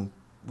goats and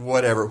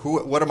whatever.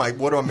 What am I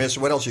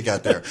missing? What else you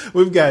got there?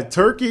 We've got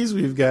turkeys.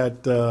 We've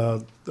got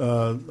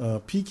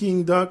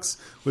Peking ducks.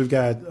 We've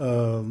got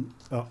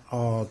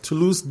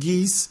Toulouse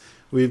geese.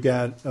 We've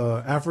got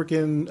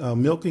African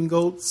milking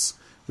goats.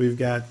 We've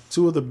got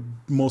two of the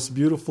most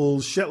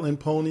beautiful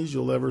Shetland ponies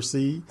you'll ever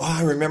see. Oh,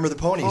 I remember the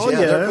ponies. Oh, yeah,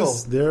 they're cool.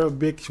 They're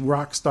big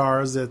rock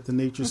stars at the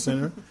Nature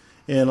Center.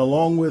 And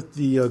along with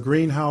the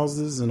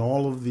greenhouses and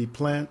all of the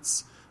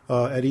plants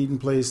at Eden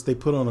Place, they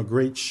put on a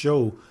great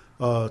show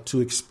to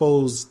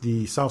expose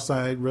the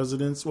Southside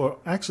residents, or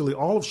actually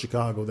all of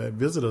Chicago that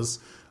visit us,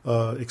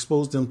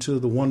 expose them to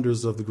the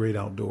wonders of the great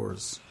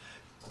outdoors.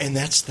 And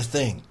that's the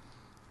thing.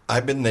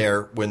 I've been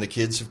there when the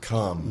kids have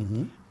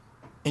come,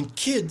 and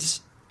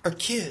kids are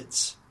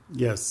kids.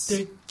 Yes.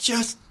 They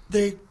just,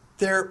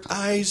 their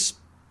eyes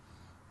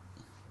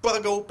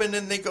bug open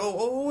and they go,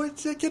 oh,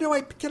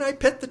 can I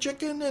pet the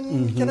chicken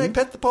and can I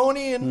pet the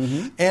pony?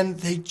 And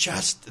they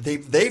just,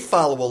 they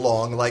follow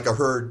along like a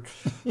herd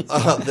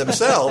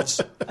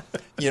themselves,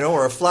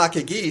 or a flock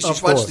of geese. You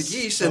just watch the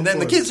geese and then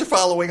the kids are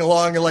following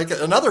along like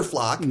another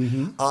flock.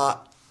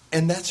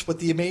 And that's what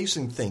the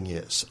amazing thing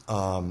is.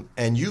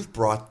 And you've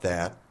brought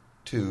that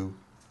to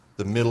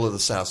the middle of the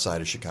south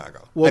side of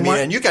Chicago. Well,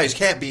 and you guys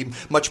can't be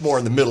much more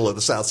in the middle of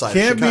the south side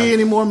of Chicago. Can't be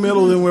any more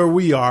middle than where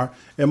we are.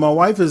 And my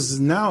wife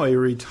is now a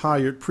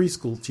retired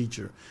preschool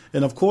teacher.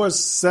 And of course,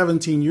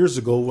 17 years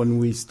ago when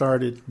we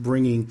started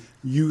bringing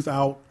youth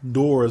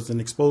outdoors and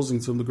exposing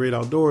them to the great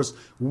outdoors,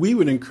 we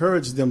would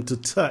encourage them to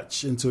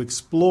touch and to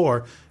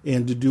explore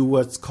and to do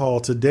what's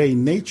called today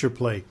nature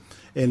play.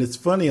 And it's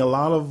funny, a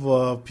lot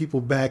of people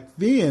back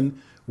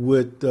then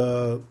would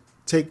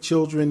take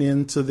children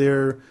into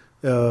their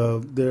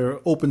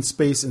open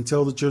space and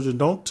tell the children,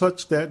 don't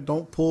touch that,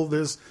 don't pull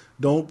this,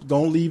 don't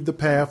leave the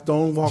path,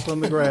 don't walk on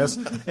the grass.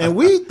 And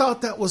we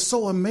thought that was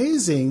so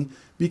amazing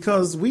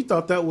because we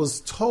thought that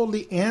was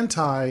totally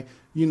anti,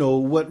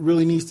 what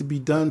really needs to be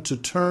done to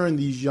turn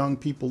these young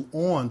people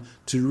on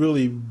to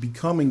really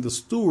becoming the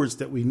stewards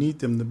that we need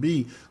them to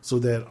be so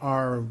that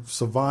our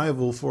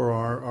survival for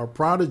our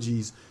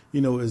prodigies,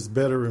 is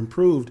better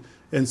improved.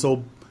 And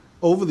so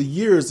over the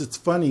years, it's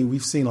funny,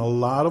 we've seen a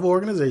lot of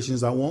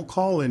organizations, I won't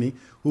call any,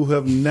 who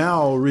have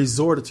now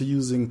resorted to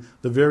using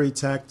the very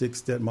tactics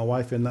that my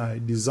wife and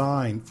I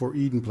designed for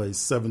Eden Place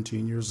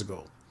 17 years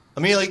ago.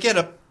 Amelia, get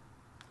up.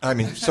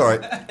 Sorry.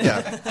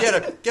 Yeah,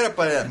 get up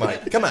by that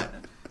mic. Come on.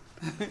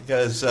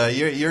 Because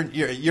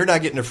you're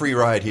not getting a free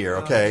ride here,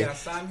 okay?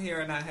 Yes, I'm here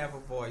and I have a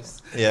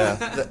voice. Yeah,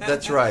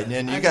 that's right.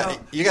 And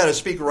you got to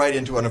speak right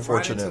into it,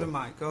 unfortunately. Right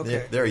into the mic,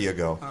 okay. There you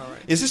go. All right.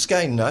 Is this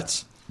guy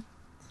nuts?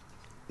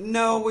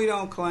 No, we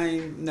don't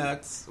claim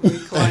nuts. We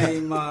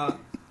claim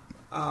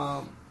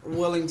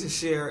willing to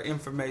share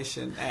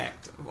information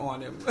act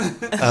on him.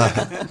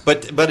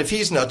 But if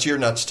he's nuts, you're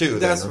nuts too.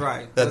 That's then.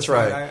 Right. That's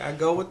right. I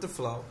go with the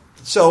flow.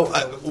 So,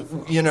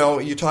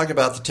 you talk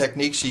about the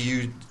techniques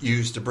you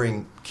use to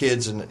bring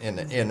kids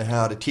and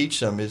how to teach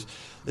them. Is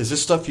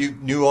this stuff you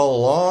knew all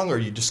along, or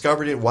you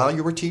discovered it while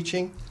you were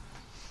teaching?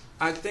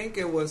 I think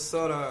it was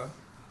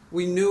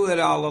we knew it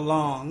all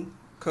along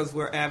because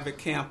we're avid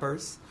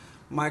campers.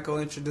 Michael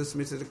introduced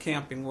me to the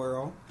camping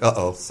world.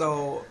 Uh-oh.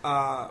 So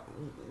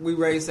we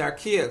raised our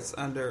kids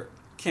under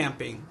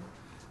camping.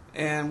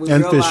 And we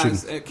and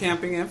realized fishing.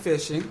 Camping and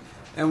fishing.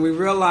 And we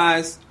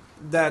realized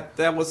that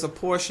there was a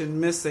portion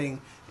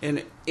missing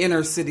in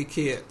inner city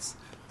kids.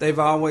 They've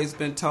always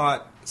been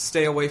taught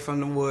stay away from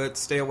the woods,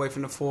 stay away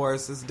from the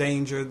forest. There's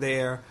danger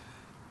there.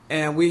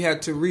 And we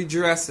had to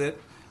redress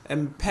it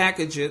and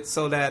package it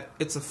so that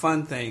it's a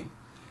fun thing,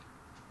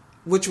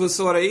 which was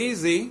sort of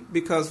easy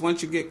because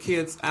once you get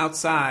kids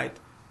outside,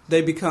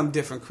 they become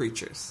different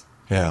creatures.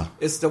 Yeah.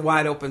 It's the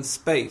wide open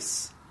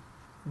space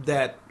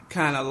that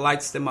kind of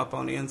lights them up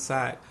on the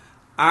inside.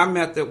 Our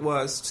method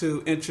was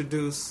to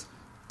introduce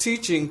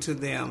teaching to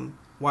them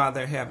while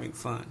they're having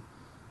fun.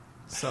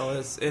 So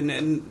it's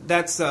and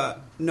that's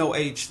a no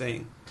age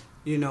thing,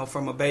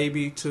 from a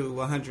baby to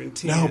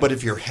 110. No, but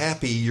if you're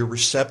happy, you're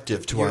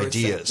receptive to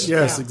ideas. Receptive.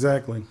 Yes,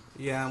 exactly.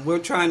 Yeah, we're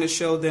trying to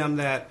show them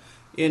that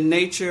in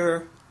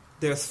nature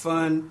there's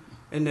fun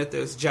and that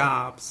there's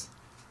jobs,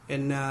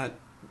 and a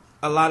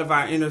lot of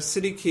our inner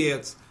city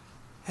kids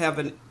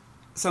have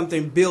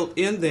something built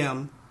in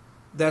them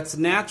that's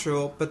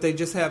natural, but they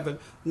just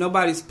haven't.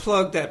 Nobody's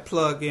plugged that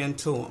plug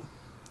into them.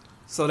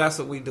 So that's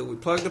what we do. We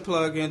plug the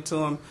plug into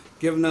them,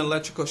 give them an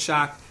electrical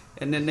shock,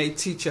 and then they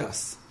teach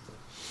us.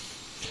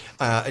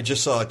 I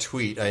just saw a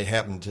tweet. I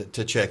happened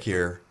to check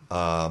here.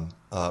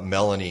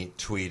 Melanie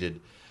tweeted,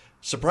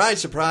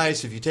 "Surprise,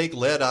 surprise, if you take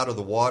lead out of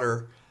the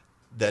water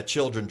that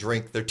children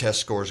drink, their test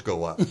scores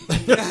go up."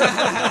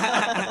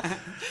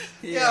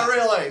 Yeah,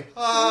 really?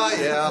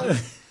 Yeah.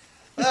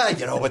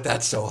 But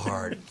that's so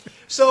hard.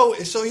 So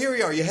here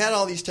we are. You had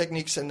all these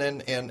techniques, and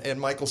then and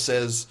Michael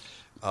says,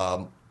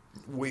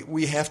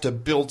 we have to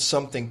build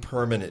something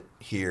permanent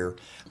here,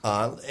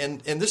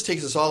 and this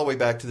takes us all the way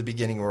back to the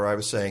beginning where I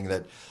was saying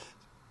that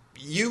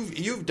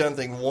you've done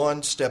things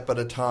one step at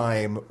a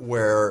time,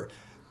 where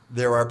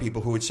there are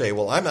people who would say,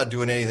 well, I'm not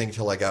doing anything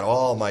until I got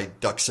all my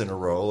ducks in a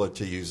row,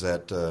 to use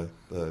that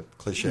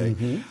cliche.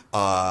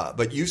 Mm-hmm.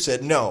 But you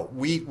said, no,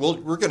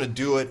 we're going to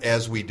do it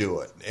as we do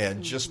it.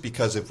 And just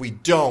because if we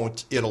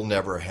don't, it'll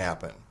never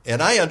happen.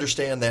 And I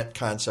understand that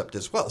concept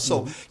as well.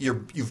 So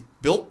you've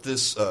built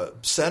this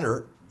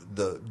center,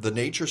 the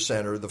nature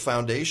center, the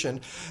foundation,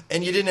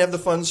 and you didn't have the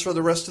funds for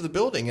the rest of the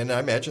building. And I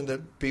imagine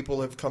that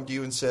people have come to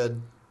you and said,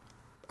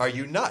 are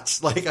you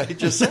nuts? Like I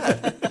just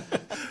said.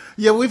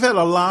 Yeah, we've had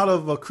a lot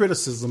of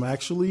criticism,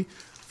 actually,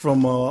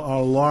 from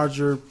a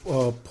larger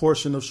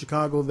portion of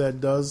Chicago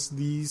that does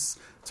these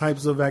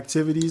types of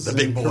activities the and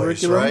big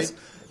boys, curriculums. Right?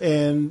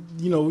 And,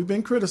 we've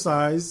been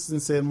criticized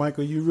and said,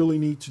 Michael, you really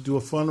need to do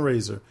a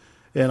fundraiser.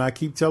 And I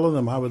keep telling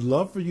them, I would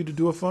love for you to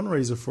do a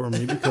fundraiser for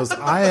me because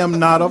I am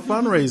not a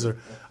fundraiser.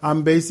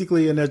 I'm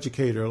basically an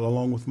educator,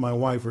 along with my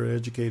wife are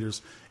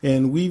educators.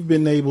 And we've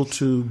been able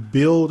to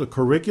build a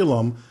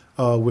curriculum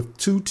with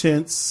 2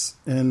 tents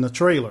and a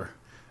trailer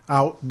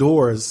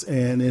outdoors,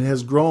 and it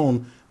has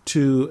grown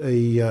to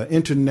a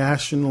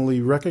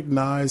internationally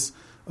recognized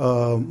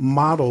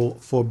model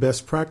for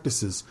best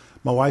practices.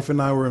 My wife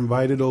and I were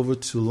invited over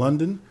to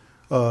London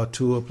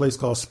to a place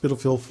called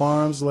Spitalfield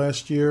Farms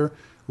last year,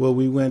 where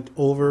we went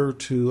over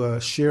to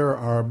share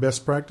our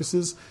best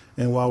practices.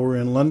 And while we were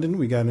in London,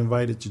 we got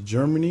invited to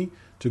Germany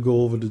to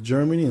go over to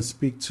Germany and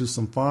speak to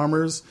some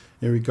farmers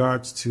in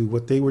regards to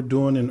what they were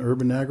doing in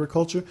urban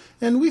agriculture.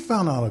 And we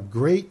found out a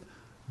great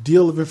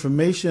deal of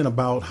information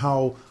about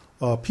how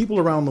people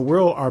around the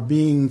world are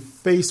being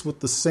faced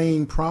with the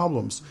same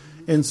problems.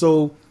 And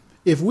so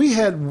if we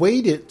had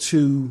waited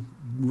to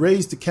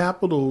raise the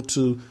capital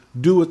to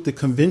do it the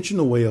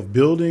conventional way of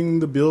building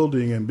the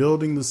building and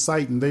building the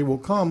site and they will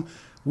come,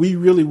 we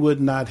really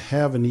would not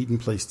have an Eden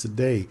Place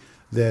today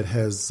that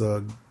has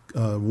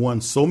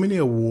won so many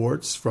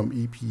awards from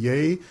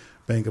EPA,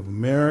 Bank of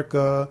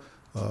America,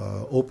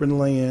 Open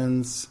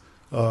Lands.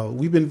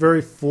 We've been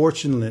very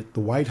fortunate. The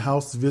White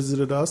House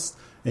visited us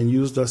and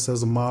used us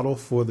as a model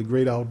for the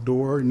Great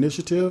Outdoor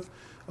Initiative.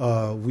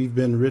 We've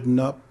been written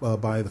up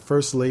by the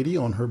First Lady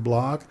on her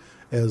blog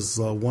as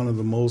one of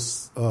the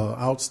most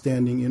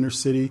outstanding inner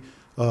city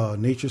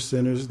nature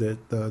centers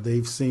that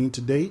they've seen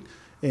to date.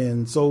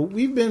 And so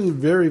we've been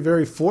very,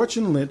 very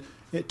fortunate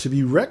to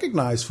be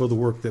recognized for the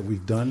work that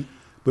we've done.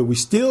 But we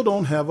still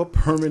don't have a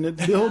permanent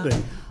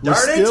building. We're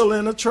still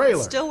in a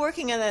trailer. Still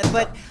working on that.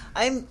 But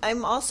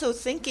I'm also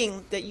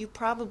thinking that you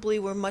probably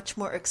were much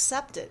more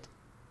accepted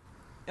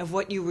of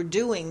what you were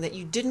doing, that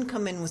you didn't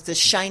come in with this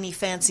shiny,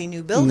 fancy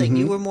new building. Mm-hmm.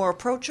 You were more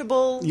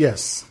approachable.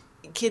 Yes.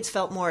 Kids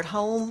felt more at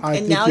home. I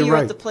and think now you're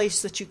right. at the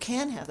place that you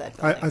can have that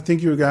building. I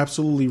think you're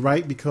absolutely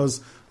right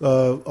because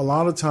a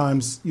lot of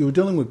times you're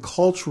dealing with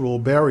cultural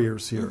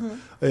barriers here.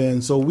 Mm-hmm.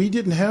 And so we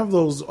didn't have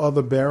those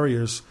other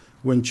barriers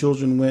when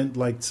children went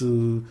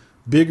to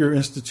bigger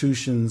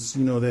institutions,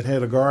 that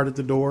had a guard at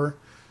the door,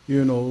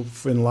 and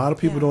a lot of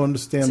people don't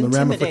understand the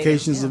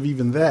ramifications of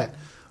even that,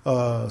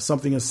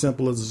 something as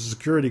simple as a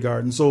security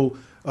guard. And so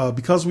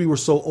because we were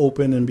so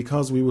open and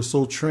because we were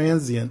so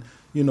transient,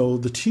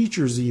 the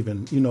teachers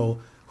even,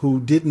 who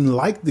didn't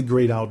like the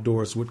great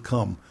outdoors would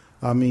come.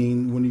 I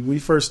mean, when we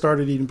first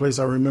started Eden Place,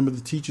 I remember the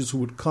teachers who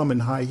would come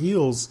in high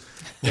heels,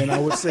 and I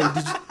would say,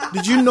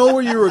 did you know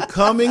where you were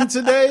coming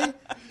today?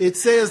 It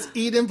says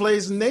Eden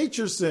Place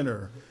Nature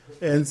Center.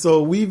 And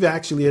so we've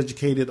actually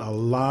educated a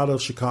lot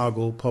of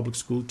Chicago public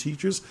school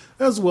teachers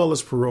as well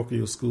as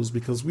parochial schools,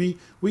 because we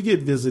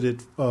get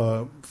visited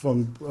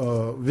from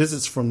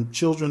visits from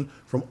children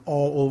from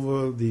all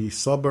over the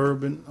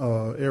suburban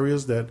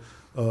areas that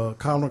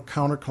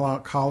counter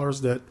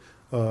collars that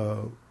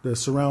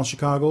surround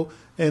Chicago.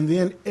 And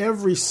then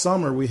every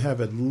summer we have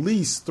at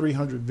least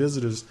 300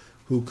 visitors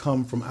who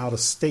come from out of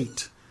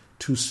state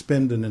to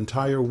spend an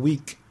entire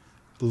week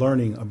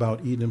learning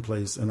about Eden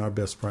Place and our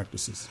best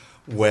practices.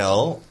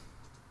 Well,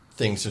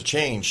 things have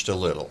changed a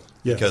little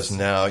because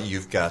now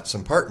you've got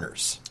some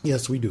partners.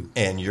 Yes, we do.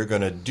 And you're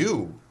going to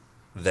do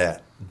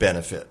that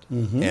benefit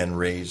and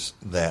raise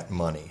that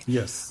money.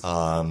 Yes.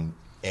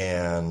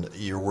 And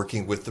you're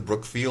working with the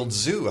Brookfield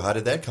Zoo. How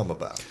did that come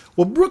about?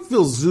 Well,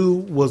 Brookfield Zoo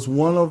was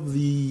one of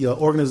the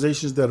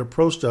organizations that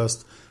approached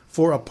us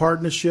for a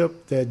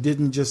partnership that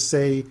didn't just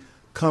say,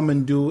 come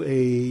and do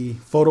a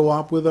photo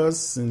op with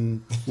us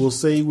and we'll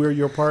say we're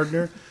your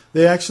partner.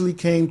 They actually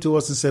came to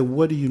us and said,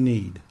 what do you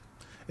need?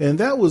 And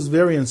that was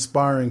very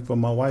inspiring for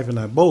my wife and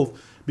I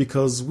both,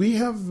 because we've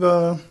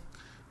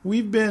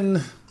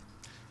been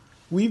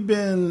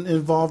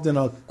involved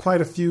in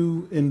quite a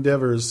few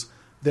endeavors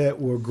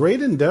that were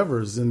great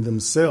endeavors in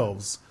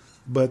themselves,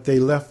 but they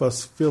left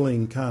us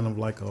feeling kind of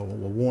like a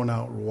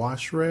worn-out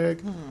wash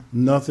rag.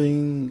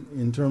 Nothing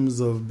in terms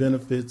of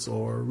benefits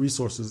or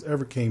resources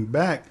ever came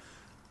back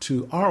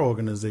to our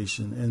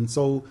organization. And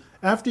so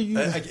after you...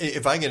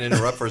 if I can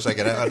interrupt for a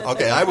second.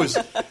 Okay,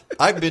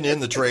 I've been in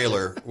the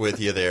trailer with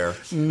you there,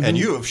 and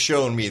you have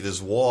shown me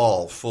this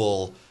wall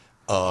full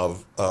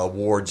of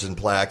awards and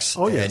plaques.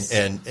 Oh, yes.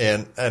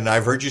 And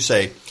I've heard you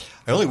say,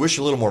 I only wish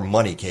a little more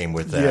money came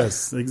with that.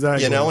 Yes,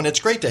 exactly. You know, and it's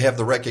great to have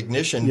the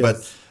recognition,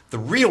 but the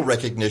real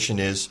recognition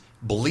is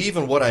believe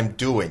in what I'm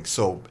doing,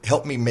 so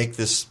help me make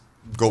this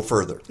go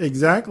further.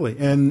 Exactly.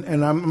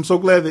 And I'm so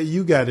glad that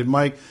you got it,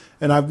 Mike.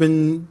 And I've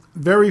been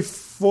very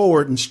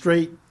forward and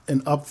straight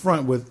and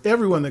upfront with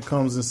everyone that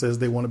comes and says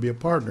they want to be a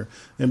partner.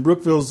 And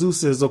Brookfield Zoo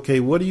says,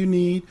 okay, what do you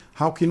need?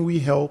 How can we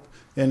help?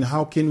 And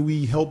how can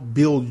we help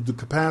build the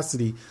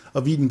capacity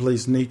of Eden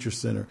Place Nature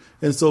Center?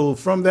 And so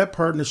from that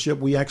partnership,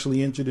 we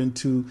actually entered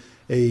into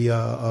a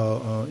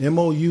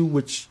MOU,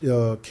 which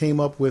came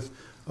up with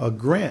a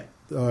grant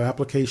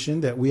application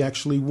that we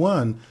actually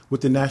won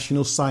with the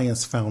National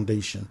Science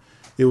Foundation.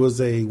 It was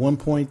a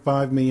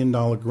 $1.5 million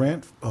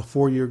grant, a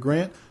 4-year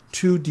grant,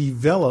 to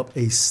develop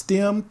a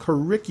STEM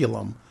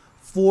curriculum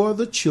for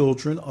the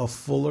children of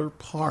Fuller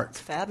Park.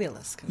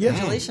 Fabulous.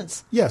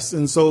 Congratulations. Yes,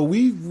 and so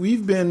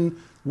we've been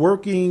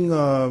working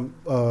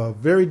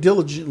very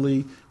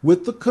diligently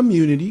with the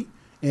community,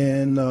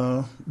 and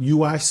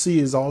UIC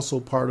is also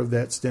part of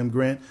that STEM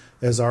grant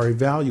as our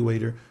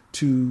evaluator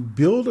to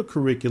build a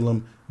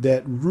curriculum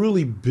that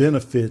really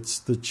benefits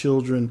the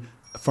children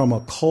from a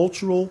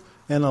cultural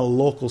and a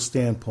local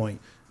standpoint.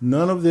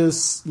 None of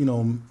this,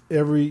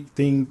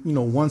 everything,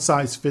 one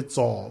size fits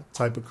all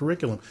type of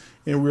curriculum.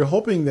 And we're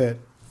hoping that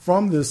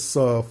from this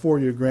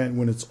 4-year grant,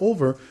 when it's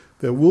over,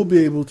 that we'll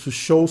be able to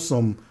show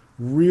some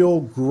real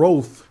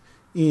growth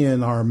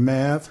in our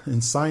math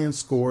and science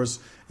scores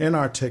and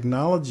our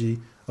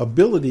technology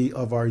ability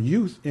of our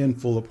youth in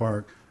Fuller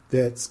Park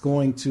that's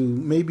going to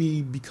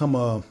maybe become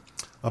a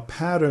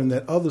pattern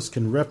that others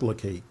can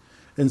replicate.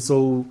 And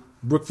so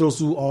Brookfield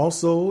Zoo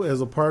also,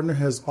 as a partner,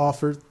 has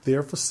offered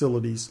their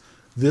facilities.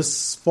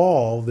 This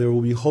fall, they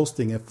will be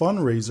hosting a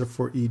fundraiser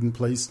for Eden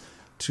Place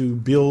to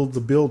build the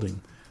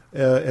building.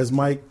 As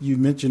Mike, you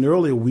mentioned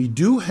earlier, we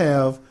do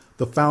have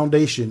the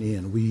foundation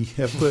in. We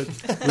have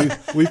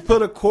we've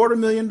put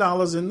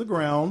 $250,000 in the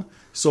ground,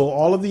 so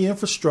all of the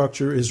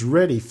infrastructure is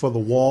ready for the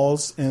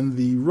walls and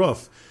the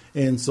roof.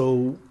 And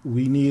so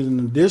we need an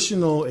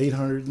additional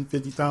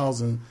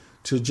 $850,000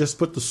 to just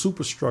put the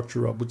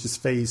superstructure up, which is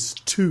phase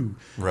 2.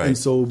 Right. And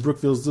so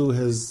Brookfield Zoo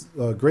has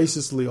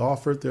graciously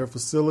offered their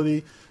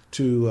facility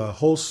to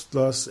host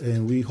us,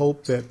 and we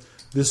hope that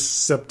this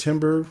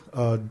September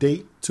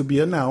date to be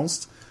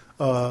announced.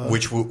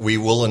 Which we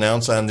will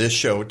announce on this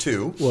show,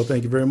 too. Well,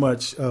 thank you very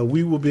much.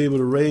 We will be able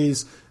to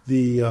raise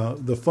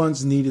the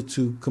funds needed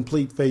to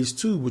complete phase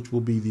 2, which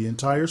will be the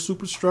entire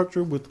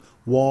superstructure with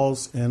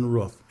walls and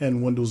roof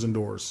and windows and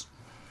doors.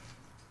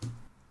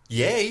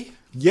 Yay.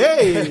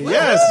 Yay!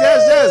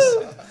 Yes.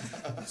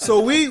 So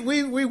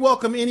we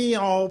welcome any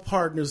and all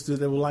partners that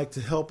would like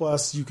to help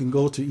us. You can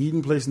go to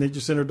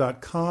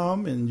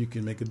EdenPlaceNatureCenter.com and you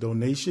can make a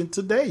donation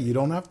today. You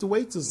don't have to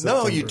wait till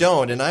September. No, you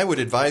don't. And I would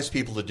advise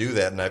people to do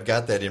that. And I've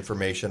got that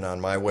information on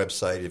my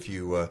website. If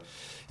you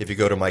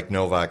go to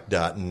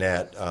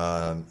MikeNovak.net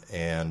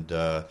and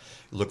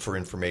look for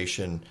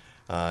information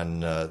on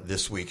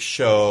this week's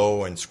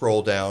show and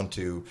scroll down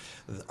to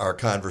our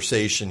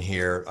conversation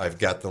here, I've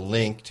got the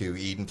link to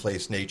Eden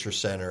Place Nature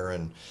Center.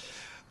 And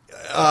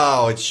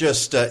it's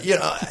just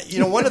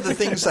one of the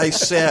things I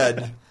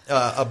said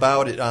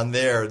about it on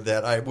there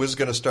that I was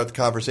going to start the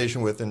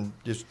conversation with and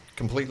just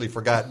completely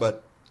forgot,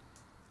 but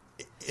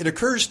it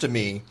occurs to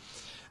me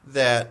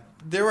that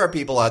there are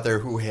people out there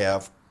who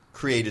have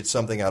created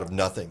something out of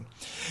nothing.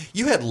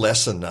 You had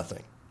less than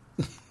nothing.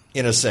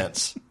 in a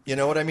sense. You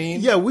know what I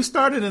mean? Yeah, we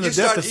started in a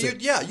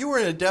deficit. You were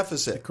in a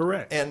deficit.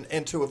 Correct.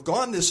 And to have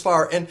gone this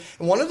far, and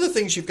one of the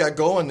things you've got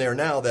going there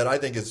now that I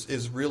think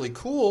is really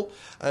cool,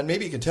 and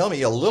maybe you can tell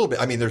me a little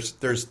bit. I mean,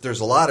 there's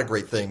a lot of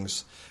great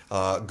things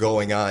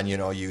going on. You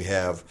know, you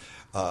have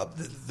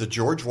the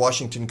George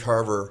Washington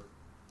Carver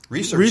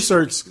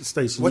Research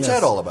Station. What's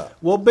that all about?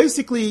 Well,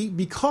 basically,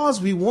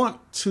 because we want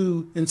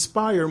to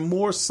inspire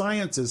more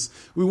scientists,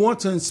 we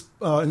want to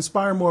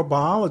inspire more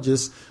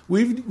biologists,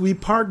 we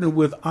partnered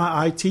with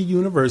IIT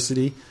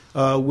University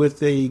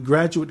with a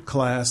graduate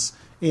class,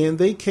 and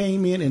they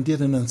came in and did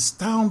an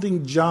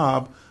astounding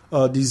job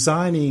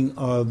designing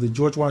the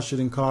George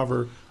Washington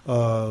Carver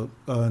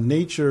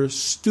Nature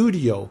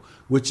Studio,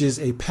 which is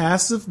a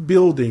passive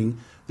building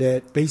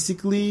that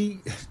basically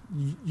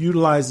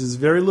utilizes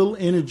very little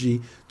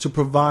energy to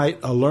provide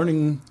a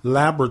learning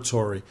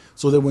laboratory,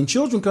 so that when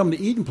children come to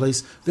Eden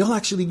Place, they'll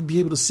actually be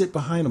able to sit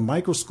behind a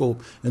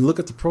microscope and look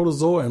at the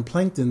protozoa and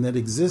plankton that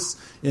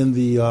exists in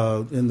the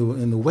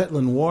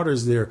wetland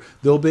waters there.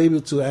 They'll be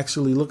able to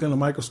actually look in a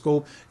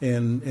microscope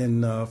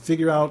and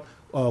figure out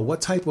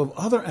what type of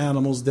other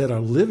animals that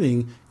are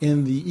living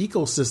in the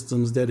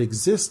ecosystems that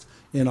exist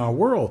in our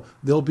world.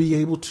 They'll be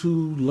able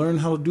to learn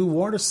how to do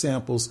water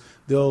samples.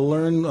 They'll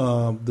learn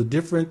the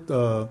different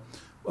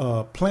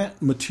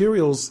plant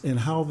materials and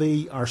how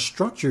they are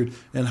structured,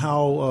 and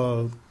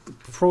how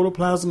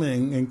protoplasm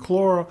and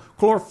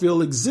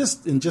chlorophyll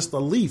exist in just a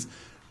leaf.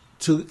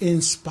 To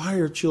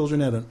inspire children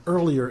at an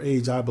earlier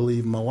age, I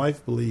believe, my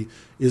wife believes,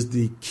 is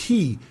the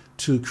key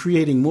to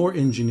creating more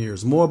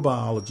engineers, more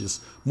biologists,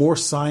 more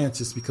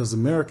scientists, because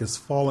America is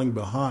falling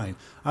behind.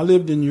 I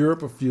lived in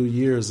Europe a few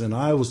years, and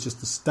I was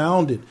just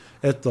astounded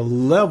at the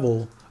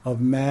level of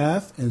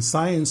math and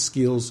science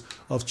skills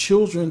of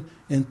children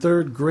in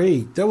third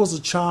grade. There was a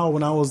child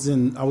when I was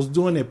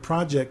doing a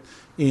project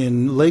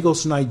in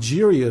Lagos,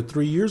 Nigeria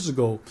 3 years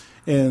ago,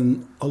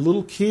 and a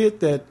little kid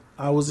that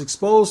I was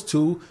exposed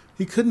to,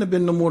 he couldn't have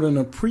been no more than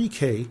a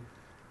pre-K,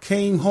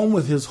 came home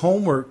with his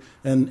homework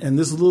and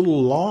this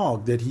little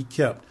log that he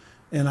kept.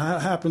 And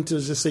I happened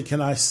to just say, "Can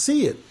I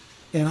see it?"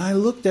 And I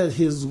looked at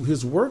his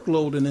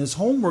workload and his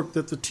homework,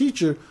 that the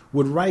teacher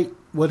would write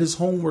what his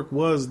homework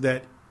was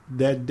that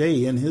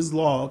day in his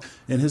log,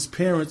 and his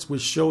parents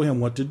would show him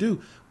what to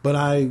do. But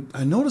I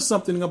noticed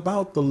something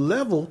about the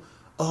level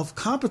of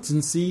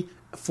competency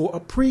for a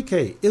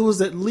pre-K. It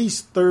was at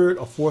least third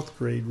or fourth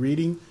grade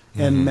reading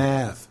and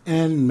math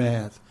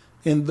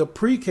in the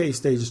pre-K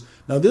stages.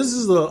 Now, this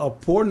is a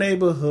poor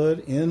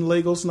neighborhood in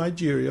Lagos,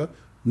 Nigeria.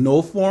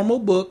 No formal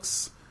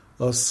books,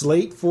 a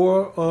slate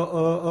for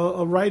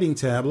a writing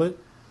tablet,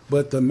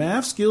 but the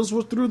math skills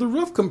were through the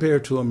roof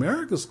compared to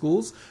American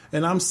schools.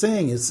 And I'm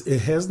saying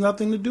it has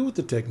nothing to do with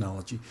the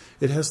technology.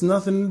 It has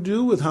nothing to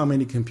do with how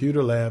many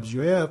computer labs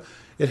you have.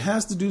 It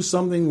has to do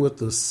something with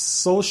the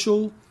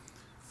social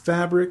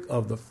fabric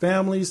of the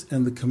families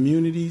and the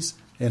communities,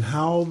 and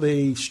how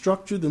they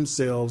structure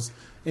themselves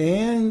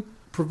and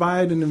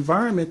provide an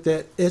environment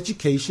that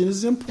education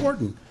is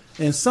important.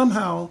 And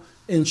somehow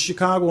in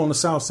Chicago on the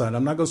South Side,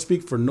 I'm not going to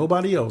speak for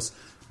nobody else,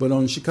 but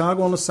on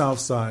Chicago on the South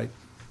Side,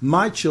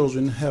 my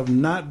children have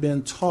not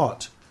been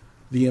taught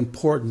the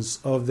importance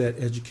of that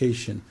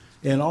education.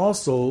 And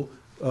also,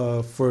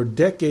 for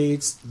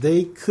decades,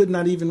 they could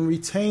not even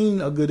retain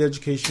a good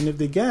education if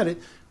they got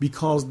it,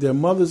 because their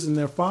mothers and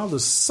their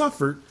fathers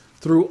suffered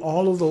through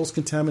all of those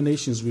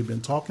contaminations we've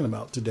been talking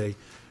about today.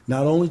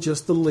 Not only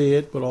just the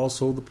lead, but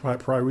also the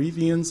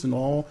pyrethrins and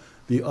all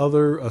the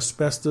other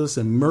asbestos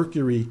and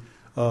mercury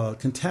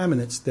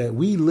contaminants that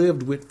we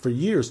lived with for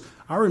years.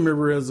 I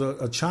remember as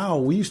a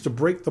child, we used to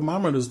break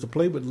thermometers to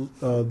play with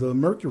the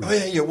mercury. Oh,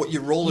 yeah,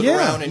 you roll it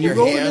around in your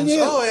hands.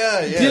 Oh,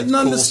 yeah. Didn't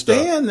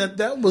understand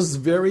that was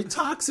very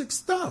toxic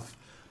stuff,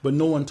 but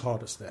no one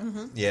taught us that.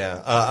 Mm-hmm.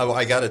 Yeah.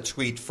 I got a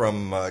tweet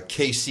from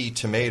KC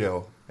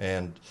Tomato,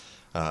 and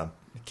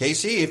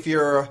KC, if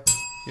you're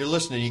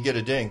listening, you get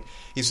a ding.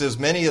 He says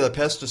many of the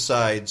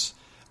pesticides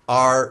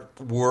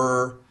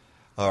were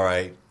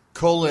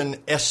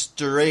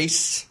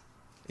cholinesterase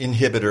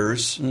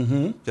inhibitors.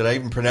 Mm-hmm. Did I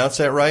even pronounce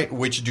that right?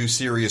 Which do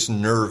serious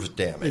nerve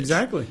damage.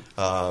 Exactly.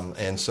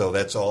 And so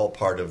that's all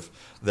part of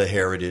the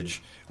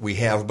heritage we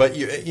have. But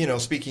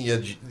speaking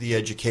of the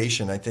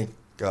education, I think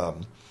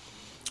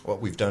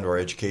what we've done to our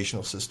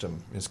educational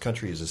system in this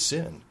country is a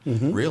sin.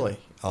 Mm-hmm. Really,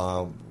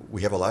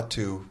 we have a lot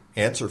to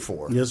answer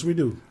for. Yes, we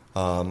do.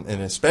 And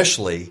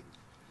especially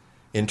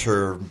in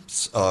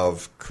terms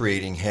of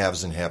creating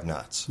haves and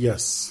have-nots.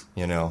 Yes.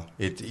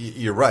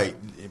 You're right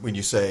when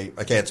you say,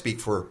 I can't speak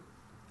for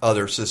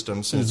other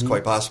systems, and it's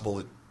quite possible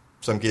that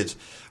some kids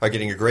are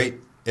getting a great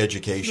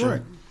education,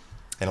 right,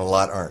 and a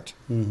lot aren't.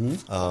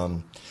 Mm-hmm.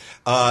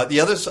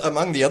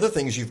 Among the other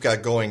things you've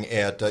got going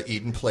at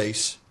Eden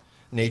Place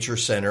Nature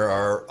Center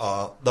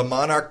are the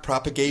monarch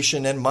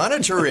propagation and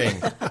monitoring.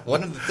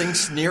 One of the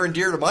things near and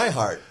dear to my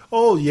heart.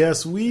 Oh,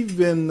 yes. We've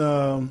been...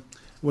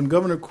 when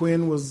Governor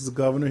Quinn was the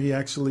governor, he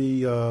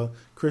actually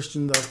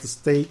christened us the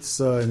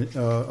state's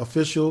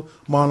official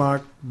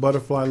monarch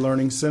butterfly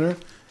learning center.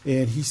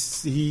 And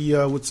he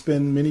would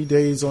spend many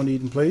days on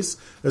Eden Place.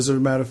 As a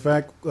matter of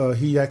fact,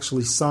 he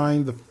actually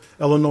signed the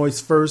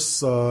Illinois'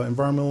 first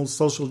environmental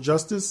social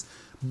justice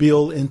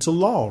bill into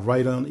law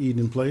right on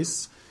Eden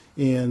Place.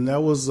 And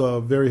that was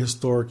a very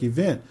historic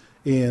event.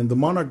 And the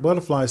monarch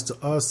butterflies to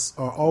us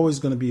are always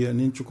going to be an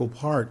integral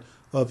part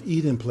of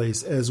Eden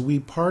Place as we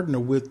partner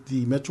with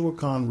the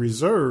Michoacan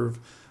Reserve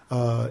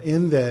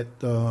in that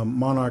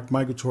monarch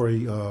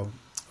migratory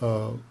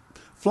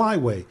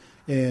flyway.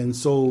 And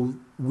so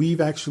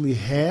we've actually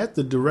had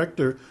the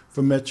director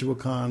for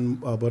Michoacan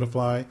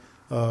Butterfly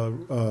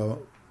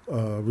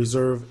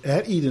Reserve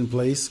at Eden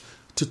Place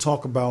to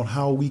talk about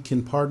how we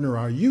can partner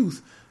our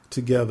youth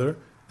together.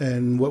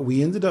 And what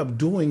we ended up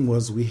doing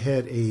was we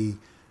had a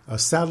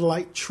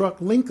satellite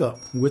truck link up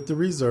with the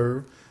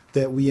reserve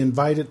that we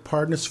invited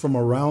partners from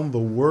around the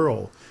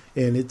world.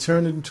 And it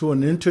turned into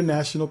an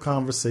international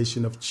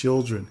conversation of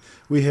children.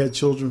 We had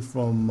children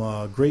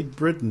from Great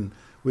Britain.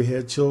 We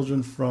had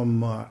children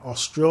from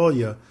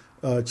Australia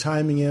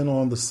chiming in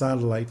on the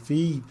satellite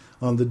feed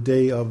on the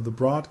day of the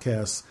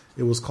broadcast.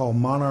 It was called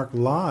Monarch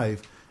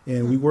Live.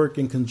 And we work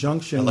in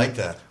conjunction. I like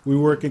that. We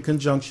work in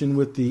conjunction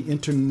with the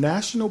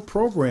international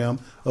program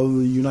of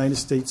the United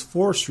States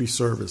Forestry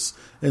Service.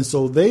 And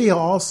so they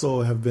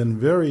also have been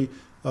very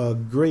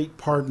great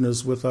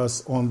partners with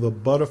us on the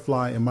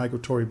butterfly and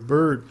migratory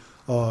bird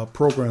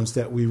programs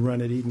that we run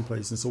at Eden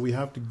Place. And so we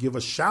have to give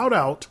a shout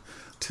out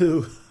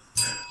to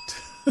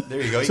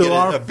there you go. You to get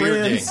our a beer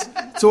friends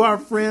ding. to our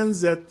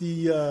friends at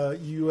the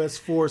U.S.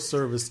 Forest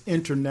Service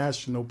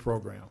International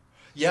Program.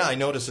 Yeah, I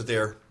noticed that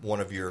they're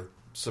one of your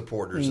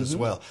supporters as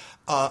well.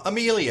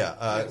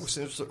 Amelia,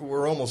 since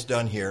we're almost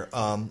done here,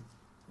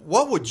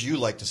 what would you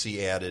like to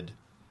see added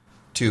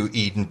to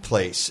Eden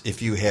Place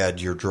if you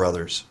had your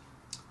druthers?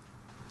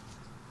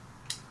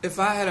 If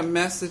I had a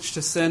message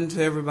to send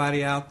to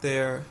everybody out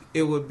there,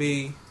 it would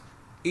be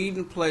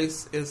Eden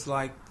Place is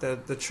like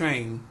the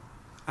train.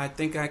 I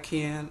think I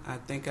can, I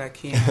think I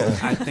can,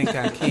 I think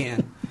I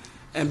can.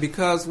 And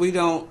because we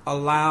don't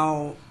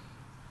allow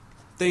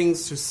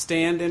things to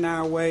stand in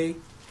our way,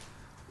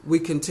 we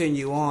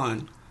continue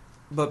on.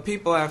 But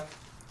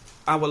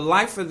I would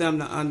like for them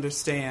to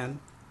understand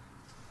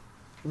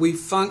we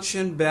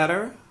function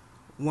better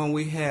when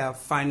we have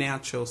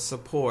financial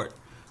support.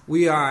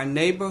 We are a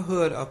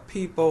neighborhood of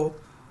people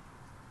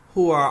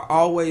who are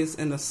always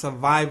in a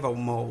survival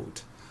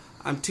mode.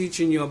 I'm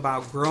teaching you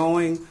about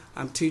growing.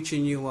 I'm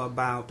teaching you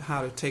about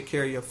how to take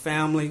care of your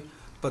family.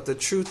 But the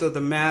truth of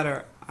the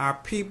matter, our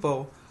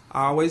people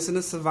are always in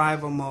a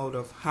survival mode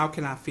of how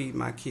can I feed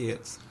my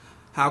kids?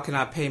 How can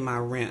I pay my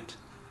rent?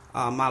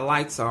 My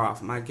lights are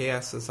off. My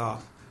gas is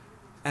off.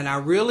 And I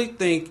really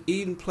think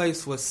Eden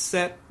Place was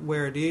set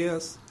where it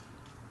is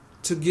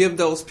to give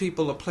those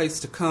people a place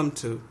to come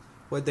to,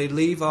 where they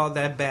leave all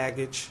that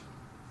baggage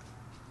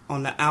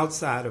on the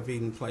outside of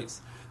Eden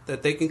Place,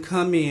 that they can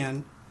come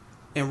in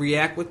and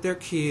react with their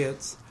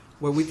kids,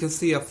 where we can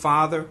see a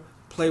father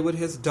play with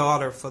his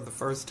daughter for the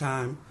first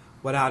time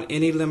without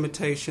any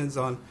limitations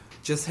on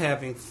just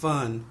having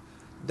fun,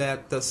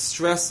 that the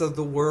stress of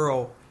the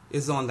world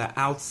is on the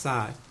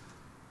outside.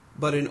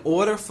 But in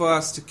order for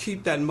us to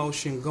keep that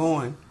motion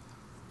going,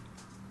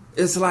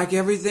 it's like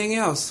everything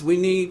else. We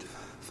need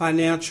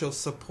financial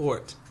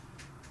support.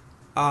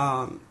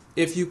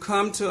 If you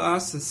come to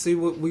us and see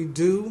what we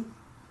do,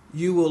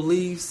 you will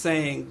leave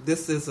saying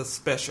this is a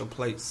special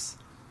place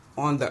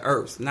on the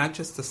earth, not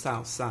just the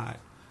South Side.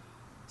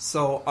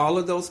 So all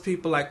of those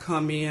people that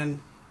come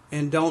in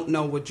and don't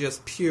know what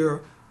just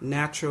pure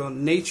natural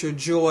nature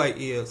joy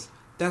is,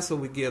 that's what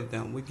we give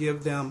them. We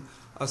give them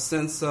a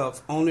sense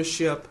of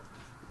ownership,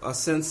 a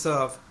sense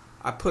of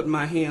I put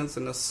my hands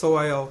in the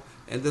soil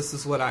and this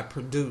is what I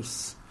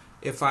produce.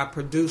 If I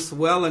produce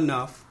well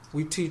enough,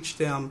 we teach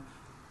them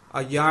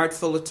a yard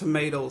full of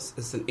tomatoes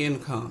is an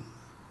income.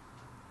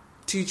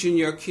 Teaching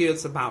your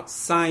kids about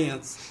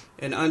science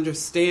and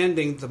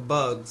understanding the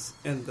bugs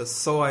in the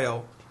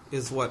soil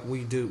is what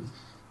we do.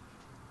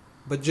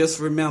 But just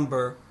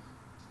remember,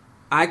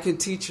 I can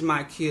teach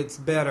my kids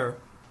better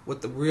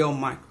with the real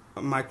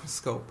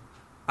microscope.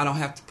 I don't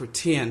have to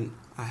pretend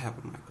I have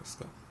a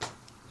microscope.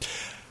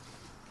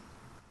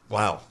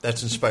 Wow,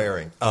 that's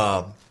inspiring.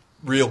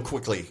 Real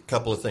quickly, a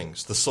couple of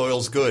things. The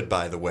soil's good,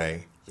 by the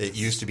way. It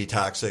used to be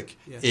toxic.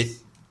 Yes.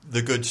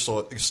 The good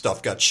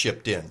stuff got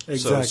shipped in.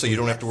 Exactly. So you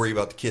don't have to worry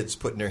about the kids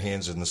putting their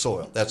hands in the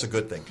soil. That's a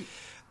good thing.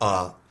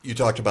 You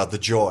talked about the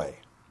joy.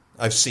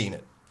 I've seen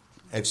it.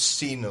 I've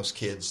seen those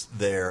kids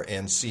there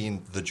and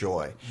seen the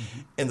joy. Mm-hmm.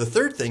 And the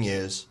third thing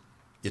is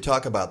you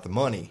talk about the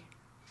money.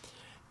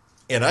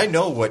 And I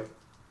know what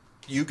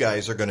you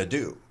guys are going to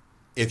do.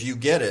 If you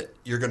get it,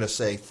 you're going to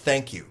say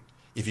thank you.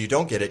 If you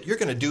don't get it, you're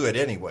going to do it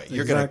anyway.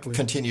 You're going to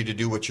continue to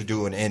do what you're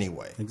doing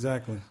anyway.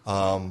 Exactly.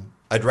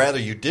 I'd rather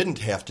you didn't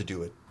have to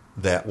do it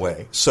that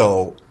way.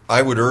 So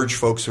I would urge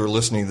folks who are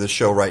listening to this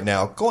show right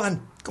now, go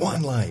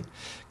online.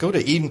 Go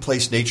to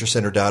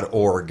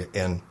EdenPlaceNatureCenter.org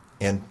and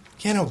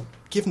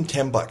give them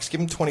 $10, give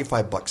them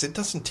 $25. It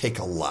doesn't take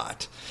a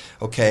lot,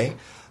 okay?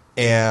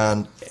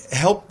 And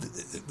help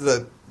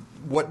the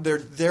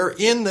they're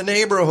in the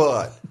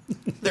neighborhood.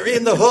 They're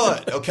in the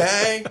hood,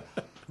 okay?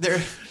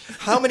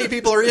 How many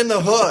people are in the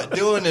hood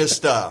doing this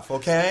stuff,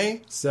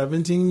 okay?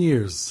 17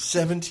 years.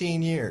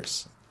 17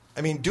 years.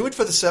 I mean, do it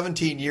for the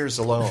 17 years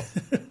alone.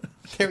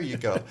 There you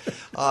go.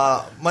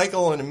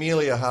 Michael and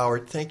Amelia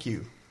Howard, thank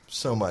you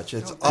so much.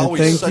 It's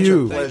always such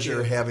a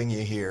pleasure having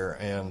you here,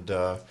 and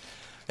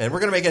we're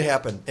going to make it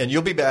happen. And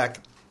you'll be back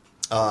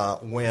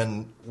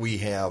when we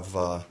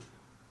have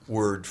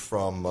word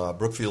from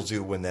Brookfield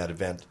Zoo when that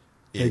event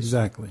is.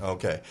 Exactly.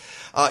 Okay.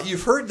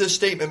 You've heard this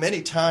statement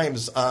many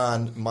times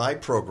on my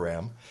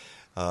program.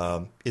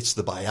 It's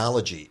the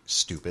biology,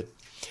 stupid.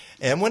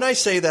 And when I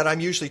say that, I'm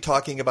usually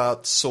talking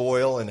about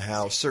soil and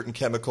how certain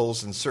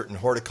chemicals and certain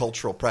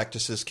horticultural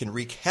practices can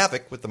wreak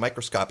havoc with the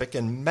microscopic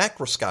and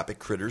macroscopic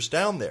critters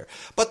down there.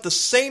 But the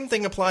same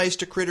thing applies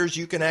to critters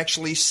you can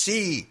actually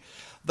see.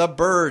 The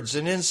birds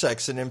and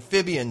insects and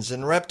amphibians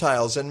and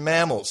reptiles and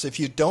mammals. If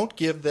you don't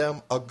give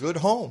them a good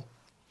home,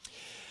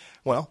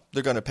 well,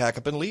 they're going to pack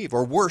up and leave,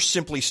 or worse,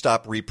 simply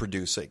stop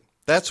reproducing.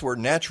 That's where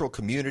Natural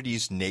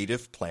Communities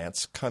native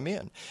plants come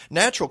in.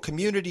 Natural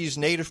Communities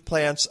native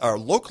plants are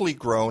locally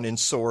grown and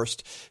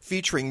sourced,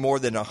 featuring more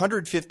than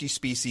 150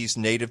 species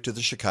native to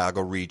the Chicago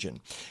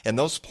region. And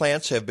those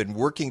plants have been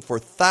working for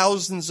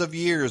thousands of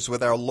years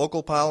with our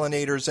local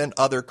pollinators and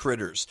other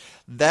critters.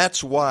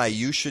 That's why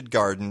you should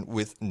garden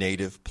with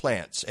native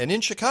plants. And in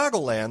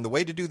Chicagoland, the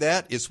way to do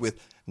that is with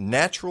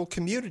Natural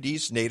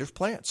Communities native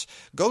plants.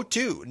 Go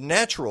to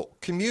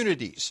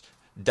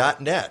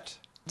naturalcommunities.net.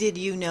 Did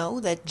you know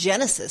that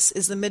Genesis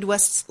is the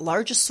Midwest's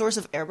largest source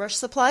of airbrush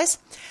supplies?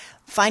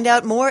 Find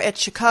out more at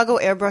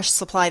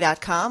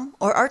chicagoairbrushsupply.com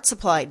or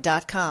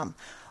artsupply.com,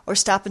 or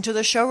stop into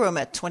their showroom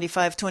at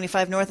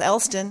 2525 North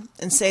Elston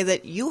and say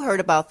that you heard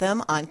about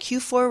them on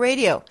Q4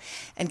 Radio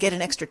and get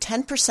an extra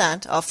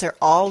 10% off their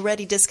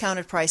already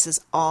discounted prices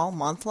all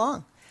month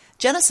long.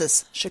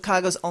 Genesis,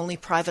 Chicago's only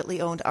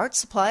privately owned art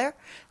supplier,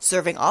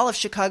 serving all of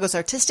Chicago's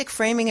artistic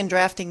framing and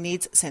drafting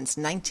needs since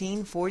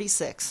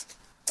 1946.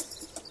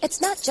 It's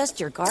not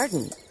just your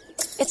garden.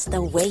 It's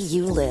the way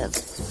you live.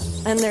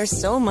 And there's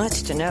so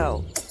much to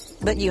know.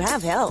 But you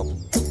have help.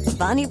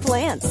 Bonnie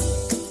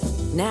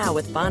Plants. Now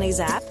with Bonnie's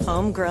app,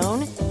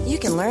 Homegrown, you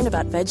can learn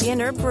about veggie and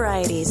herb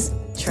varieties,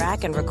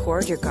 track and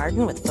record your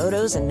garden with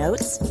photos and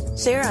notes,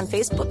 share on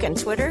Facebook and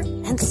Twitter,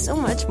 and so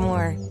much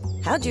more.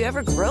 How'd you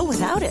ever grow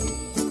without it?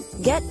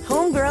 Get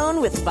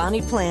Homegrown with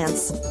Bonnie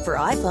Plants for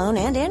iPhone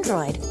and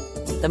Android.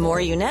 The more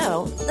you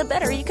know, the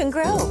better you can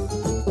grow.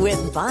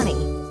 With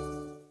Bonnie.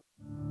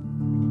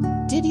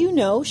 Did you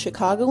know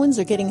Chicagoans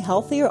are getting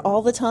healthier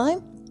all the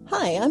time?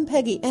 Hi, I'm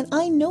Peggy, and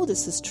I know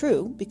this is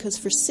true because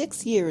for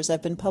 6 years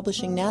I've been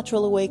publishing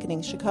Natural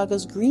Awakening,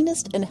 Chicago's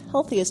greenest and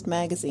healthiest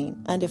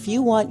magazine. And if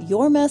you want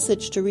your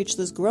message to reach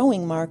this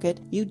growing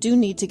market, you do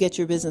need to get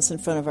your business in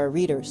front of our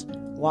readers.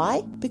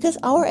 Why? Because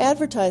our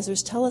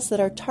advertisers tell us that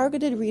our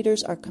targeted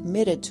readers are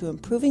committed to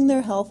improving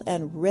their health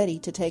and ready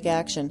to take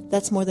action.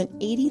 That's more than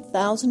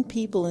 80,000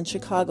 people in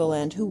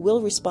Chicagoland who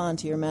will respond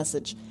to your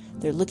message.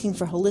 They're looking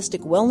for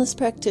holistic wellness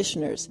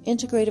practitioners,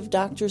 integrative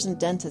doctors and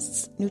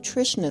dentists,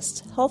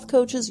 nutritionists, health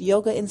coaches,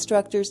 yoga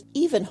instructors,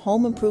 even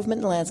home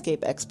improvement and landscape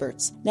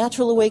experts.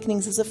 Natural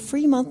Awakenings is a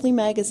free monthly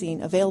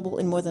magazine available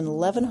in more than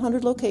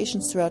 1,100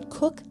 locations throughout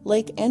Cook,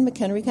 Lake, and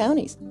McHenry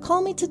counties.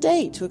 Call me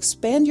today to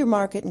expand your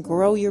market and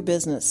grow your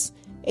business.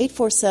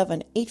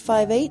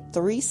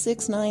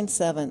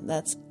 847-858-3697.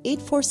 That's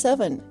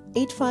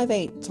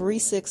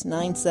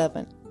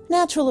 847-858-3697.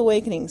 Natural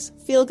Awakenings.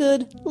 Feel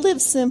good,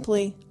 live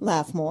simply,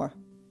 laugh more.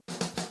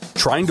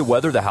 Trying to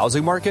weather the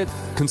housing market?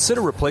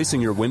 Consider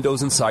replacing your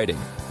windows and siding.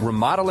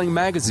 Remodeling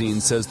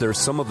Magazine says they're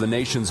some of the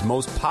nation's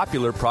most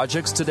popular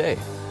projects today.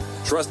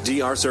 Trust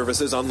DR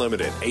Services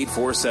Unlimited,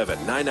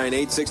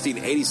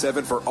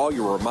 847-998-1687 for all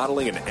your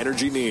remodeling and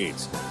energy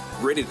needs.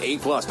 Rated A+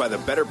 by the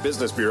Better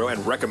Business Bureau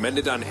and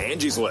recommended on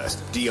Angie's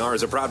List. DR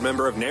is a proud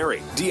member of NARI.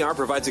 DR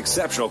provides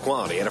exceptional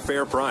quality at a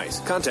fair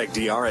price. Contact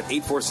DR at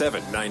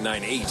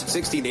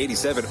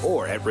 847-998-1687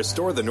 or at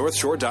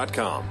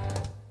restorethenorthshore.com.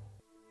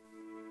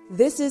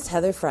 This is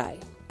Heather Fry.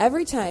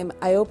 Every time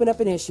I open up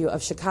an issue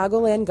of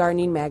Chicagoland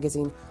Gardening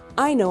Magazine,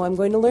 I know I'm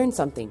going to learn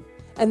something.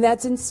 And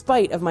that's in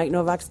spite of Mike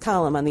Novak's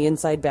column on the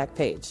inside back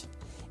page.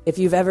 If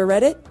you've ever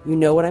read it, you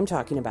know what I'm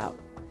talking about.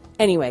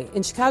 Anyway,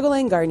 in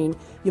Chicagoland Gardening,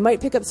 you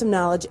might pick up some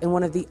knowledge in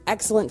one of the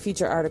excellent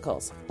feature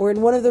articles, or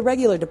in one of the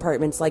regular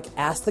departments like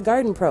Ask the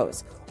Garden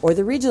Pros, or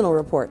the regional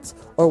reports,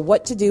 or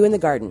What to Do in the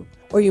Garden,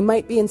 or you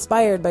might be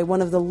inspired by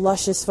one of the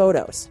luscious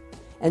photos.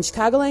 And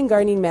Chicagoland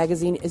Gardening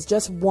Magazine is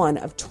just one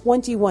of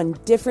 21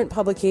 different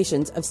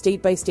publications of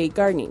state-by-state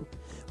gardening.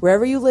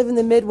 Wherever you live in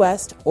the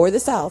Midwest or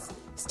the South,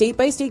 State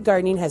by State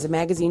Gardening has a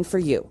magazine for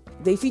you.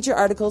 They feature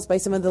articles by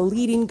some of the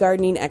leading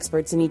gardening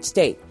experts in each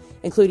state,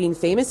 including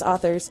famous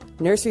authors,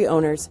 nursery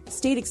owners,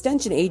 state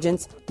extension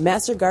agents,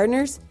 master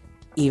gardeners,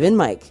 even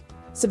Mike.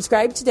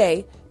 Subscribe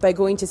today by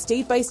going to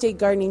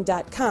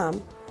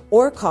statebystategardening.com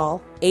or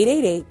call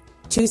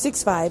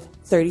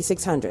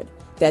 888-265-3600.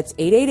 That's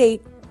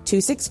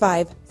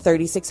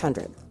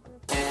 888-265-3600.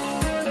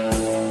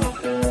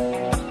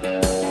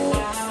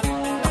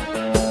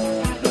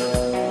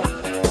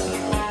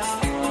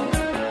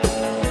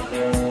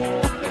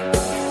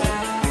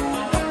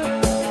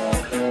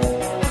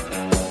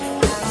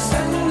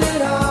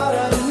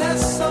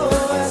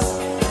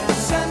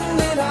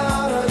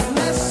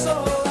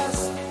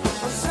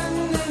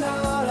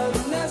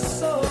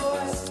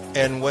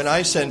 And when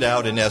I send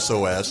out an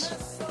SOS,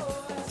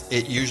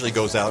 it usually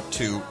goes out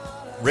to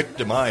Rick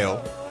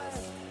DeMaio,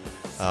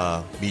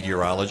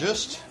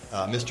 meteorologist.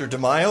 Mr.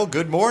 DeMaio,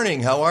 good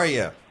morning. How are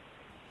you?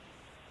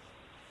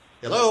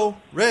 Hello,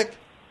 Rick.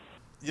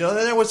 You know,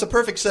 that was a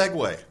perfect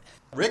segue.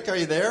 Rick, are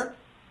you there?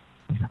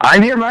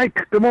 I'm here,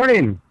 Mike. Good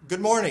morning.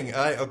 Good morning.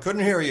 I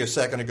couldn't hear you a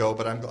second ago,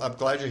 but I'm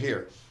glad you're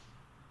here.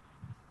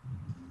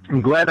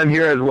 I'm glad I'm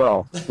here as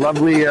well.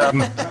 Lovely,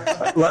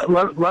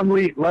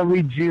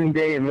 lovely June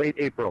day in late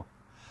April.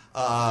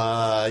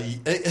 It's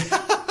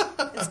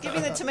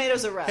giving the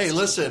tomatoes a rest. Hey,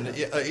 listen,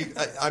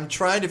 I'm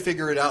trying to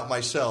figure it out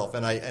myself,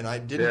 and I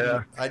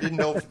didn't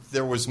know if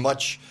there was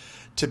much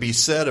to be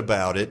said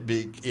about it.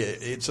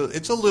 It's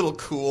a little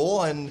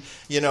cool, and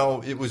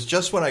it was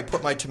just when I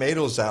put my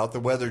tomatoes out, the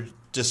weather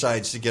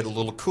decides to get a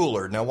little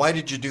cooler. Now, why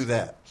did you do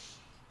that?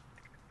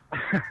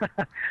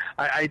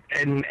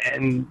 And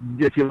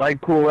if you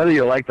like cool weather,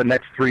 you'll like the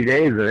next 3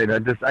 days.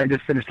 I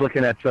just finished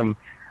looking at some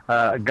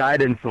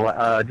guidance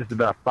just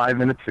about 5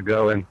 minutes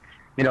ago, and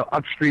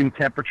upstream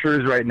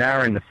temperatures right now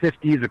are in the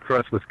 50s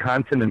across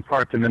Wisconsin and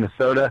parts of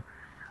Minnesota.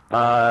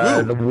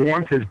 The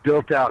warmth is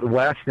built out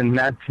west, and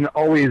that's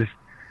always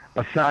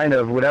a sign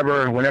of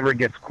whenever it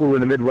gets cool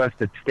in the Midwest,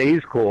 it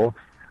stays cool.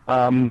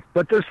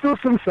 But there's still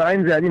some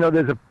signs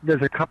that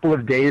there's a couple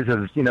of days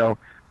of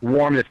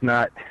warm, if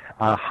not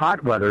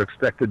hot weather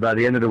expected by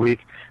the end of the week.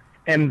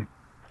 And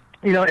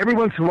every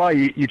once in a while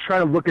you try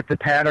to look at the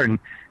pattern,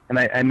 and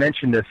I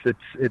mentioned this.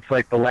 It's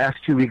like the last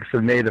 2 weeks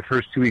of May, the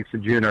first 2 weeks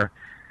of June are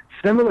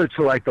similar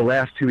to like the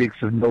last 2 weeks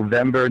of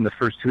November and the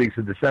first 2 weeks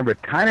of December.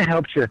 It kind of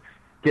helps you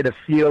get a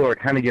feel or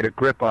kind of get a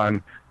grip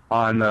on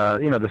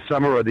the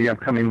summer or the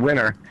upcoming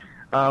winter.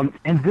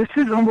 And this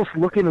is almost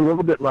looking a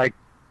little bit like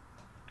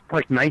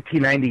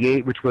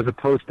 1998, which was a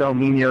post-El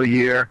Nino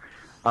year.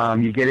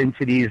 You get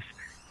into these,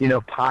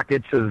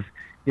 pockets of,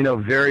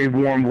 very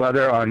warm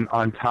weather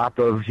on top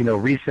of,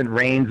 recent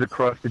rains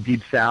across the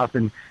deep south.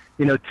 And,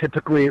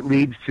 typically it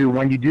leads to,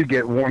 when you do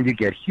get warm, you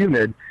get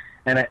humid.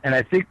 And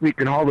I think we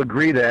can all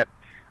agree that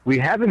we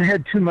haven't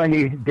had too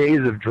many days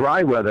of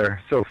dry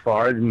weather so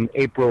far in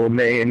April,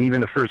 May, and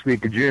even the first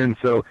week of June.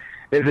 So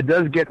if it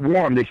does get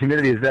warm, the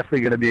humidity is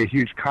definitely going to be a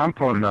huge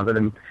component of it.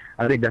 And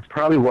I think that's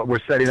probably what we're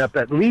setting up,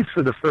 at least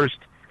for the first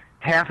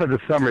half of the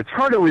summer. It's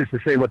hard always to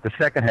say what the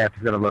second half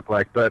is going to look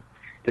like, but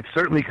it's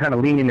certainly kind of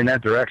leaning in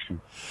that direction.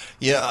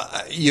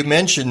 Yeah, you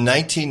mentioned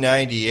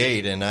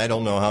 1998, and I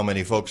don't know how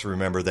many folks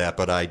remember that,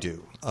 but I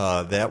do.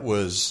 That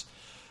was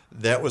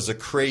a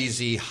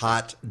crazy,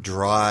 hot,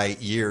 dry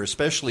year,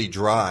 especially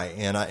dry.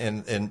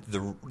 And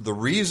the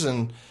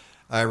reason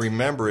I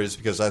remember is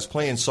because I was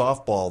playing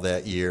softball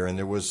that year, and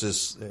there was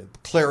this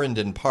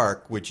Clarendon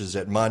Park, which is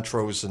at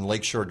Montrose and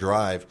Lakeshore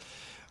Drive.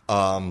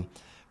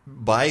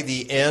 By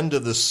the end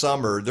of the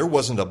summer, there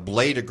wasn't a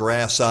blade of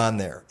grass on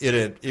there.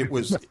 It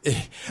was,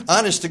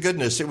 honest to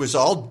goodness, it was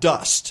all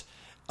dust.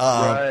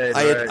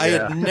 I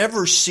had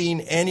never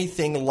seen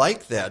anything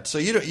like that. So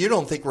you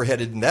don't think we're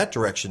headed in that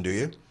direction, do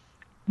you?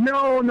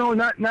 No,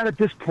 not at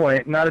this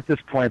point. Not at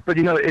this point. But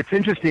it's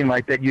interesting,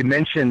 like that you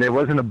mentioned there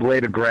wasn't a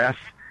blade of grass,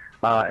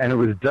 and it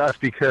was dust,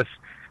 because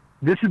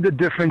this is the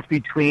difference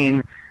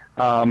between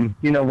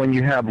when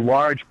you have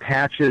large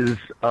patches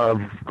of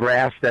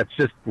grass that's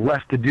just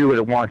left to do what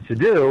it wants to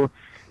do,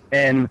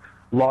 and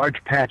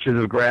large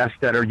patches of grass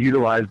that are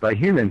utilized by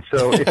humans.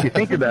 So if you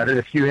think about it,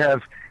 if you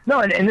have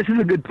and this is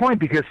a good point,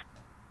 because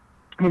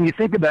when you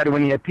think about it,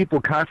 when you have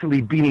people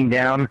constantly beating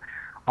down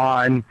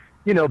on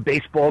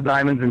baseball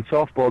diamonds and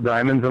softball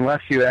diamonds,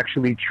 unless you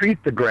actually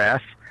treat the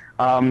grass,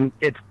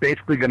 it's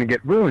basically going to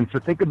get ruined. So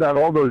think about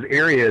all those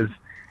areas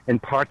in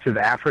parts of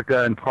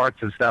Africa and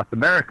parts of South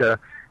America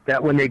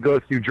that when they go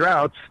through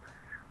droughts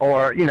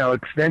or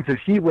extensive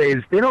heat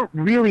waves, they don't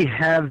really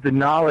have the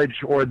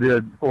knowledge or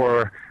the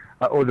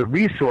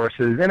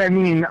resources, and I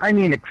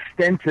mean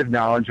extensive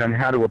knowledge on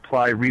how to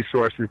apply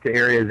resources to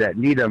areas that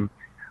need them.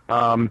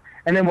 And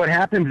then what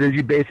happens is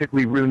you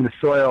basically ruin the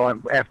soil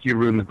after you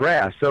ruin the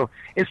grass. So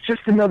it's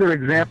just another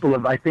example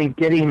of, I think,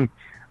 getting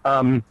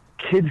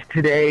kids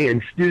today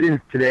and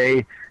students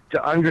today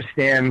to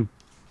understand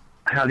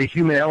how the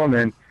human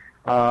element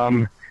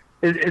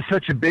is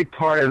such a big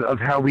part of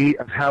how we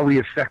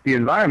affect the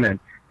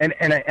environment. And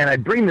I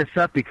bring this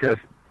up because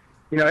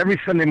every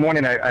Sunday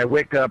morning I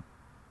wake up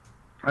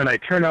and I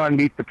turn on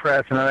Meet the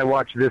Press, and then I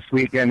watch This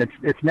Week, and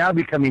it's now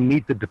becoming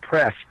Meet the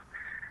Depressed,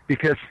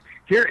 because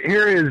here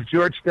is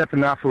George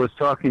Stephanopoulos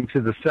talking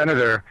to the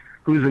senator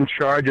who's in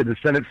charge of the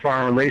Senate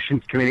Foreign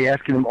Relations Committee,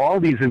 asking him all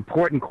these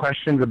important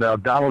questions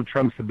about Donald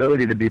Trump's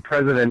ability to be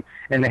president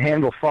and to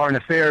handle foreign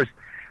affairs.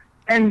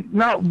 And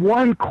not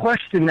one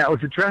question that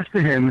was addressed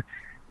to him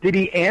did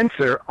he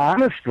answer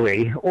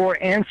honestly or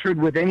answered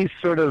with any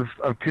sort of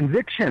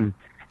conviction.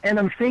 And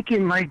I'm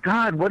thinking, my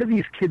God, what are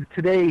these kids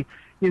today,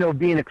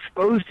 being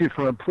exposed to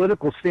from a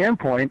political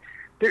standpoint?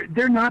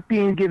 They're not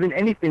being given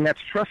anything that's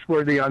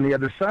trustworthy on the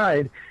other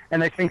side.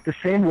 And I think the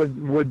same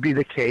would be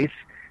the case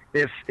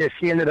if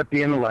he ended up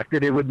being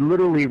elected. It would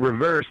literally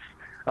reverse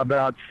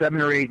about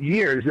 7 or 8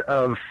 years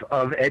of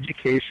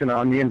education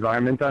on the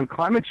environment, on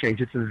climate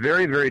change. It's a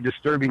very, very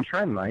disturbing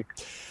trend, Mike.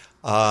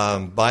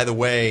 By the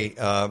way,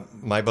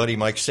 my buddy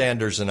Mike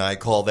Sanders and I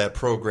call that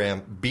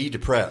program "Be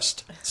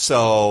Depressed."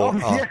 So,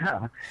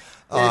 yeah.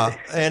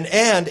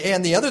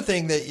 And the other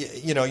thing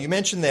that you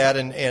mentioned that,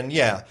 and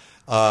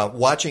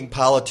watching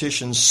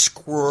politicians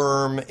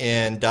squirm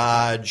and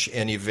dodge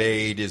and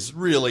evade is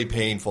really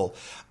painful.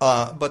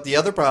 But the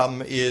other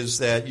problem is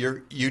that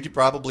you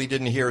probably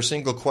didn't hear a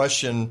single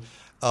question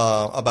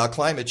about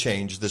climate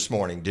change this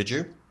morning, did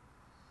you?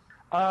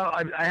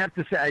 I have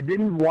to say I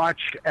didn't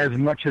watch as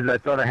much as I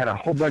thought. I had a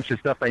whole bunch of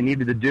stuff I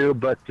needed to do,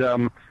 but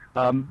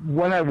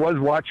when I was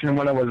watching and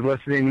when I was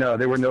listening, no,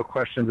 there were no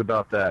questions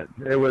about that.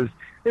 It was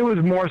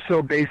more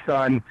so based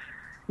on,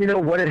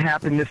 what had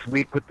happened this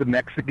week with the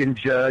Mexican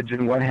judge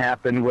and what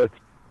happened with,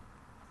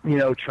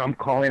 Trump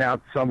calling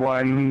out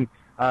someone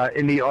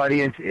in the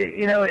audience.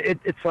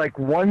 It's like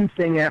one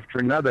thing after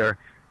another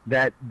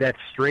that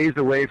strays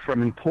away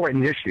from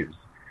important issues.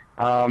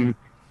 And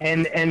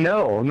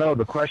no,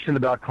 the question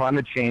about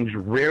climate change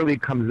rarely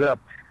comes up.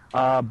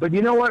 But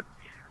you know what?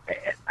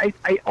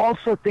 I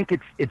also think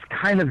it's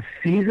kind of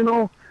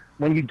seasonal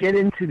when you get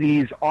into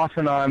these off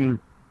and on,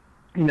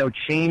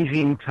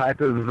 changing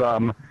type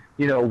of,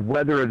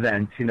 weather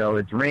events.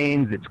 It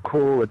rains, it's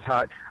cool, it's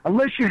hot.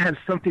 Unless you have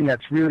something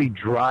that's really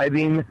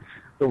driving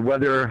the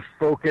weather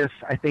focus,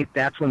 I think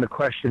that's when the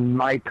question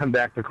might come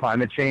back to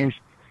climate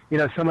change.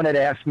 Someone had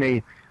asked me,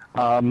 is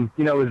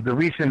the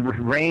recent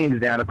rains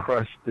down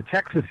across the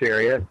Texas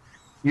area,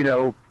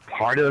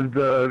 part of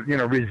the,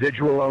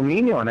 residual El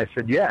Nino? And I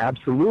said, yeah,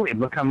 absolutely.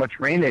 Look how much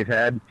rain they've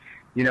had,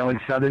 in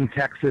southern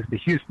Texas, the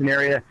Houston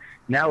area,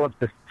 now up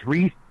to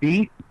 3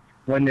 feet,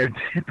 when their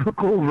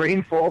typical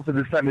rainfall for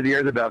this time of the year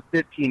is about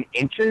 15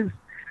 inches.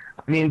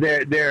 I mean,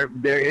 their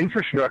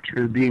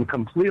infrastructure is being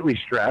completely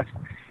stressed.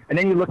 And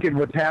then you look at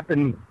what's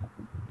happened,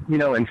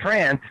 in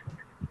France,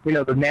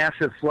 the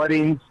massive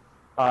floodings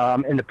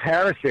in the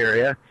Paris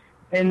area.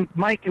 And,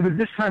 Mike, it was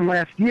this time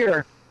last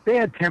year, they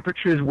had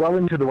temperatures well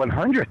into the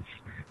 100s.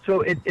 So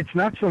it's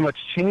not so much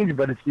change,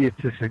 but it's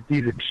just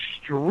these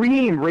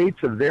extreme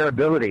rates of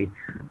variability.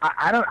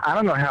 I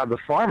don't know how the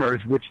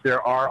farmers, which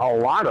there are a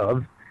lot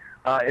of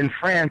in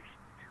France,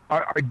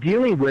 are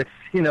dealing with,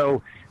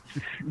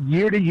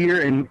 year to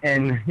year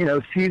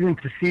and season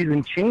to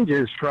season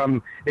changes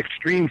from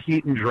extreme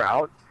heat and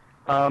drought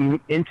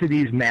into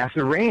these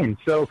massive rains.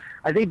 So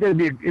I think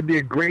it'd be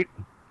a great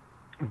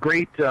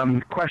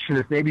question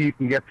if maybe you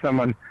can get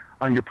someone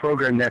on your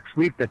program next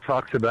week that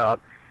talks about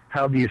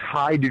how these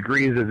high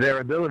degrees of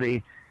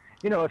variability,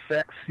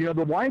 affects, the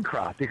wine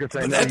crop. Because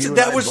I know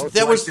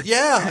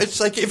it's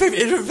like if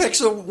it affects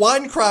the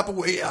wine crop,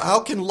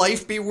 how can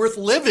life be worth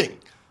living?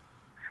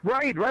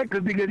 Right,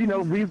 because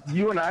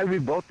you and I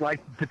both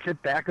like to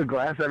tip back a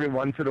glass every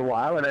once in a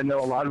while, and I know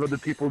a lot of other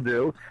people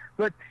do.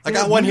 But I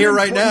got one here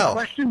right now.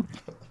 Questions,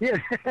 yeah,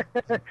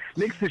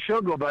 makes the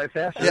show go by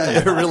faster. Yeah,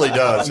 it really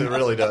does. It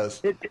really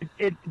does.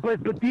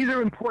 But these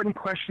are important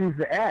questions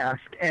to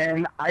ask,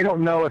 and I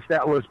don't know if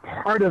that was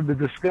part of the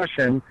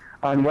discussion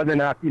on whether or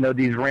not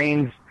these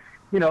rains.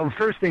 The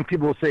first thing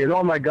people will say is,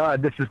 "Oh my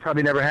God, this has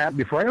probably never happened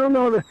before." I don't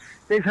know.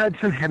 They've had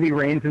some heavy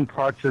rains in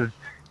parts of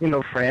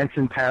France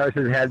and Paris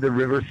has had the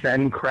River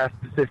Seine crest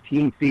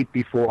 15 feet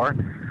before.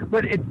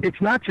 But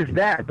it's not just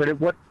that, but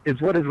what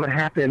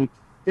happened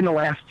in the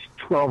last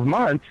 12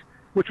 months,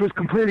 which was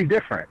completely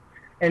different.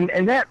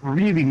 And that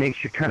really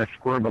makes you kind of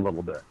squirm a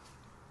little bit.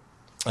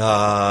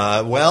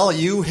 Well,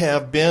 you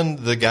have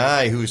been the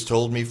guy who's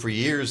told me for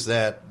years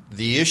that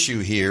the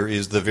issue here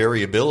is the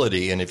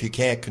variability. And if you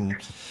can't,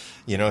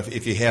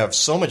 if you have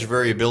so much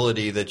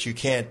variability that you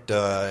can't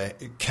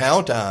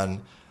count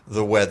on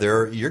the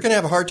weather, you're going to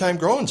have a hard time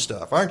growing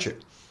stuff, aren't you?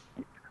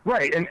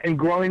 Right, and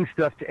growing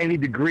stuff to any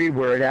degree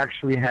where it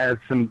actually has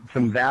some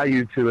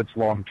value to its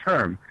long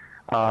term.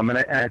 And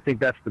I think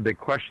that's the big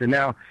question.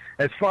 Now,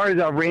 as far as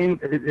our rain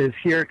is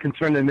here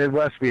concerned in the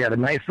Midwest, we had a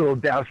nice little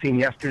dousing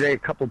yesterday. A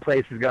couple of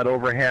places got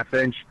over a half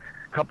inch.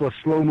 A couple of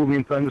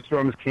slow-moving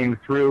thunderstorms came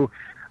through.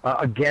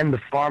 Again,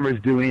 the farmers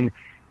doing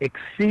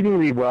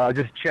exceedingly well.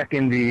 Just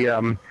checking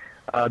the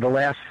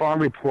last farm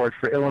report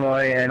for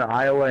Illinois and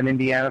Iowa and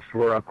Indiana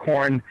for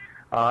corn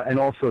and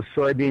also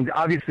soybeans.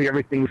 Obviously,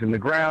 everything's in the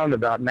ground.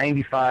 About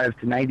 95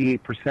 to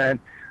 98%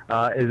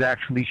 is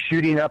actually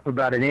shooting up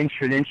about an inch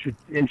and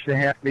a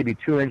half, maybe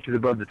 2 inches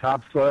above the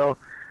topsoil.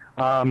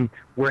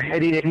 We're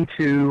heading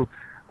into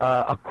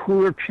a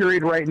cooler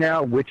period right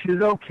now, which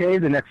is okay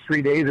the next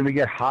 3 days, and we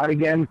get hot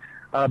again.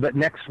 But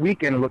next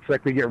weekend, it looks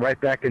like we get right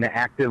back into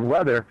active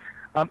weather.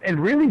 And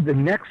really, the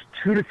next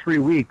 2 to 3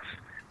 weeks,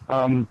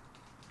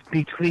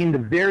 between the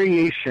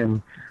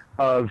variation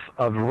of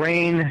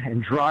rain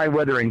and dry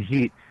weather and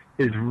heat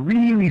is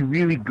really,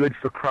 really good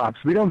for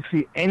crops. We don't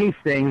see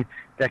anything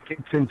that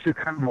gets into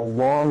kind of a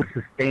long,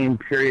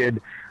 sustained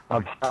period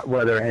of hot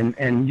weather.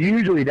 And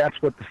usually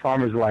that's what the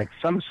farmers like,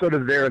 some sort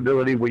of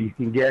variability where you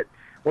can get,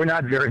 or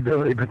not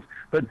variability,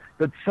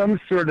 but some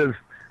sort of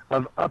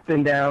up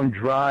and down,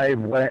 dry,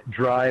 wet,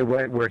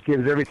 where it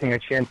gives everything a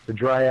chance to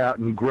dry out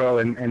and grow.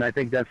 And I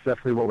think that's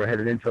definitely what we're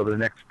headed into over the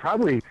next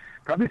probably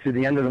through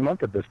the end of the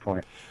month at this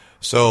point.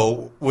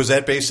 So was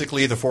that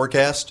basically the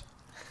forecast?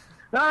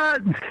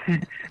 That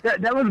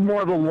was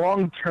more of a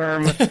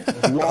long-term,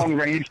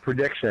 long-range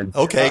prediction.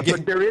 Okay.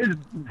 But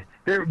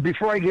there.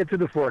 Before I get to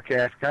the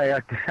forecast, I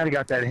kind of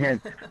got that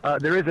hint.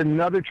 There is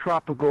another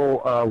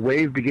tropical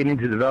wave beginning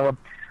to develop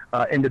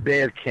in the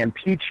Bay of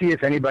Campeche.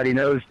 If anybody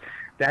knows,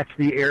 that's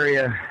the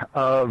area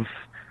of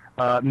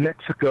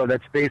Mexico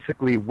that's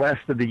basically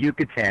west of the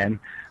Yucatan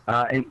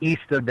and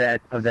east of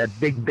that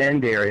Big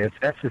Bend area. So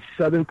that's the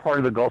southern part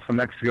of the Gulf of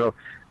Mexico.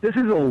 This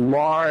is a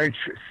large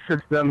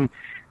system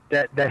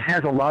that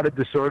has a lot of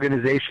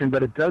disorganization,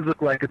 but it does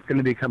look like it's going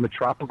to become a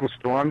tropical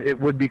storm. It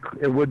would be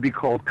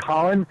called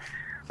Colin,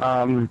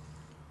 and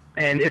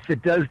if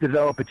it does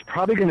develop, it's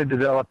probably going to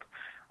develop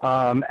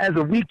as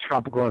a weak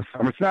tropical in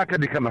summer. It's not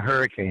going to become a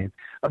hurricane.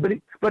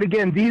 But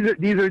again, these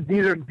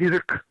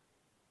are.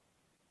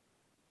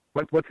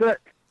 What's that?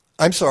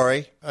 I'm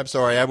sorry.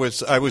 I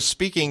was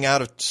speaking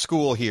out of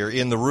school here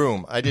in the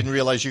room. I didn't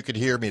realize you could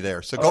hear me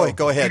there. So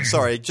go ahead.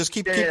 Sorry. Just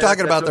keep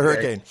talking about the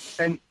hurricane.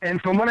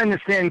 And from what I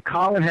understand,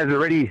 Colin has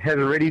already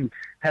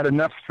had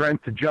enough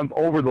strength to jump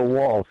over the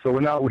wall. So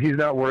he's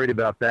not worried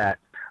about that.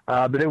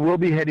 But it will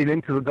be heading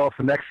into the Gulf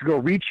of Mexico,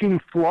 reaching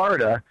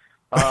Florida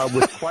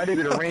with quite a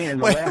bit of rain.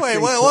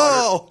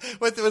 Whoa!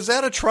 Was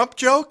that a Trump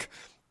joke?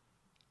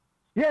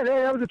 Yeah,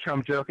 that was a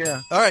Trump joke.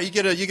 Yeah. All right, you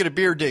get a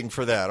beer ding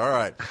for that. All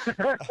right.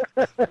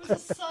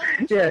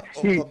 He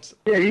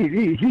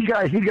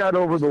got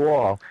over the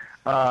wall,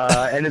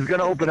 and is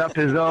going to open up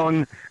his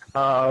own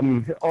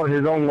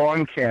lawn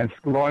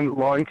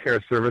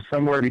care service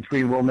somewhere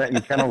between Wilmette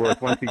and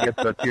Kenilworth once he gets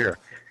up here,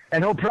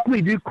 and he'll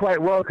probably do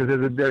quite well because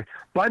there.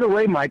 By the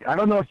way, Mike, I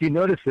don't know if you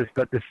noticed this,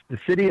 but the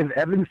city of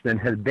Evanston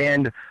has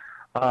banned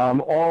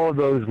all of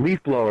those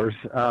leaf blowers.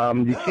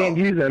 You can't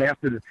use them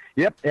after the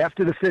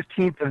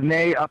 15th of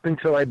May up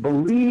until I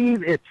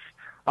believe it's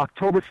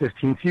October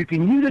 15th. You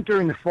can use it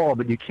during the fall,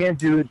 but you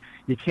can't use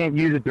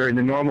it during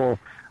the normal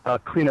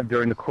cleanup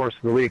during the course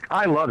of the week.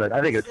 I love it.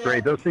 I think it's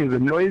great. Those things are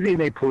noisy and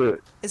they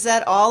pollute. Is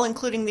that all,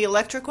 including the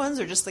electric ones,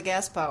 or just the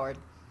gas-powered?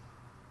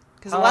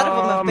 Because a lot of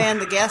them have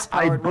banned the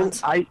gas-powered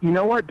ones. You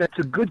know what? That's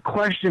a good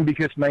question,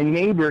 because my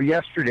neighbor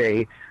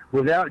yesterday,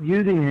 without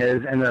using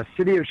his, and the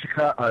city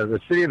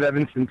of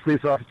Evanston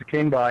police officer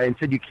came by and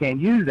said you can't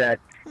use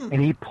that,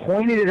 and he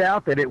pointed it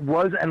out that it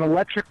was an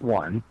electric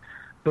one,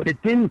 but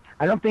it didn't.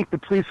 I don't think the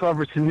police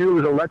officer knew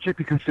it was electric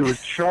because it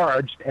was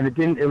charged, and it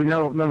didn't. In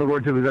other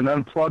words, it was an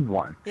unplugged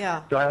one.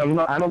 Yeah. So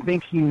I don't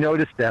think he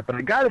noticed that, but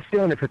I got a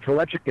feeling if it's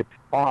electric, it's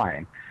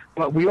fine.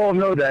 But we all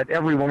know that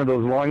every one of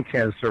those lawn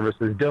care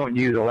services don't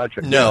use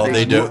electric. No,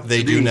 they do.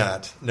 They do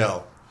not.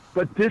 No.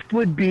 But this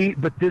would be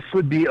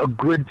a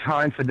good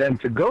time for them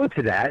to go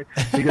to that,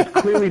 because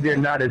clearly they're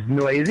not as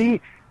noisy,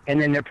 and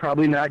then they're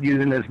probably not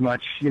using as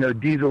much,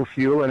 diesel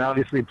fuel, and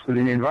obviously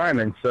polluting the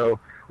environment. So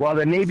while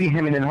they may be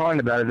hemming and hawing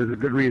about it, there's a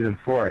good reason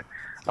for it.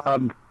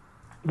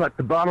 But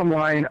the bottom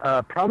line,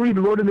 probably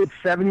low to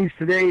mid-70s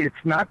today. It's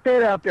not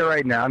bad out there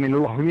right now. I mean, the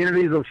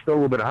humidities are still a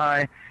little bit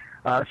high.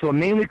 So a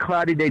mainly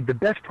cloudy day. The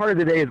best part of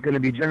the day is going to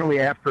be generally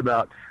after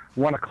about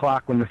 1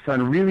 o'clock when the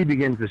sun really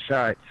begins to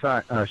shine.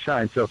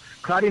 So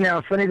cloudy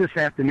now, sunny this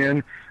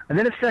afternoon, and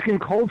then a second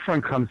cold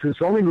front comes through.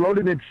 So only low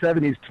to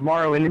mid-70s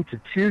tomorrow and into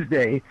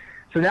Tuesday.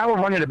 So now we're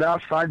running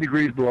about 5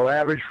 degrees below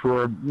average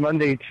for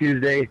Monday,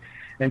 Tuesday,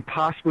 and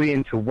possibly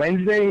into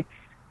Wednesday.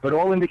 But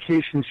all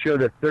indications show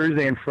that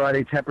Thursday and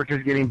Friday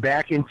temperatures getting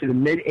back into the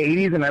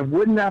mid-80s, and I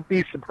would not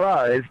be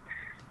surprised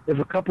if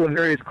a couple of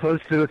areas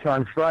close to us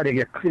on Friday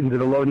get into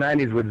the low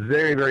 90s with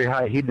very, very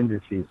high heat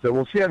indices. So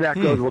we'll see how that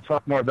goes. We'll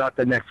talk more about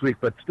that next week,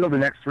 but still the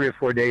next 3 or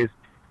 4 days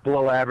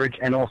below average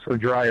and also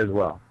dry as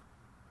well.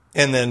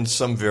 And then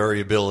some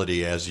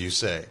variability, as you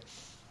say.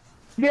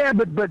 Yeah,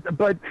 but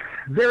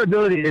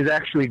variability is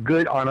actually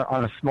good on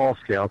a small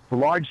scale. It's the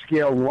large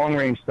scale, long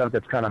range stuff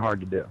that's kind of hard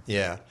to do.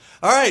 Yeah.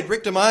 All right,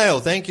 Rick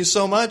DeMaio, thank you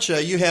so much.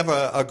 You have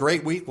a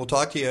great week. We'll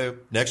talk to you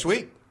next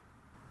week.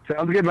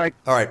 Sounds good, Mike.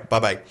 All right,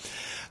 bye-bye.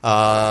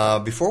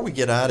 Before we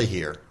get out of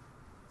here,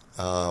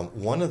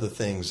 one of the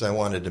things I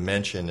wanted to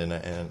mention,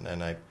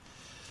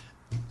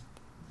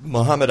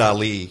 Muhammad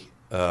Ali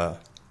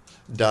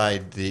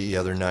died the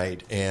other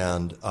night,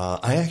 and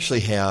I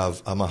actually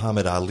have a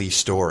Muhammad Ali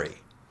story.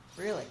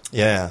 Really?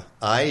 Yeah,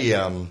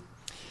 I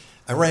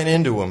ran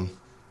into him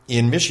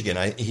in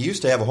Michigan. He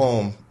used to have a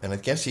home, and I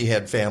guess he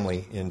had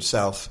family in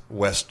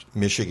southwest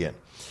Michigan.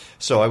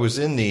 So I was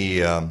in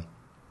the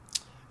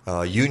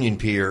Union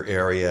Pier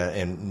area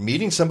and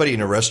meeting somebody in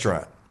a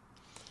restaurant.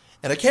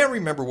 And I can't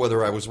remember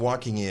whether I was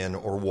walking in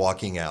or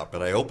walking out,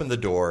 but I opened the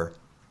door,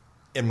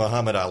 and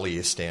Muhammad Ali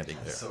is standing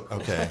there. So cool.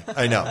 Okay,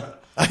 I know.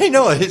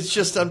 It's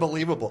just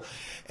unbelievable.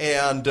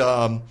 And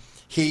I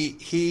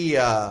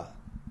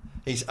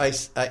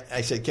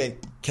said,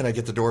 "Can I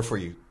get the door for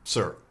you,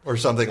 sir?" Or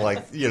something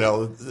like,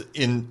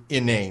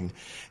 inane.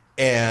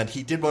 And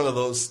he did one of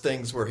those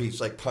things where he's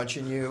like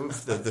punching you,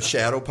 the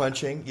shadow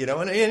punching, you know.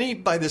 And he,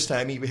 by this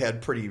time, he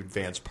had pretty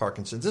advanced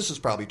Parkinson's. This was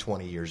probably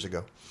 20 years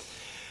ago.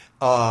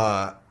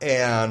 But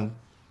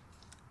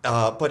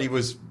he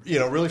was, you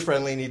know, really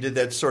friendly, and he did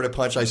that sort of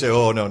punch. I said,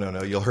 "Oh,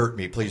 no, you'll hurt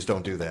me. Please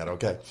don't do that,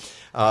 okay?"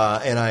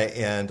 And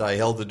I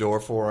held the door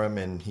for him,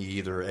 and he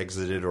either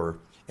exited or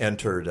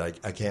entered.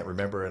 I can't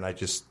remember, and I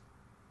just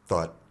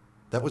thought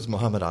that was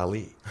Muhammad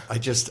Ali. I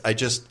just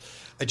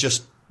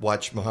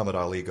watched Muhammad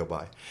Ali go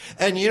by.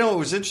 And, you know, it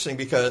was interesting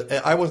because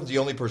I wasn't the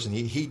only person.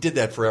 He did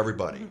that for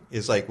everybody.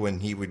 It's like when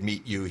he would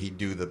meet you, he'd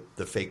do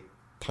the fake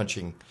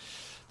punching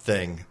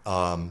thing.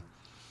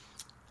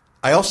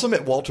 I also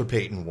met Walter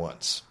Payton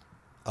once.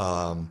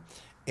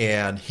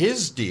 And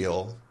his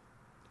deal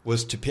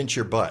was to pinch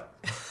your butt.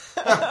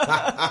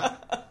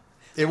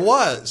 It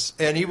was.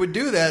 And he would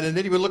do that, and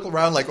then he would look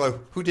around like, well,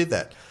 who did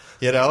that?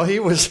 You know, he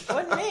was.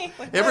 Wasn't me.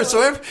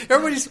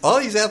 Everybody's, all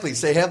these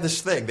athletes, they have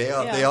this thing. They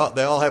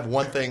all have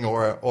one thing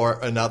or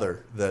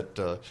another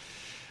that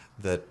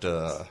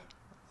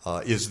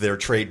is their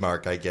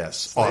trademark, I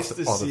guess. It's nice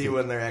to see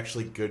when they're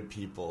actually good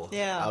people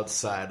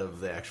outside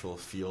of the actual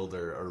field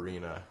or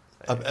arena.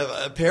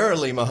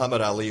 Apparently, Muhammad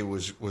Ali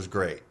was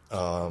great,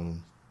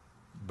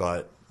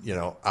 but you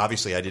know,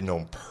 obviously, I didn't know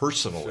him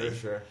personally.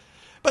 Sure.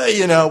 But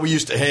you know, we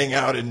used to hang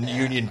out in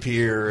Union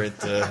Pier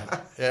at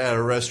a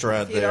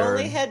restaurant if you'd there.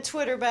 only had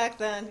Twitter back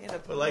then, you know,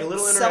 but like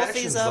little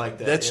interactions like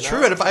that. That's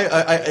true. And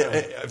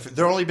if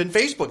there only been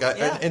Facebook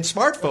and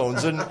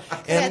smartphones and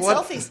what?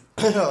 Selfies.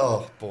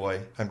 Oh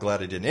boy, I'm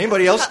glad I didn't.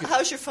 Anybody else?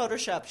 How's your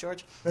Photoshop,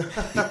 George?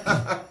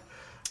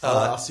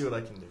 I'll see what I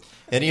can do.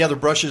 Any other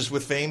brushes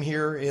with fame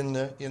here in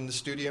the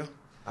studio?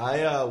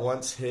 I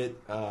once hit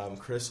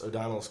Chris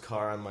O'Donnell's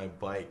car on my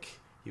bike.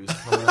 He was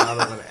coming out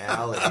of an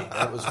alley.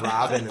 That was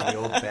Robin in the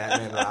old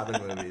Batman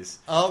Robin movies.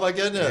 Oh, my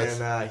goodness.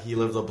 And he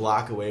lived a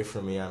block away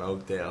from me on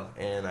Oakdale.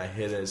 And I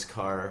hit his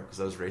car because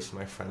I was racing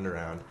my friend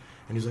around.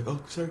 And he was like,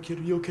 "Oh, sorry, kid,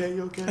 are you okay?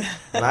 You okay?"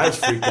 And I was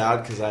freaked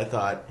out because I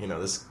thought, you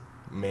know, this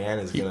man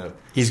is going to...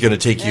 He's going to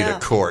take you to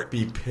court.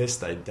 Be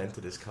pissed I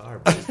dented his car.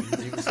 But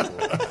he was cool.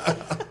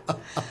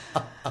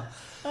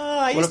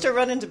 I used to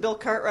run into Bill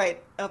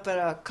Cartwright up at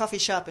a coffee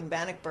shop in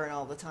Bannockburn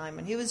all the time.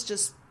 And he was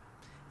just...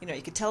 You know,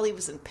 you could tell he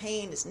was in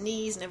pain, his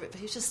knees and everything.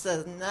 He was just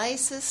the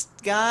nicest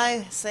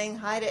guy, saying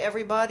hi to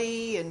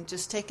everybody and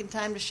just taking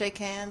time to shake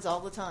hands all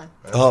the time.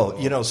 Oh,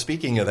 you know,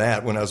 speaking of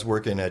that, when I was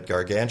working at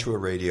Gargantua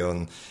Radio,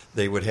 and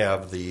they would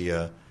have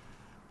the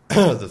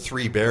the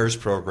Three Bears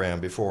program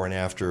before and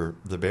after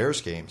the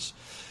Bears games,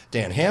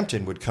 Dan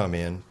Hampton would come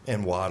in,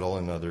 and Waddle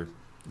and other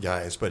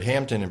guys, but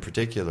Hampton in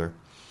particular,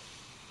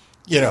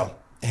 you know,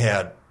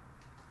 had,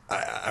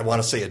 I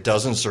want to say,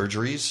 12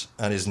 surgeries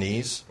on his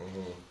knees.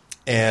 Mm-hmm.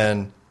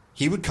 And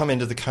he would come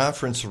into the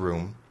conference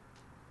room,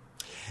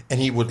 and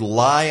he would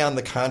lie on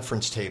the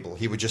conference table.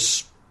 He would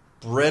just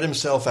spread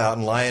himself out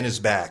and lie on his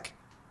back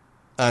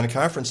on a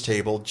conference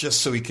table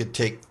just so he could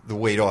take the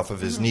weight off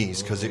of his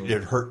knees because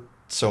it hurt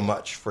so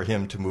much for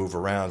him to move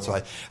around. So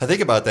I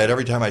think about that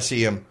every time I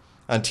see him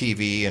on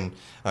TV, and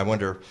I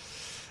wonder,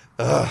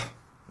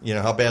 you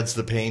know, how bad's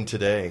the pain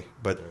today?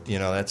 But, you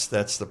know,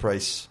 that's the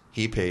price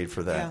he paid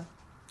for that. Yeah.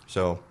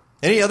 So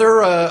any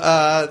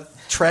other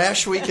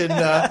trash we can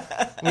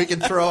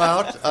throw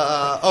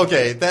out?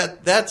 Okay,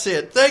 that's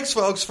it. Thanks,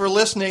 folks, for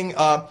listening.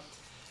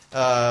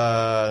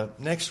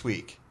 Next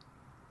week,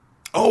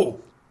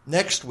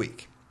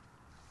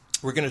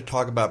 we're going to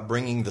talk about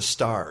bringing the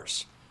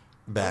stars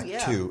back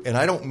too, and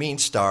I don't mean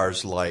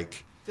stars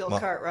like Bill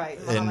Cartwright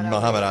and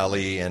Muhammad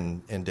Ali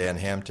and Dan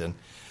Hampton.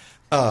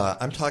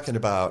 I'm talking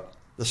about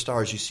the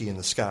stars you see in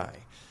the sky.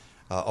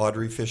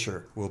 Audrey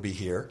Fisher will be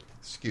here.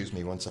 Excuse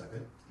me one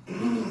second.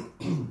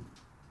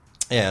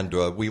 And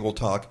we will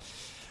talk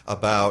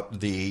about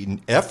the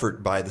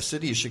effort by the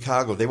city of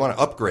Chicago. They want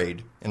to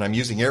upgrade, and I'm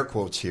using air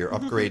quotes here,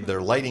 upgrade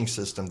their lighting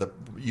system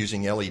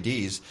using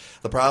LEDs.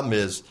 The problem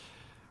is,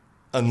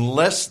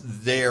 unless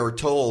they're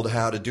told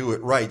how to do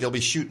it right, they'll be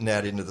shooting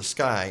that into the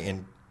sky.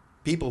 And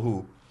people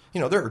who,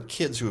 you know, there are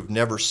kids who have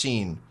never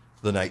seen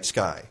the night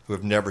sky, who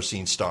have never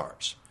seen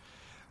stars.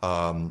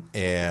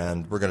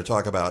 And we're going to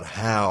talk about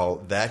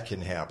how that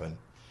can happen.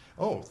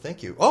 Oh,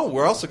 thank you. Oh,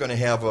 we're also going to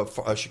have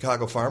a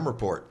Chicago Farm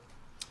Report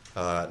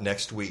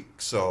next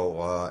week.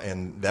 So,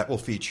 and that will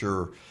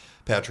feature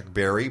Patrick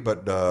Berry,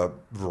 but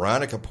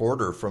Veronica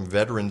Porter from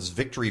Veterans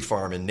Victory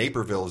Farm in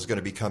Naperville is going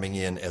to be coming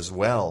in as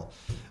well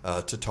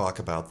to talk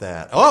about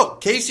that. Oh,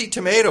 Casey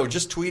Tomato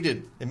just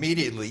tweeted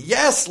immediately,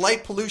 yes,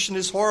 light pollution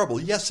is horrible.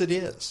 Yes, it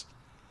is.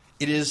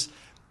 It is.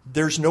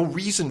 There's no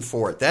reason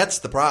for it. That's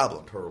the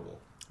problem. Terrible.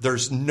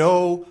 There's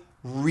no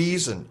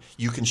reason.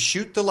 You can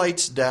shoot the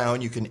lights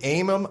down. You can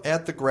aim them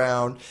at the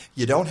ground.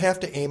 You don't have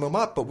to aim them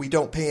up, but we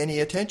don't pay any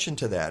attention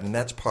to that, and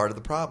that's part of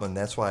the problem.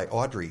 That's why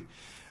Audrey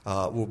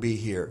will be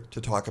here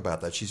to talk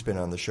about that. She's been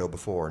on the show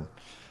before, and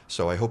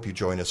so I hope you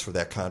join us for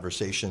that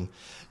conversation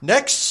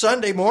next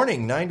Sunday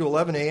morning, 9 to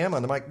 11 a.m.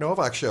 on the Mike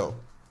Novak Show.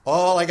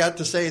 All I got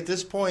to say at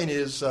this point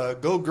is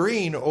go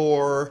green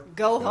or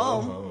go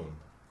home.